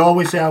 They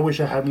always say, I wish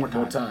I had more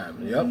time. time.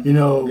 Yep.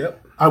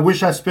 Yep. I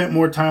wish I spent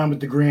more time with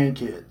the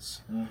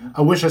grandkids.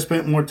 I wish I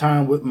spent more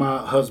time with my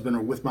husband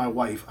or with my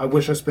wife. I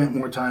wish I spent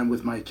more time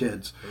with my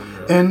kids.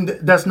 And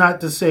that's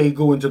not to say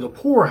go into the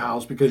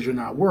poorhouse because you're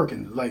not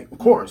working. Of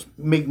course,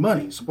 make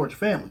money, support your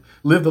family,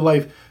 live the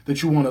life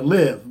that you want to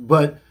live.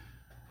 But,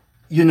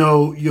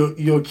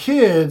 your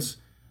kids,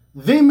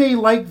 they may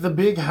like the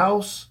big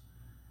house,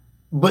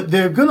 but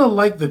they're going to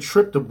like the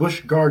trip to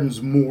Busch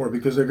Gardens more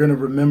because they're going to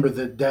remember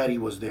that daddy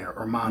was there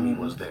or mommy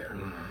was there.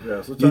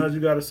 Yeah, sometimes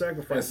you got to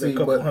sacrifice And see, that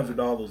couple but-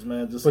 $100,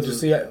 man. But you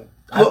see,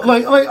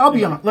 I'll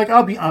be honest.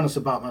 I'll be honest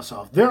about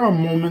myself. There are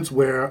moments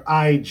where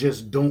I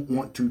just don't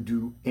want to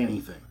do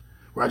anything,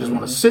 where I just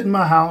want to sit in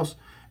my house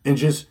and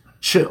just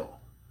chill.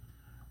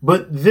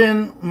 But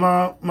then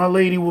my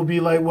lady will be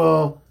like,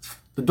 "Well,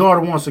 the daughter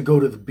wants to go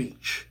to the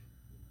beach,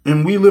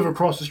 and we live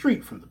across the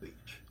street from the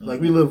beach.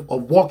 We live a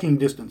walking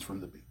distance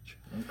from the beach.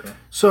 Okay.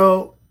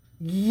 So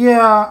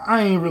yeah,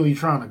 I ain't really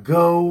trying to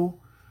go,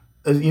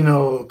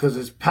 because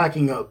it's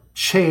packing up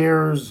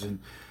chairs and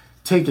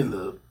taking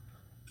the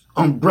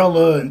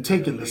umbrella and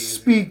taking the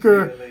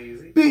speaker.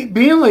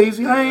 Being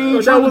lazy. I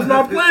ain't. That was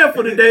my plan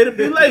for the day, to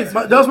be lazy.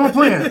 That's my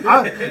plan.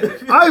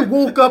 I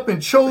woke up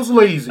and chose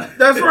lazy.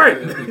 That's right.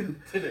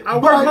 I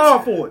worked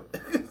hard for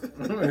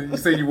it. You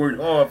say you worked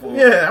hard for it.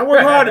 Yeah, I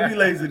worked hard to be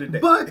lazy today.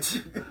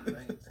 But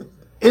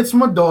it's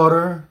my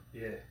daughter.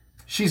 Yeah.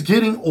 She's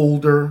getting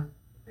older.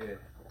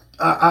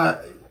 Yeah.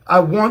 I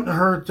want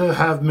her to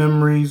have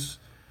memories.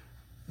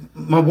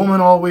 My woman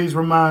always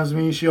reminds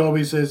me, she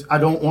always says, I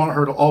don't want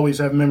her to always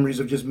have memories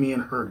of just me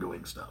and her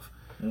doing stuff.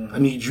 I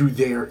need you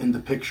there in the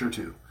picture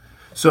too.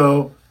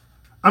 So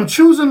I'm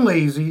choosing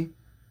lazy,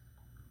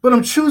 but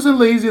I'm choosing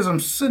lazy as I'm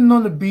sitting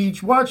on the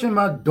beach watching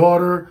my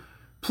daughter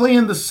play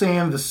in the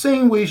sand the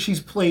same way she's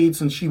played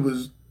since she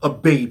was a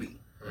baby.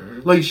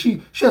 Like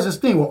she has this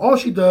thing where all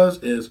she does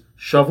is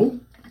shovel,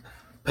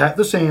 pat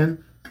the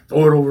sand,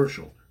 throw it over her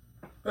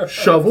shoulder.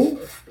 Shovel,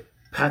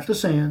 pat the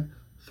sand,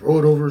 throw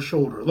it over her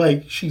shoulder.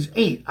 Like she's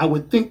 8. I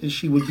would think that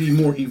she would be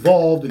more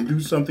evolved and do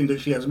something that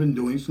she hasn't been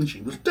doing since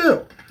she was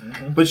 2.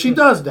 But she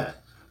does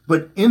that.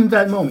 But in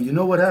that moment, you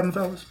know what happened,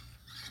 fellas?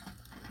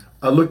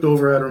 I looked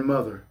over at her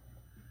mother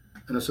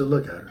and I said,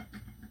 look at her.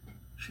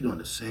 She's doing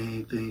the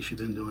same thing she's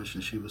been doing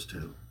since she was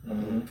 2.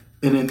 And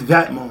in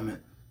that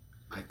moment,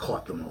 I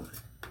caught the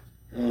moment.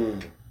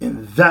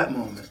 In that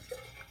moment,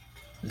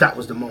 that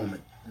was the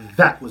moment.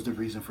 That was the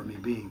reason for me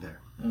being there.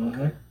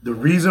 The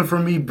reason for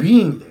me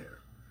being there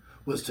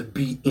was to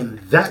be in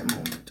that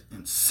moment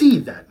and see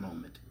that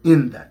moment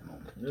in that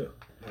moment. Yeah.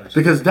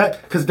 Because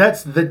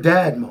that's the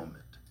dad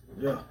moment.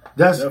 Yeah.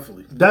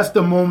 Definitely. That's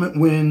the moment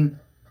when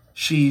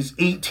she's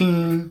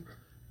 18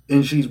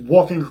 and she's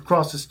walking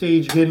across the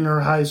stage, getting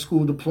her high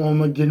school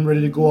diploma, getting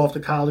ready to go off to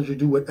college or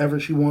do whatever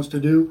she wants to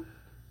do.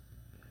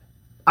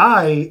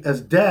 I, as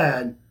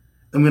dad,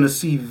 am going to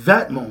see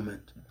that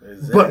moment,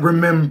 but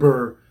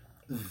remember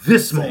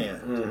this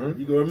moment.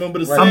 You gonna remember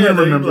the sand. I'm going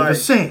to remember the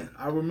sand.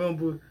 I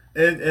remember,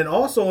 and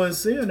also in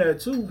seeing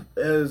that too,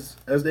 as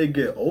they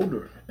get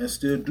older and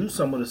still do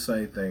some of the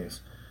same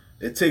things,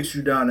 it takes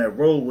you down that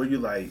road where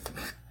you're like,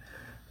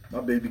 my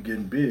baby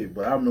getting big,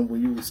 but I remember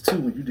when you was 2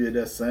 when you did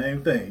that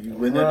same thing. You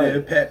went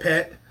there,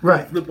 pat,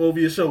 right, flip over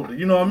your shoulder.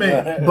 You know what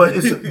I mean? But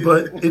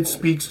it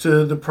speaks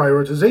to the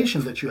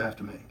prioritization that you have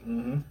to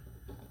make.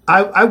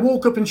 I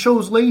woke up and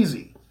chose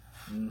lazy,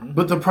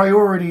 but the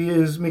priority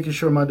is making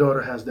sure my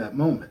daughter has that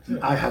moment.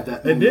 I have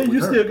that moment. And then you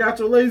with her. still got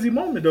your lazy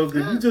moment though,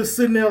 because you just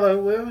sitting there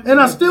like, well.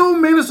 And I still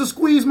managed to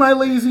squeeze my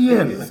lazy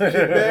in.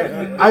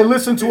 I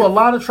listened to a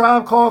lot of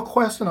Tribe Called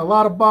Quest and a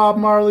lot of Bob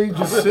Marley,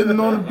 just sitting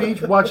on the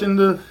beach watching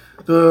the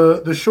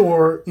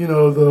shore,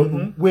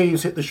 the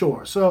waves hit the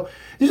shore. So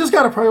you just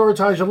got to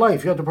prioritize your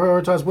life. You have to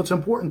prioritize what's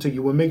important to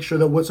you and make sure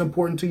that what's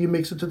important to you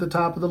makes it to the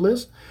top of the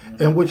list.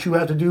 And what you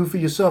have to do for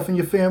yourself and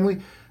your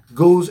family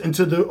goes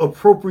into the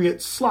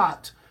appropriate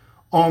slot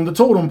on the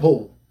totem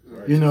pole.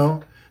 Right.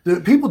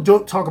 The people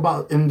don't talk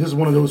about, and this is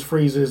one of those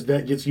phrases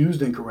that gets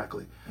used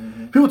incorrectly.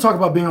 People talk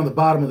about being on the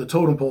bottom of the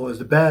totem pole as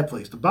the bad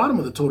place. The bottom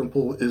of the totem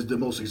pole is the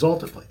most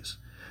exalted place.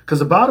 Because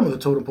the bottom of the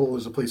totem pole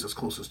is the place that's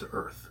closest to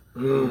earth.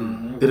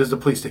 It is the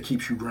place that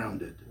keeps you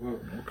grounded.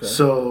 Okay.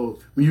 So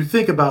when you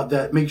think about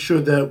that, make sure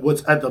that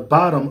what's at the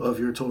bottom of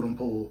your totem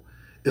pole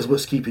is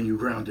what's keeping you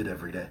grounded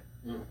every day.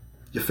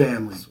 Your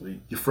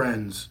family, your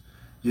friends,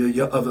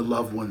 your other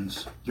loved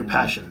ones, your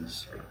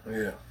passions.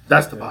 Yeah.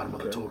 That's the bottom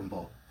of the totem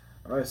pole.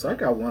 All right, so I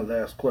got one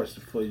last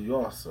question for you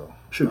also.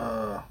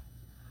 Sure.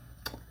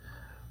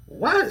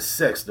 Why is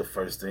sex the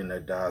first thing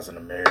that dies in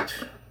a marriage?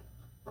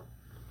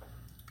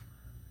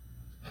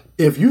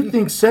 If you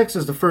think sex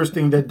is the first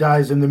thing that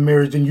dies in the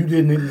marriage, then you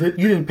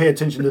didn't pay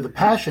attention to the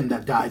passion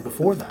that died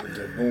before that.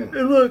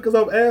 And look, because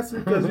I'm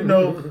asking,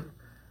 because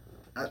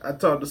I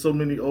talked to so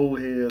many old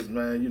heads,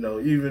 man.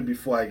 Even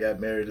before I got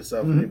married and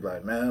stuff, they be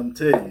like, man, I'm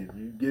telling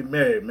you, you get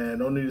married, man,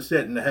 don't need to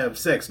sit and have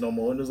sex no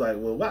more. And it's like,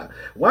 well,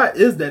 why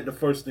is that the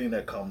first thing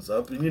that comes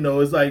up? And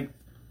it's like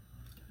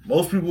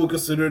most people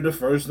consider it the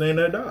first thing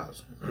that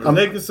dies.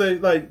 They can say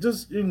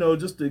just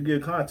to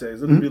give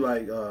context, it'll be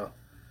like.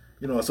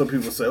 Some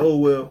people say, oh,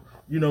 well,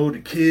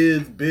 the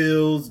kids,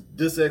 bills,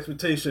 this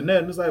expectation, that.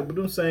 And it's like, but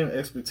them same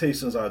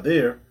expectations are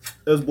there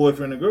as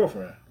boyfriend and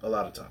girlfriend a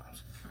lot of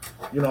times.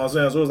 You know what I'm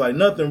saying? So it's like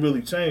nothing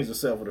really changed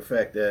except for the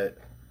fact that,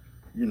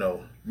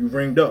 you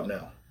ringed up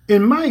now.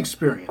 In my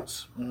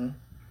experience,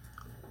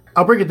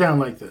 I'll break it down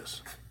like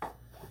this.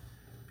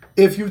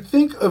 If you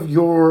think of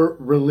your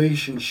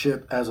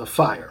relationship as a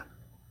fire,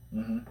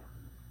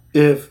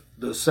 if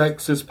the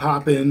sex is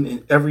popping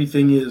and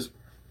everything is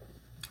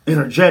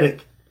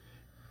energetic,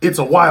 it's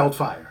a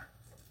wildfire.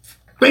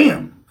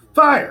 Bam!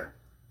 Fire.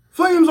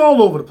 Flames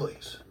all over the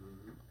place.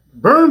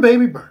 Burn,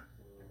 baby, burn.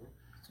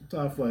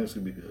 Sometimes flames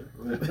can be good.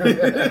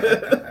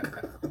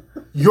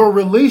 Your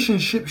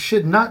relationship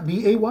should not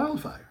be a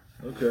wildfire.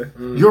 Okay.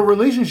 Your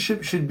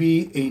relationship should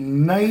be a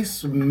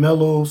nice,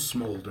 mellow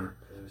smolder.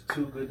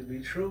 too good to be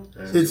true.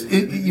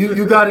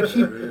 You got to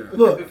keep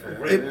look.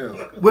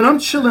 When I'm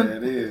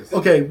chilling,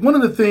 okay. One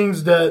of the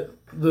things that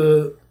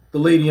the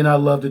lady and I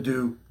love to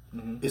do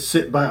is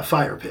sit by a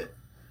fire pit.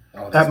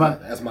 Oh,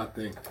 that's my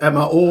thing. At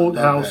my old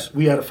house,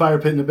 we had a fire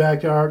pit in the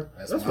backyard.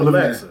 That's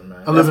relaxing,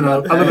 man. I live in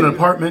an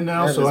apartment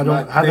now, so I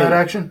don't have that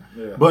action.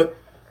 Yeah. But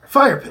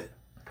fire pit,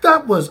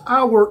 that was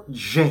our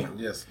jam.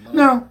 Yes.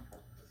 Now,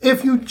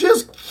 if you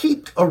just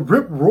keep a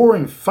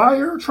rip-roaring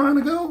fire trying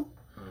to go,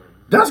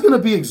 that's going to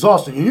be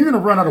exhausting, and you're going to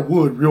run out of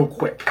wood real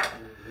quick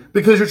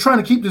because you're trying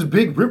to keep this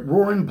big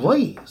rip-roaring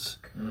blaze.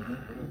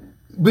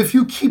 But if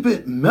you keep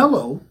it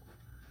mellow,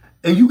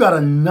 and you got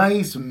a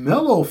nice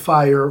mellow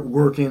fire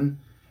working,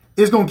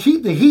 it's going to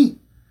keep the heat,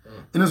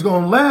 and it's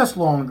going to last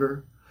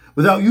longer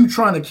without you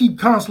trying to keep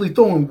constantly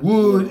throwing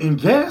wood and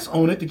gas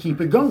on it to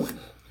keep it going.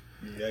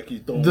 Yeah,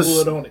 keep throwing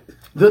wood on it.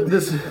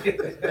 This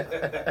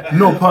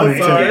no pun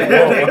intended.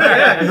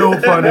 No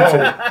pun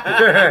intended.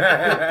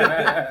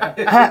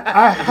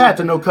 I had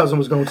to know cousin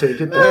was going to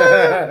take it.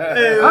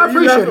 Hey, I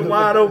appreciate it.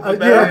 Wide open,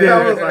 man. Yeah, I did.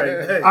 I was like,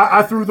 hey.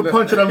 I threw the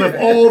punch and I left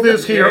all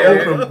this here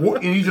open,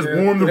 and he just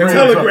warmed the ribs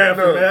up.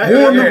 Telegraphing, man.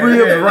 Warmed the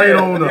ribs right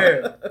on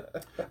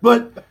up.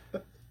 But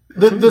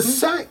the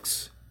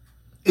sex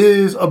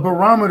is a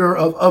barometer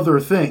of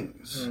other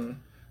things.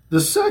 The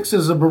sex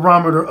is a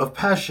barometer of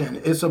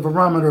passion. It's a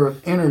barometer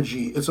of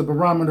energy. It's a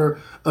barometer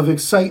of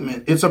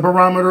excitement. It's a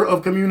barometer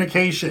of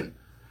communication.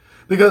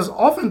 Because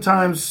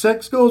oftentimes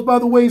sex goes by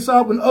the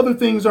wayside when other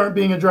things aren't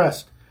being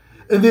addressed.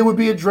 And they would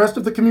be addressed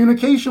if the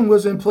communication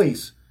was in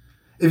place.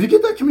 If you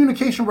get that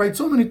communication right,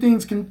 so many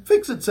things can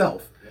fix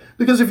itself.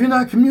 Because if you're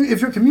not if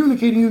you're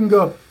communicating, you can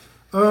go,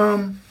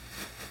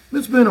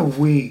 it's been a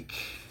week.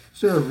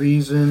 Is there a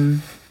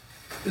reason?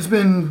 It's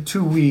been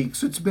 2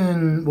 weeks. It's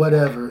been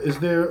whatever. Is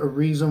there a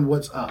reason?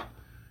 What's up?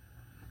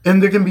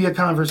 And there can be a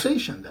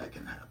conversation that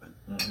can happen.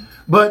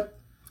 But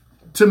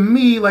to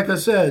me, like I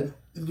said,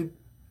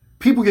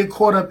 people get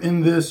caught up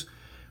in this,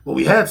 well,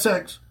 we had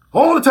sex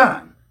all the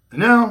time. And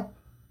now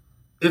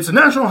it's a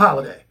national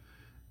holiday.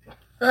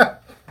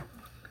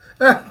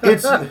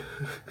 It's...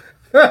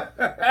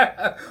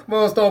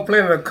 We'll start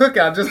playing a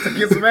cookout just to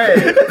get some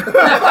ass.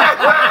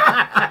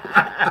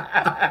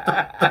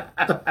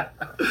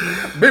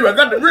 Baby, I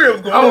got the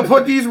ribs going. I'm going to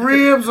put these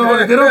ribs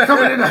on and then I'm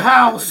coming in the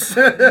house.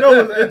 You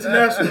know, it's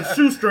International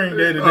Shoestring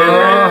Day today,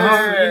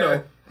 man. You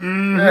know.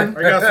 I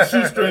got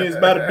some shoestrings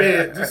by the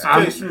bed, just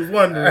in case you was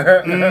wondering.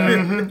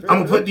 I'm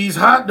going to put these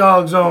hot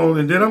dogs on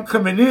and then I'm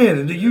coming in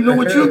and then you know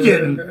what you're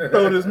getting.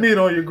 Throw this meat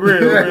on your grill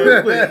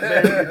real quick,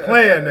 man. You're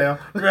playing now.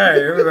 Right,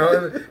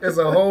 it's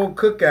a whole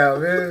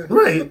cookout, man.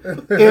 Right.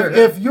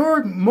 If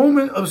your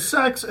moment of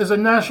sex is a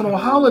national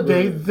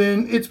holiday,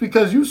 then it's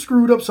because you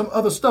screwed up some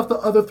other stuff the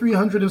other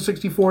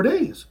 364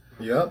 days.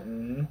 Yep.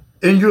 And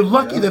you're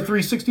lucky that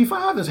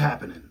 365 is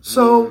happening.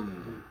 So,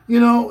 you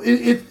know,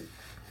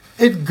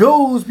 it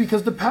goes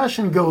because the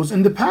passion goes.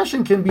 And the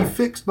passion can be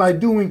fixed by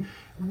doing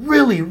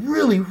really,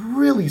 really,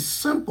 really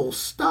simple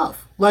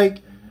stuff.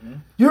 Like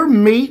your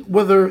mate,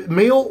 whether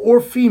male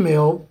or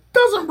female,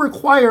 doesn't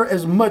require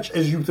as much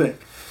as you think.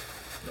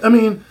 I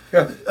mean,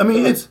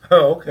 it's...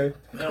 Oh, okay.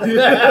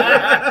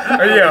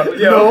 Yeah,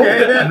 No,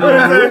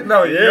 okay.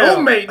 No, your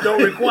mate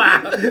don't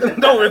require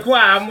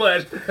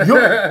much.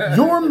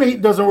 Your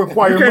mate doesn't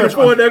require You can't much.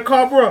 afford that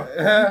car, bro.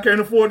 You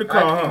can't afford the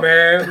car, huh?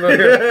 Man, look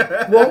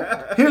here. Well,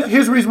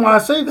 here's the reason why I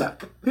say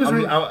that.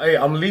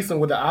 I'm leasing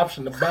with the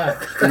option to buy.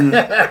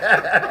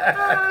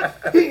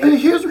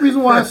 Here's the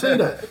reason why I say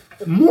that.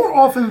 More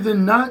often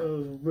than not,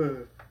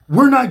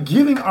 we're not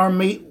giving our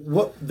mate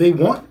what they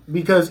want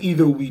because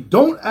either we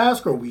don't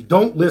ask or we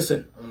don't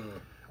listen.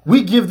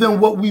 We give them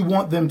what we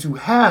want them to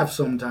have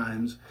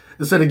sometimes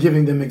instead of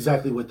giving them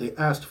exactly what they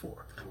asked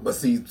for. But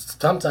see,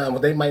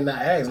 sometimes they might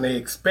not ask and they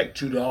expect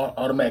you to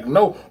automatically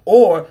know,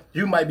 or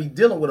you might be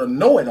dealing with a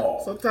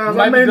know-it-all. Sometimes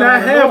I may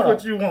not have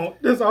what you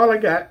want. That's all I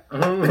got.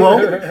 Well,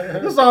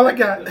 That's all I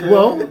got.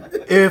 well,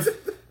 if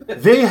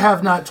they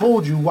have not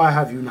told you, why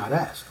have you not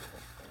asked?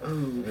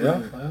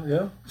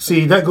 Yeah.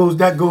 See, that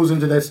goes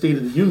into that State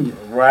of the Union.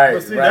 Right.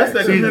 But see, that's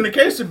that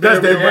communication That's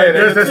barrier that, right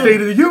there, that's that too.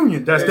 State of the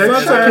Union. That's that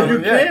Sometimes shit. you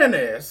can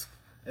ask,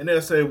 and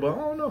they'll say, well, I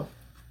don't know.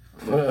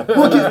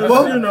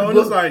 Well, You know, and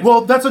it's like-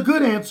 well, that's a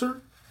good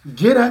answer.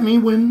 Get at me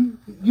when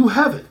you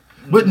have it.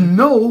 But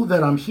know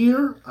that I'm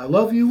here, I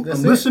love you,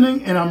 I'm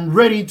listening, and I'm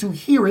ready to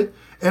hear it,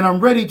 and I'm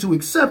ready to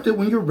accept it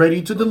when you're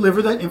ready to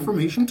deliver that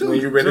information to When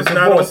me. you're ready Just to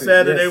not on voice it,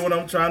 Saturday yes. when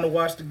I'm trying to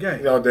watch the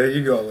game. Oh, there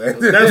you go, man.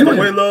 That's the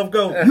way love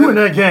goes. You in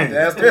that game.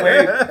 That's the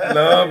way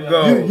love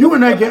goes. You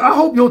in that game. I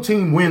hope your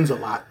team wins a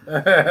lot.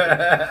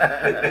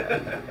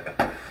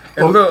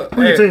 And look,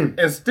 who your team?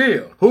 And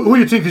still. Who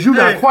your team? Because you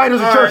got Hey, quiet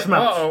as a all church right,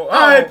 mouse. All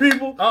right,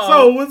 people.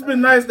 So it's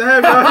been nice to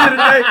have y'all here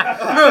today.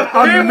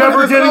 I'm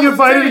never getting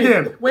invited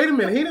again. Wait a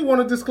minute. He didn't want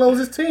to disclose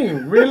his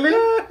team. Really?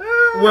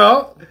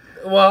 Well,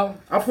 Well,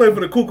 I play for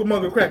the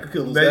Cucamonga Cracker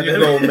Killers. there you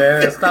go,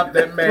 man. Stop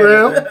that man.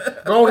 Well.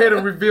 Go ahead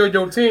and reveal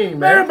your team,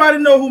 man. Everybody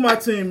know who my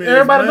team is.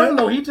 Everybody man. don't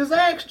know. He just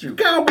asked you.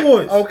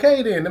 Cowboys.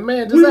 Okay, then. The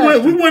man just We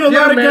asked win. you. We win a Yeah,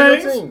 lot of man, your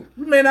games. team.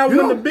 We may not You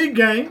win know- the big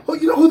game. Well,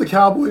 you know who the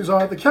Cowboys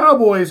are? The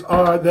Cowboys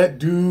are that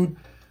dude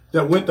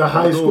that went to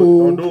high Don't do it.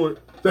 school. Don't do it.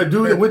 That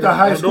dude that went to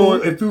high Don't do school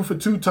it. and threw for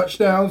 2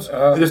 touchdowns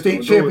in the state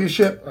Don't do it.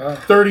 championship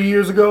 30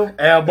 years ago.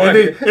 Al And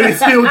Bundy. they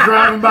still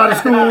driving by the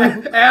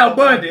school. Al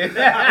Bundy. And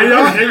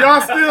y'all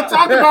still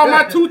talking about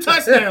my 2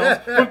 touchdowns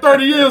from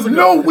 30 years ago.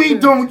 No, we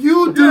don't.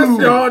 You do.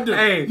 Yes, y'all do.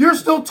 Hey, You're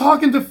still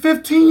talking to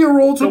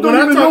 15-year-olds who So when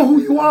don't I even talk- know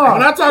who you are.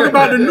 When I talk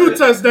about the new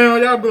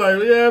touchdown, y'all be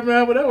like, yeah,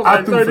 man, but that was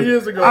like 30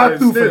 years ago. I Like,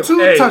 threw for still. 2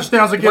 Hey,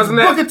 touchdowns against wasn't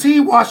that- Booker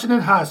T. Washington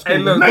High School.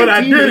 Hey, look, But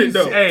I did it,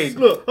 though. 1986. Hey,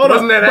 Look, hold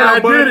wasn't on. that But Al I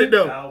Bundy? did it,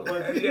 though.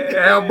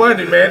 Al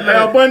Bundy, man.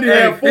 Al Bundy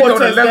had 4 he throw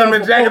the touchdowns Leatherman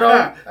from jacket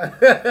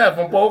Polk on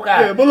from Polk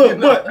High. Yeah, but look,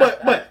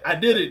 but I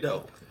did it,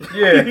 though.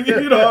 Yeah.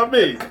 You know what I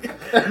mean?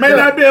 May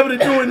not be able to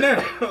do it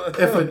now.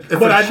 If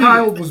But I a did.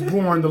 child was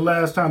born the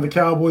last time the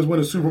Cowboys won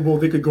a Super Bowl,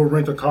 they could go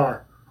rent a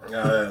car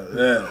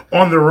Yeah.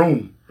 on their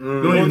own.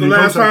 When was the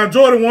last time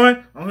Jordan won?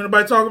 I don't hear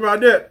nobody talk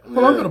about that.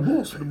 Well, I'm not a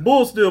Bulls The fan.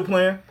 Bulls still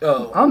playing.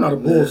 I'm not a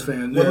Bulls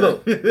fan. Well,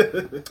 look,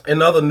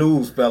 in other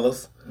news,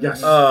 fellas,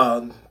 Yes.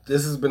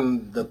 this has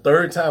been the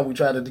 3rd time we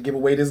tried to give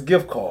away this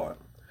gift card.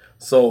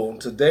 So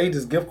today,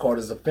 this gift card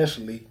is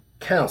officially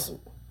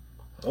canceled.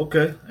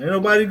 Okay. Ain't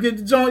nobody get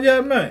the joint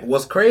yet, man.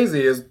 What's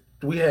crazy is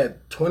we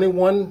had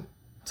 21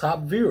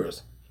 top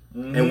viewers,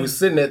 and we're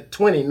sitting at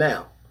 20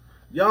 now.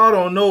 Y'all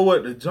don't know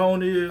what the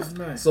joint is,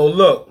 man. So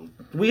look,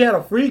 we had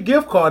a free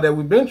gift card that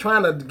we've been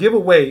trying to give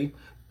away.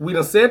 We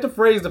done said the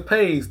phrase the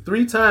pays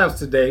 3 times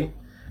today,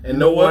 and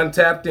no know what? one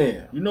tapped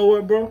in. You know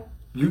what, bro?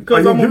 You- Because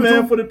are you I'm a gonna give it to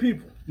man him? for the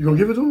people. You gonna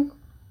give it to him?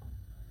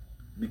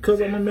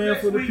 Because I'm a man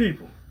for the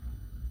people.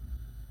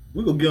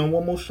 We gonna give him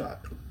one more shot.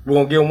 We're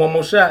gonna give him one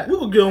more shot. We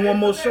gonna give him one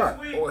more shot.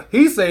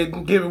 He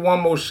said give it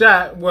one more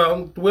shot.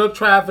 Well, we'll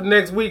try it for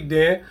next week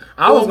then.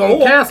 I was gonna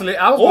Or- cancel it.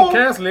 or- gonna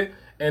cancel it,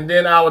 and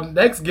then our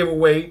next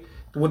giveaway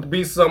would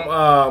be some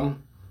Well,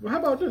 how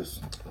about this?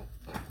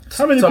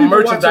 How many Some people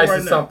merchandise watching or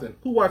right now? something.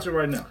 Who watching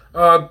right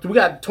now? we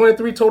got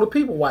 23 total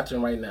people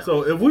watching right now.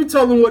 So if we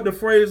tell them what the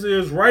phrase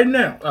is right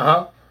now,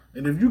 Uh-huh.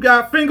 and if you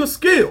got finger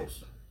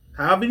skills,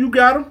 however you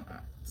got them,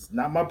 it's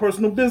not my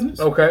personal business.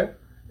 Okay.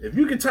 If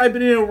you can type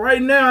it in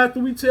right now after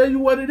we tell you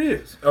what it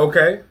is,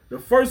 Okay. the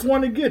first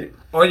one to get it,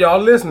 Are y'all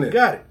listening?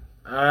 got it.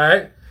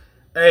 Alright.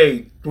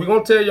 Hey, we're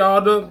gonna tell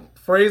y'all the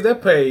phrase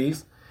that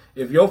pays.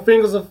 If your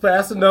fingers are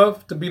fast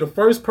enough to be the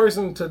first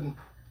person to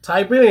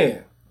type it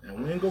in,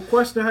 And we ain't gonna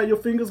question how your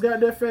fingers got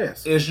that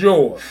fast. it's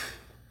yours.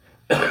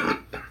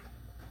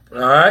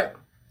 Alright?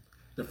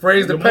 The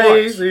phrase that The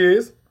pays march.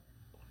 is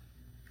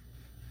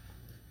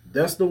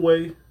That's the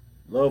way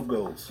love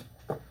goes.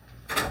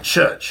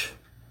 Church.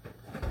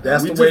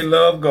 that's We the way just-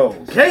 love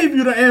goes. Gave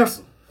you the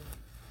answer.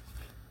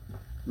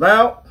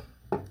 Loud.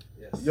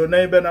 Your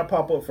name better not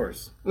pop up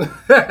first. There's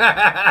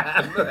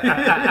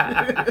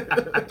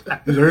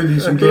already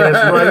some gas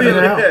right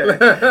now.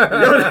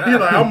 You're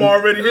like, I'm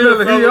already here,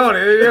 He fellas. on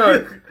it. He on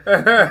it.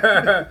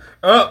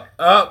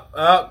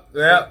 Up.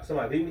 Yep.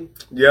 Somebody beat me?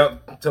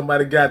 Yep.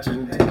 Somebody got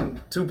you.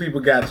 2 people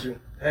got you.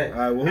 Hey. All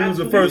right, well, who was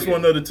the first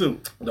one of the 2?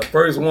 The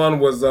first one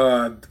was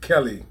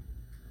Kelly.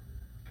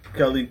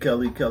 Kelly.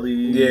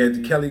 Yeah,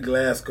 Kelly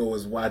Glasgow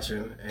is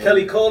watching. And-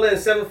 Kelly Colin,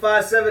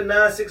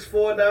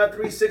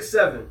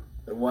 757-964-9367.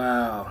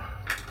 Wow.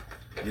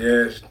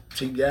 Yeah,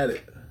 she got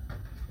it.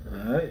 All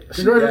right.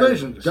 She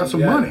Congratulations. it. Got She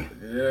some money. it.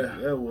 Yeah.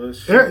 That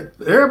was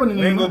Everybody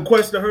We ain't needs gonna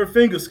question her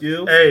finger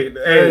skills. Hey,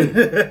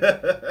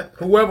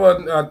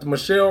 whoever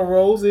Michelle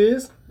Rose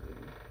is,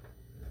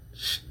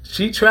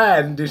 she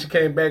tried and then she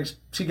came back.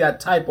 She got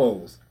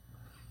typos.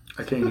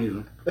 I can't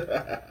even.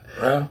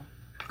 Huh?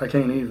 I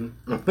can't even.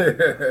 Yeah,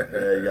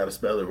 you gotta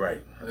spell it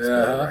right. Spell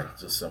Yeah. it right.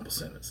 It's a simple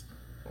sentence.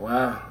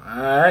 Wow.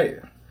 All right.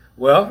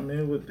 Well, I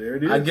mean, well, there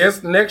it is. I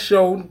guess next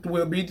show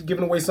we'll be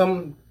giving away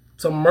some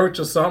merch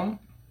or something.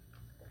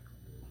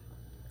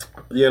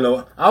 You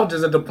know, I was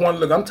just at the point.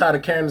 Look, I'm tired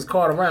of carrying this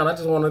card around. I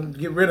just want to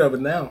get rid of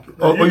it now.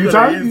 Oh, you you coulda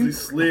tired? easily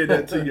slid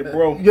that to your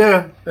bro.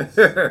 Yeah. I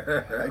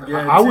guarantee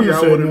I wouldn't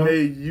I say would have no.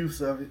 made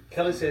use of it.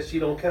 Kelly says she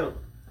don't count.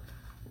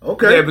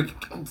 Okay. Yeah,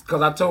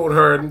 because I told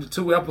her in the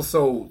 2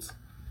 episodes.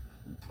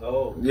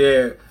 Oh.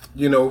 Yeah,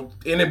 you know,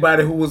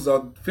 anybody who was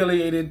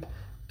affiliated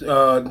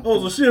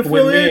Oh, so she with me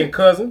affiliated? and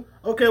cousin,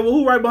 Okay, well,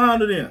 who right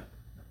behind her then?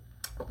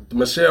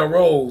 Michelle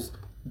Rose.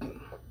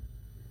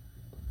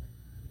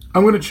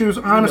 I'm gonna choose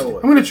honesty. it.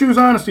 I'm gonna choose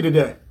honesty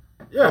today.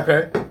 Yeah.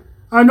 Okay,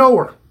 I know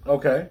her.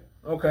 okay.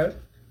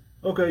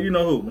 Okay, you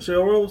know who?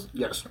 Michelle Rose?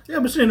 Yes. Yeah,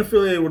 but she ain't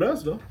affiliated with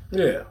us, though.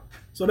 Yeah,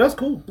 So that's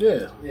cool.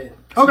 yeah. Yeah.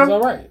 She's Okay.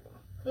 all right.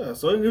 Yeah,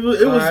 so it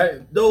was All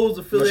right. those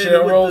affiliated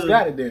Michelle with, Rose the,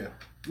 got it then.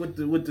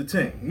 with the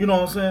team. You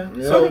know what I'm saying?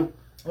 Yeah. So,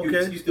 You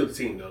okay. still the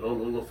team, though.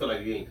 Don't feel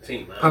like you ain't the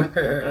team, man.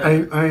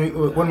 I ain't.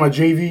 What am I?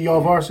 JV?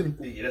 Y'all varsity?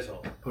 Yeah, that's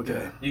all.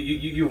 Okay.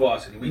 You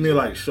varsity. We You mean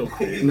like show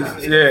kids?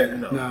 Yeah.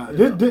 Nah.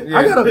 Yeah,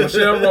 I gotta.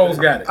 Michelle Rose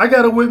got it. I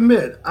gotta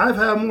admit, I've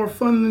had more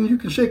fun than you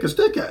can shake a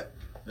stick at.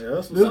 Yeah,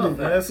 that's what's up,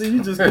 man. See,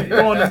 you just keep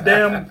throwing these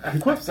damn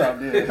quips out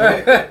there.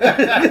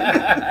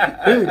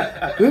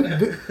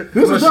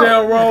 This is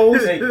Michelle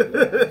Rose,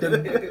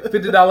 the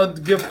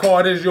 $50 gift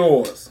card is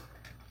yours.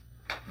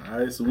 All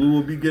right, so we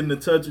will be getting in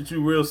touch with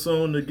you real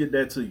soon to get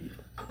that to you.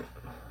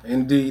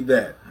 Indeed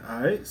that.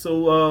 All right,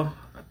 so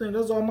I think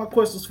that's all my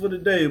questions for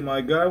today,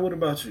 my guy. What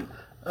about you?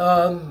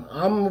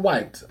 I'm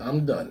wiped.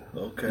 I'm done.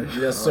 Okay.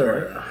 Yes,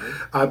 sir.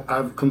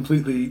 I've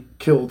completely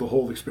killed the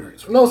whole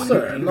experience. No,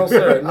 sir. No,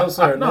 sir. No,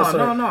 sir. No, No,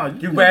 sir. no.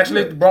 You've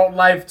actually brought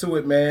life to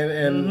it, man,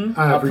 and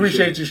I I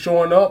appreciate appreciate you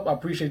showing up. I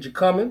appreciate you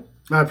coming.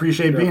 I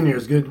appreciate being here.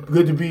 It's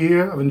good to be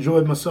here. I've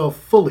enjoyed myself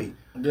fully.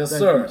 Yes,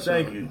 sir.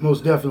 Thank you.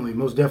 Most definitely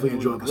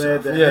enjoyed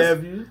Glad myself. to Yes.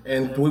 have you.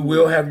 And we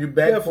will have you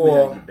back Definitely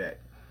for. have you back.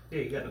 Yeah,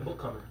 you got the book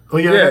coming. Oh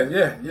yeah.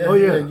 Yeah. Oh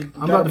yeah. You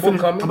I'm got about a to book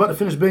finish. coming? I'm about to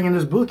finish banging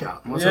this book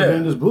out. Once I Yeah.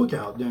 bang this book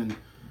out, then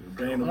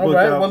Bring the All book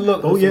right, out. well,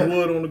 look. Put Oh, yeah. some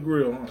wood on the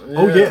grill. Huh?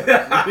 oh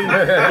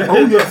yeah.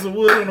 Oh yeah, some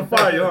wood on the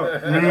fire.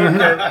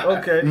 Huh?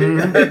 Okay.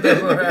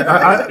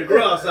 The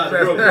grill outside the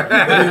grill.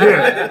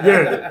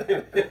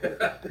 yeah.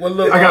 Well,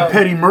 look. I got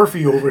Petty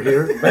Murphy over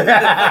here.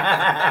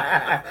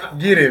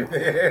 Get him.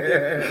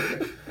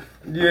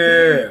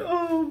 Yeah.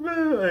 Oh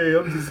man, hey,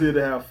 I'm just here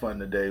to have fun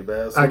today,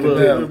 man. So I can look,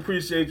 tell. we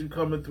appreciate you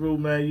coming through,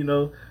 man. You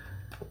know,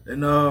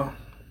 and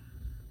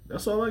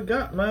that's all I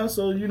got, man.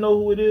 So you know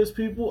who it is,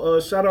 people.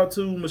 Shout out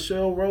to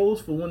Michelle Rose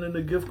for winning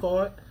the gift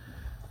card.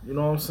 You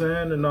know what I'm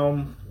saying?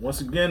 And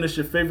once again, it's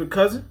your favorite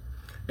cousin,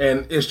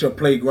 And it's your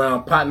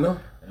playground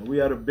partner. and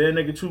we are the Bare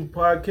Nigga Truth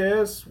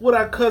Podcast with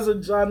our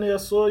cousin John L.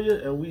 Sawyer,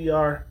 and we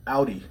are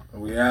outie.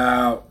 We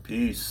out.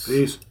 Peace.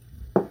 Peace.